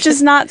stinky. It's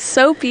just not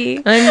soapy.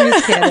 I'm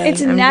just kidding.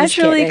 It's I'm just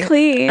naturally kidding.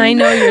 clean. I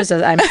know yours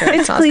is. I'm sure it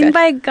It's smells clean good.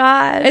 by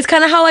God. It's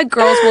kind of how like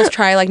girls will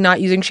try like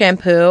not using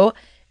shampoo,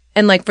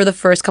 and like for the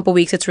first couple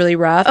weeks it's really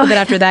rough, but then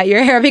after that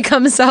your hair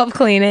becomes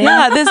self-cleaning.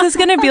 Yeah, this is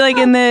going to be like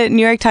in the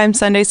New York Times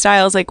Sunday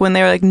Styles, like when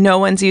they were like, no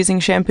one's using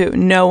shampoo,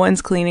 no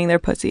one's cleaning their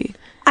pussy.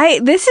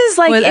 This is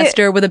like With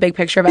Esther, with a big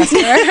picture of Esther.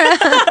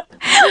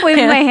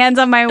 waving my hands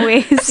on my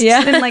waist.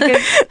 Yeah. And like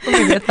I'll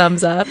give you a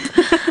thumbs up.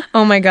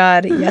 Oh my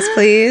God. Yes,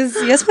 please.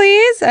 Yes,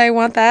 please. I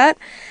want that.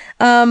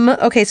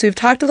 Okay, so we've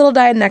talked a little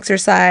diet and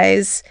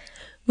exercise.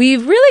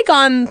 We've really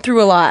gone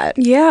through a lot.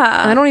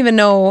 yeah. I don't even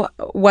know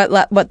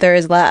what there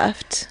is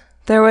left.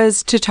 There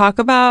was to talk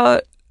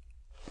about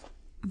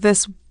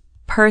this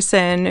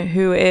person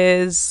who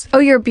is Oh,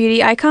 your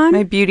beauty icon?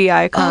 my beauty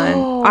icon,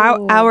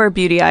 our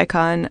beauty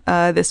icon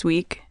this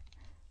week.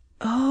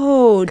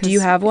 Oh, do you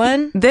have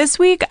one? This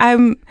week,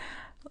 and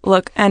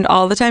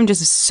all the time,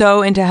 just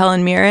so into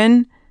Helen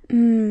Mirren.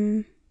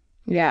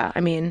 Yeah, I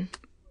mean,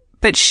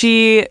 But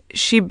she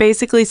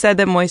basically said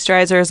that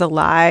moisturizer is a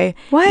lie.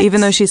 What?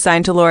 Even though she's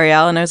signed to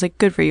L'Oreal. And I was like,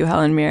 good for you,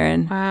 Helen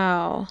Mirren.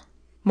 wow.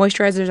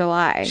 Moisturizer's a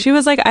lie. She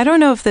was like, I don't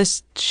know if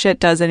this shit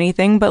does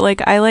anything, but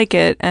like, I like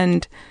it.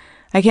 And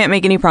I can't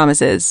make any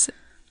promises.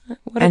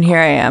 And here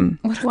I am.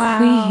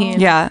 Wow. Queen.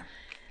 Yeah.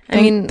 I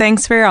mean,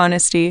 Thanks for your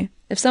honesty.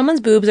 if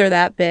someone's boobs are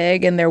that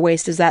big and their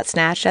waist is that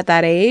snatched at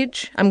that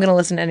age, I'm going to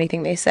listen to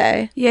anything they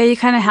say. Yeah, you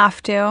kind of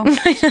have to.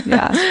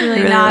 Yeah.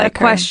 Really not a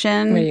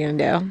question. What are you going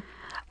to do?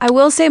 I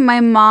will say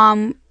my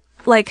mom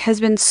has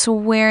been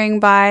swearing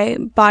by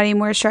body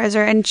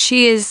moisturizer, and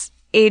she is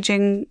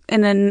aging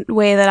in a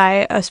way that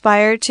I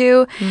aspire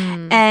to.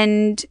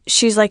 And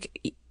she's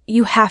like,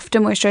 you have to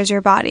moisturize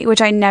your body,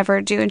 which I never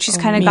do. And she's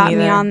kind of got me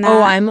neither. on that.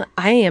 Oh,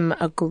 I am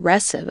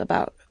aggressive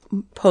about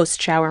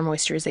post-shower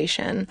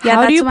moisturization. Yeah,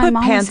 How do that's you what my put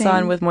mom was pants saying.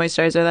 on with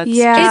moisturizer? That's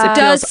Yeah. just,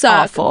 It does feels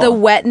suck. awful. The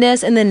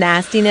wetness and the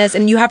nastiness,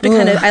 and you have to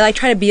kind of. I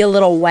try to be a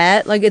little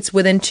wet, like it's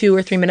within 2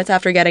 or 3 minutes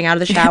after getting out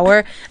of the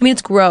shower. I mean,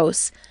 it's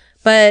gross,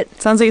 but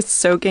Sounds like it's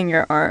soaking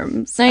your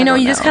arms. I know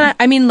don't you just kind of.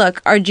 I mean,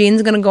 look, are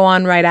jeans gonna go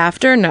on right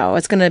after? No,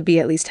 it's gonna be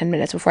at least 10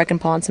 minutes before I can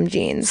pull on some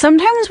jeans.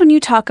 Sometimes when you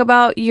talk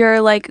about your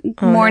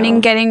morning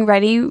getting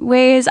ready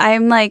ways,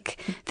 I'm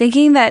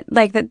thinking that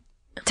that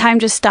time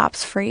just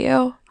stops for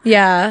you.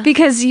 Yeah.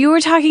 Because you were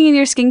talking in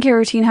your skincare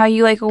routine how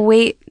you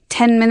wait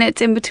 10 minutes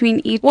in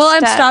between each Well, I've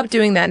step. stopped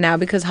doing that now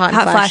because Hot and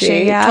Hot Flashy,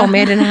 Flashy, yeah. told me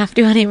I didn't have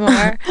to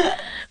anymore.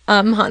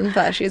 Hot and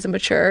Flashy is a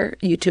mature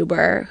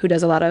YouTuber who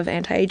does a lot of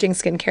anti-aging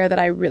skincare that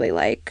I really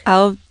like.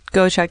 I'll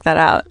go check that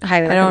out.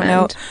 Highly I don't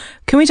know. recommend.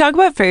 Can we talk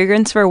about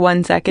fragrance for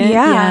 1 second?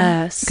 Yeah.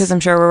 Yes. Because I'm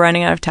sure we're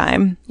running out of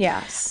time.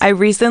 Yes. I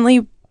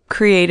recently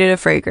created a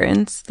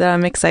fragrance that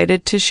I'm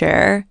excited to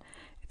share.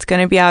 It's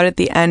going to be out at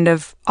the end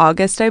of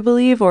August, I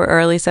believe, or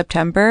early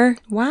September.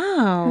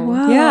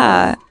 Wow.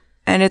 Yeah.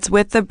 And it's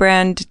with the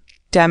brand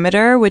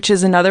Demeter, which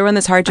is another one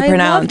that's hard to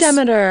pronounce. I love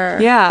Demeter.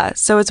 Yeah.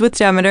 So it's with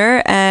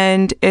Demeter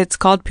and it's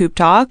called Poop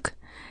Talk.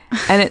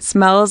 And it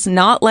smells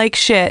not like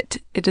shit.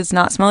 It does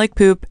not smell like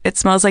poop. It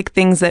smells like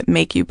things that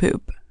make you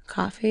poop.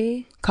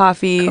 Coffee.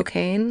 Coffee.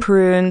 Cocaine.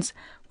 Prunes.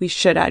 We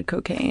should add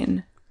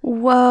cocaine.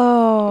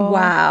 Whoa.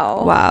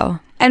 Wow. Wow.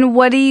 And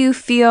what do you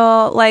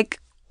feel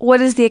what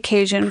is the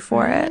occasion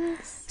for it?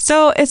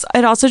 So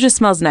it also just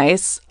smells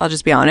nice. I'll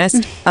just be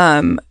honest.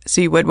 So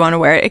you would want to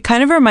wear it. It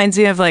kind of reminds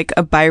me of a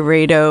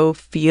Byredo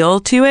feel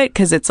to it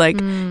because it's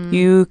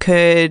you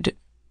could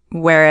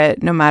wear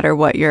it no matter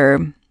what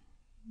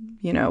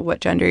what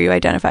gender you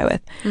identify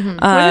with. What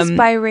does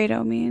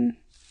Byredo mean?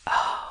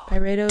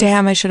 Byredo.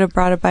 Damn, I should have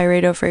brought a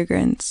Byredo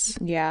fragrance.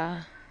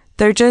 Yeah.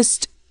 They're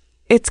just,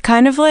 it's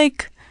kind of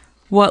like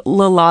what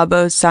Le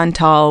Labo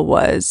Santal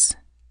was.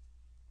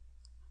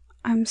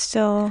 I'm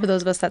still. For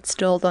those of us that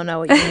still don't know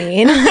what you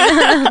mean.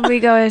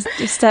 We go a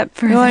step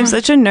further. Oh, I'm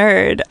such a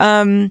nerd.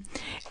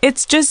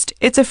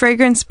 It's a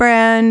fragrance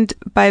brand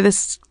by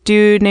this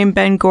dude named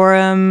Ben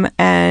Gorham,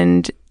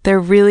 and they're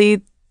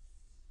really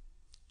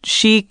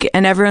chic,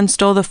 and everyone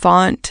stole the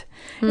font.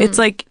 It's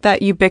like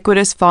that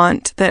ubiquitous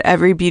font that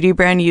every beauty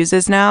brand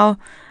uses now.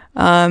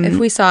 If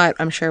we saw it,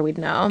 I'm sure we'd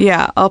know.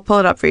 Yeah, I'll pull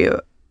it up for you.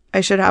 I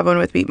should have one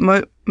with me.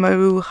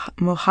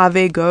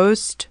 Mojave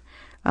Ghost.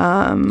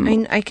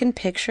 I can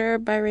picture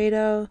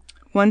Byredo.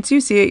 Once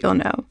you see it, you'll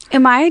know.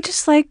 Am I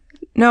just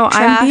No,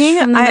 trash I'm being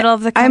from the middle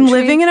of the I'm country?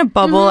 living in a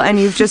bubble, and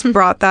you've just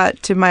brought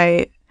that to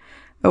my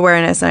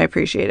awareness, and I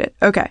appreciate it.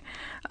 Okay,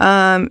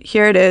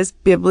 here it is,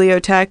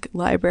 Bibliothèque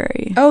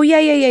Library. Oh, yeah.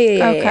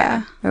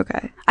 Okay.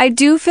 Okay. I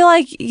do feel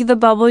like the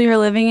bubble you're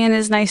living in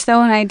is nice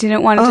though, and I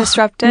didn't want to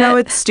disrupt it. No,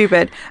 it's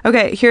stupid.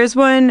 Okay, here's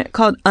one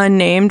called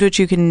Unnamed, which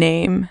you can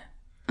name,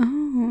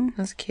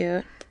 That's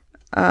cute.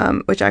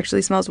 which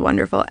actually smells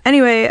wonderful.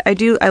 Anyway,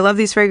 I love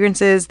these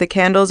fragrances. The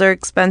candles are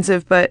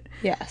expensive, but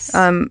Yes.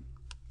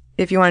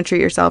 if you want to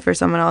treat yourself or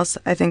someone else,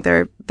 I think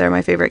they're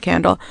my favorite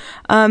candle.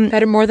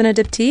 Better more than a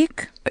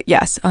diptyque?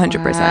 Yes,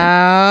 100%.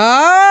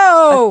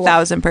 Oh!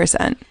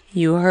 1,000%.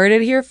 You heard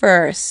it here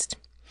first.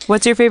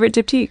 What's your favorite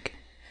diptyque?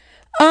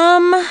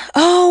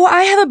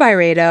 I have a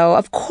Byredo.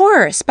 Of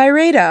course,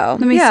 Byredo.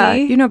 Let me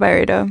see. You know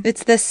Byredo.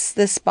 It's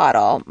this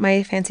bottle.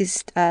 My fancy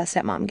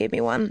stepmom gave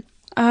me one.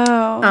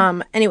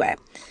 Oh. Anyway,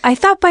 I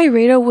thought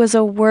Byredo was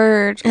a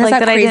word it has that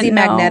that I crazy didn't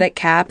know. magnetic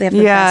cap. They have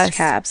the Yes. best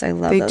caps. I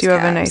love They those do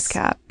caps. have a nice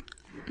cap.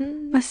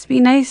 Must be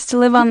nice to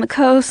live on the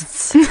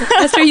coasts.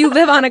 That's where you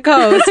live on a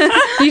coast.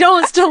 You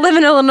don't still live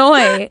in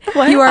Illinois.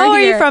 You are Are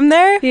here. you from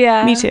there?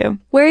 Yeah. Me too.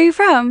 Where are you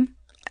from?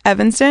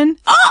 Evanston?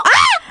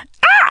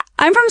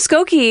 I'm from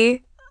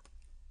Skokie.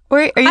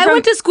 Where are you I from?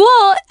 went to school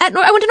I went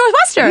to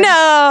Northwestern.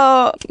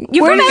 No.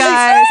 You're from Evanston?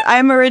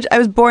 Guys, I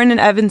was born in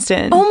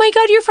Evanston. Oh my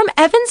God, you're from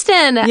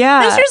Evanston. Yeah.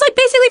 Listeners like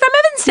basically from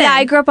Evanston. Yeah,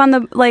 I grew up on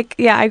the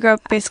I grew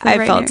up basically I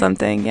right felt near.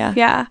 something, yeah.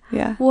 Yeah.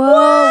 Yeah.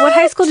 Whoa. What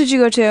high school did you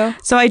go to?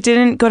 So I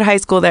didn't go to high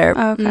school there.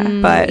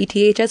 Okay. But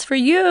ETHS for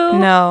you.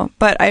 no,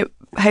 but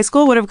high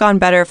school would have gone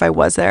better if I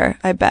was there,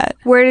 I bet.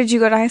 Where did you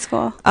go to high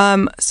school?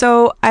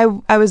 So I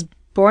was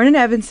born in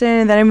Evanston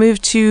and then I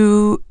moved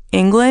to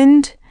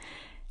England.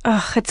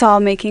 Ugh, it's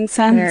all making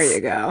sense. There you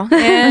go.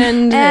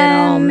 And it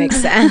all makes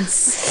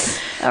sense.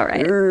 All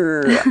right.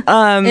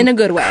 In a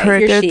good way. You're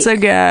Crickets chic.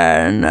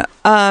 again.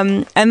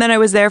 And then I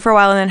was there for a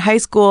while and then high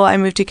school I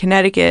moved to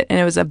Connecticut and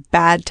it was a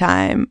bad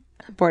time.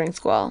 Boarding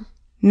school.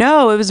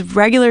 No, it was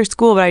regular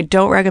school, but I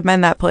don't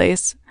recommend that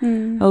place.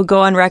 I'll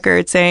go on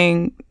record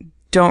saying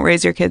don't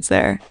raise your kids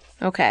there.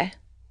 Okay.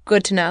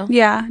 Good to know.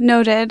 Yeah,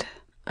 noted.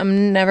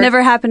 I'm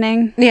Never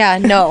happening. Yeah,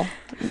 no.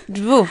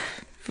 Oof.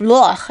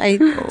 Ugh,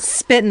 I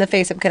spit in the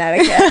face of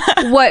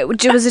Connecticut. What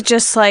was it?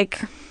 Just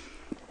like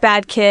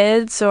bad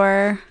kids,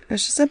 or It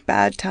was just a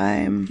bad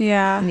time.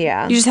 yeah,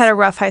 Yeah. You just had a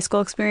rough high school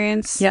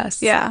experience.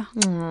 Yes. Yeah.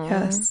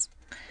 Yes.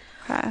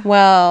 Okay.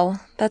 Well,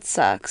 that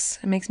sucks.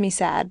 It makes me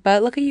sad.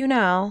 But look at you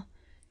now.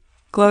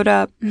 Glowed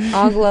up.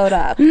 All glowed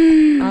up.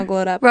 All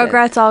glowed up.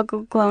 Rugrats all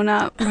grown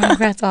up.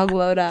 Rugrats all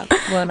glowed up.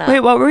 Blown up.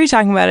 Wait, what were we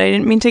talking about? I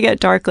didn't mean to get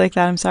dark like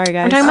that. I'm sorry,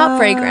 guys. We're talking about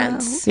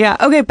fragrance. Yeah.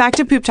 Okay. Back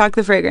to Poop Talk,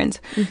 the fragrance.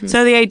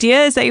 So the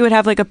idea is that you would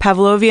have like a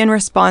Pavlovian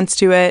response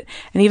to it.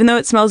 And even though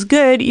it smells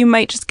good, you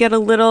might just get a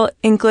little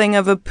inkling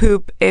of a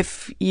poop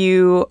if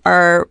you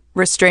are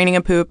restraining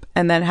a poop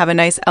and then have a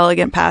nice,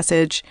 elegant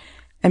passage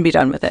and be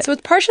done with it. So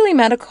it's partially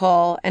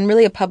medical and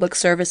really a public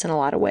service in a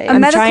lot of ways. A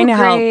I'm medical trying to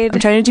help. grade. I'm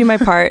trying to do my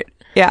part.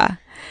 Yeah.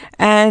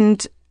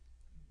 And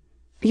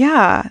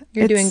yeah.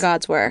 You're it's- doing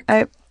God's work.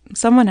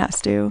 Someone has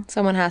to.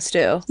 Someone has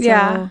to.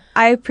 Yeah,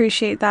 I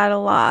appreciate that a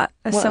lot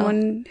as Well.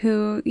 someone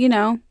who, you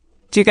know,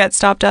 Do you get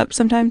stopped up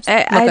sometimes?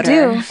 I at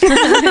do.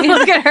 her.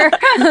 Look at her.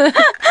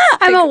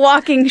 I'm a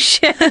walking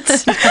shit.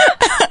 Just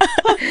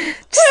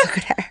look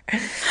at her.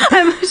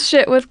 I'm a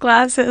shit with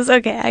glasses.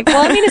 Okay, I got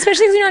Well, I mean,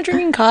 especially because you're not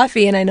drinking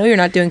coffee, and I know you're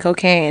not doing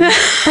cocaine. And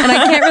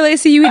I can't really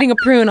see you eating a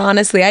prune,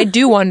 honestly. I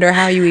do wonder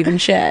how you even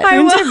shit.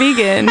 Prunes are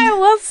vegan. I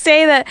will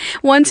say that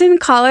once in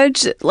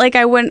college, like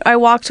I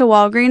walked to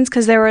Walgreens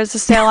because there was a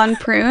sale on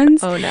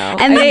prunes. Oh, no.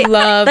 And I they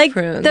love like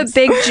prunes. the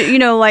big, you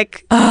know,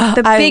 like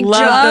the I big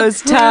love jug.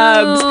 those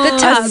tubs. The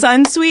tub. A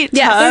Sunsweet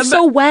Yeah, tub. They're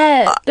so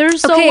wet. They're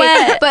so Okay,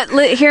 wet. but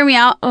hear me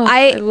out.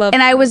 I love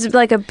I was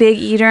like a big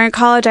eater in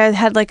college. I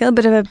had like a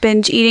bit of a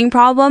binge eating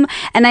problem,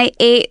 and I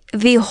ate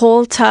the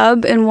whole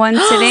tub in one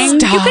sitting.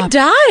 You could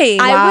die.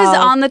 I was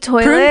on the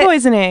toilet. Prune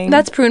poisoning.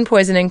 That's prune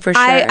poisoning for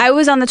sure. I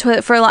was on the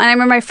toilet for a long. And I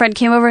remember my friend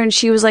came over and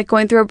she was like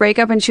going through a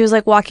breakup and she was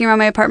like walking around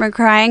my apartment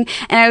crying,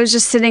 and I was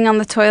just sitting on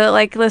the toilet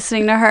like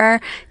listening to her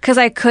because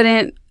I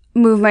couldn't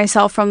move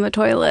myself from the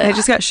toilet. I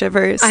just got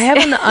shivers. I have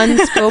an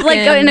unspoken... like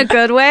in a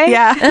good way.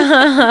 yeah.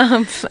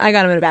 I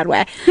got him in a bad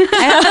way.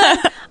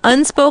 I have an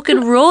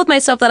unspoken rule with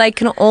myself that I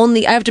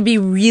have to be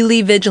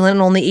really vigilant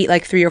and only eat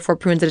like 3 or 4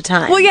 prunes at a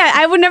time. Well, yeah,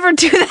 I would never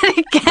do that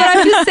again. But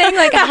I'm just saying,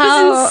 like, that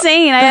how... was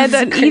insane. I had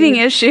an eating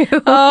issue.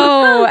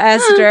 Oh,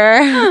 Esther.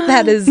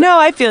 That is... No,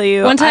 I feel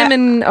you. One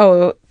time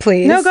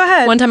please. No, go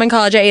ahead. One time in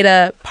college, I ate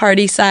a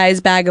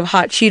party-sized bag of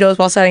hot Cheetos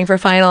while studying for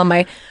final.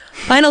 My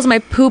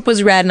poop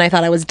was red and I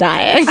thought I was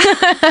dying.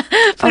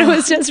 But it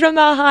was just from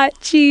the hot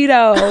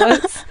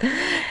Cheetos.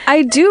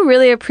 I do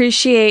really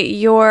appreciate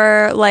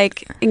your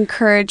like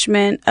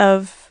encouragement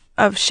of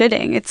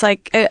shitting. It's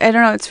like I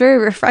don't know. It's very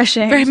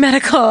refreshing. Very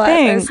medical, as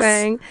I was Thanks.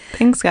 saying.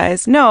 Thanks,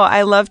 guys. No,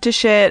 I love to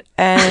shit,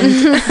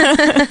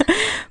 and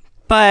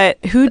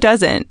but who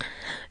doesn't?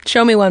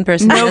 Show me one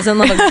person that doesn't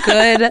love a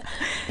good,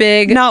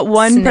 big Not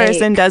one snake.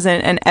 person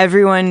doesn't, and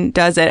everyone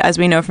does it, as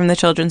we know from the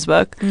children's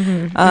book.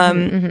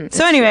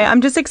 So anyway,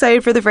 I'm just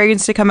excited for the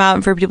fragrance to come out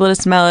and for people to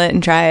smell it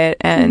and try it,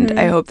 and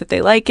I hope that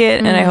they like it,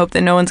 and I hope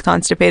that no one's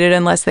constipated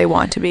unless they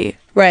want to be.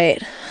 Right.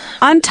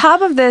 On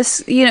top of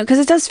this, you know, because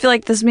it does feel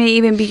like this may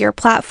even be your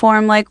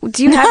platform. Like,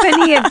 do you have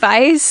any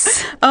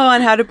advice? Oh,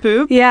 on how to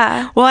poop?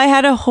 Yeah. Well, I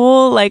had a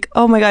whole, like,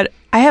 oh my God,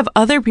 I have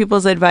other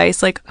people's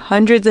advice, like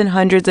hundreds and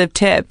hundreds of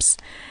tips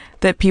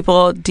that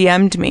people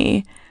DM'd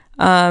me.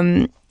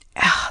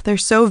 They're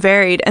so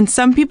varied. And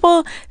some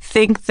people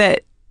think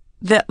that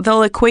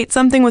they'll equate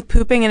something with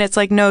pooping, and it's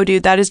like, no,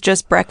 dude, that is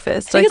just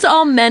breakfast. I think it's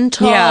all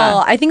mental.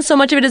 Yeah. I think so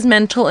much of it is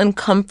mental and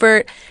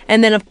comfort.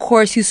 And then, of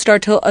course, you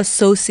start to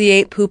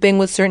associate pooping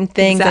with certain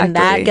things, and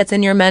that Exactly. gets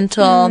in your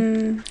mental.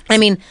 I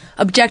mean,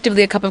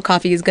 objectively, a cup of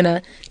coffee is going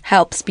to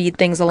help speed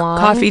things along.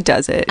 Coffee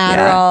does it. Yeah.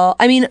 Adderall.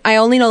 I mean, I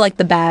only know like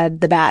the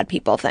bad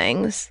people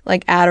things,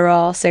 like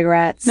Adderall,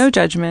 cigarettes, No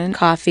judgment.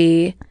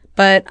 coffee.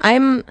 But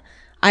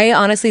I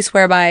honestly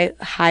swear by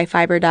high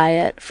fiber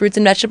diet, fruits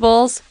and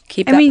vegetables.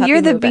 Keep. I that mean, puppy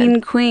you're the moving.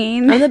 bean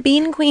queen. I'm the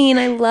bean queen.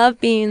 I love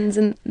beans,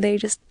 and they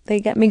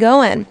get me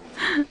going.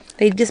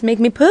 They just make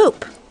me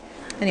poop.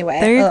 Anyway,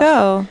 There you ugh.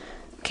 go.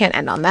 can't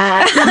end on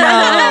that.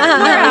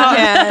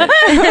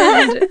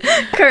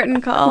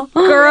 Curtain call.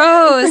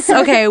 Gross.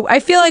 Okay, I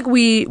feel like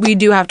we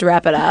do have to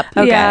wrap it up.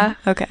 Okay. Yeah.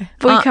 Okay.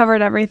 We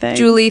covered everything.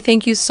 Julie,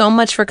 thank you so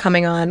much for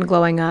coming on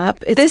Glowing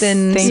Up. It's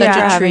been Thank such you for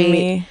a having treat.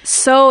 me.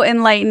 So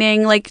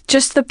enlightening. Like,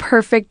 just the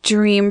perfect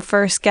dream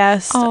first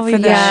guest for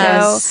the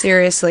show.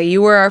 Seriously,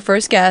 you were our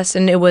first guest,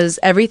 and it was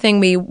everything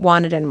we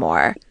wanted and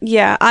more.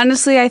 Yeah,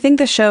 honestly, I think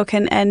the show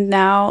can end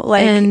now.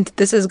 Like, And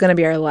this is going to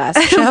be our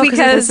last show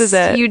because this is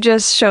it. you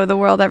just show the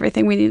world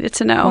everything we needed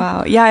to know.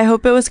 Wow. Yeah, I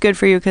hope it was good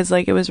for you because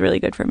like it was really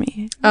good for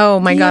me. Oh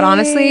my God,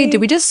 honestly,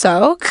 did we just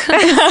soak?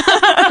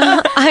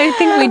 I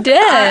think we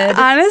did.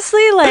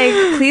 Honestly,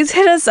 like, please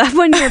hit us up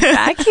when you're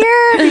back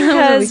here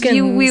because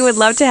we would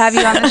love to have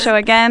you on the show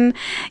again.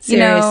 You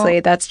Seriously,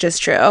 know, that's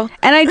just true.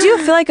 and I do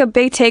feel like a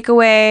big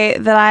takeaway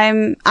that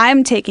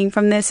I'm taking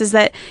from this is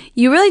that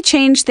you really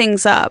change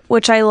things up,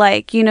 which I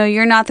like. You know,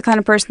 you're not the kind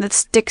of person that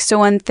sticks to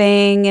one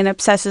thing and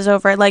obsesses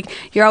over it. Like,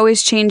 you're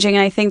always changing,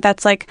 and I think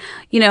that's like,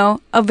 you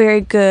know, a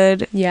very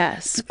good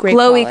Yes, great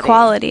glowy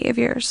quality of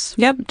yours.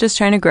 Yep, just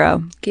trying to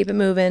grow. Keep it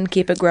moving,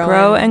 keep it growing.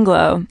 Grow and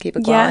glow. keep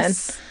it glowing.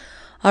 Yes.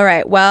 All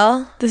right,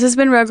 well, This has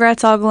been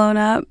Rugrats All Grown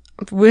Up.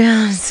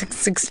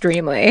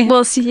 extremely.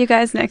 We'll see you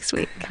guys next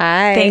week.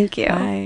 Bye. Thank you. Bye.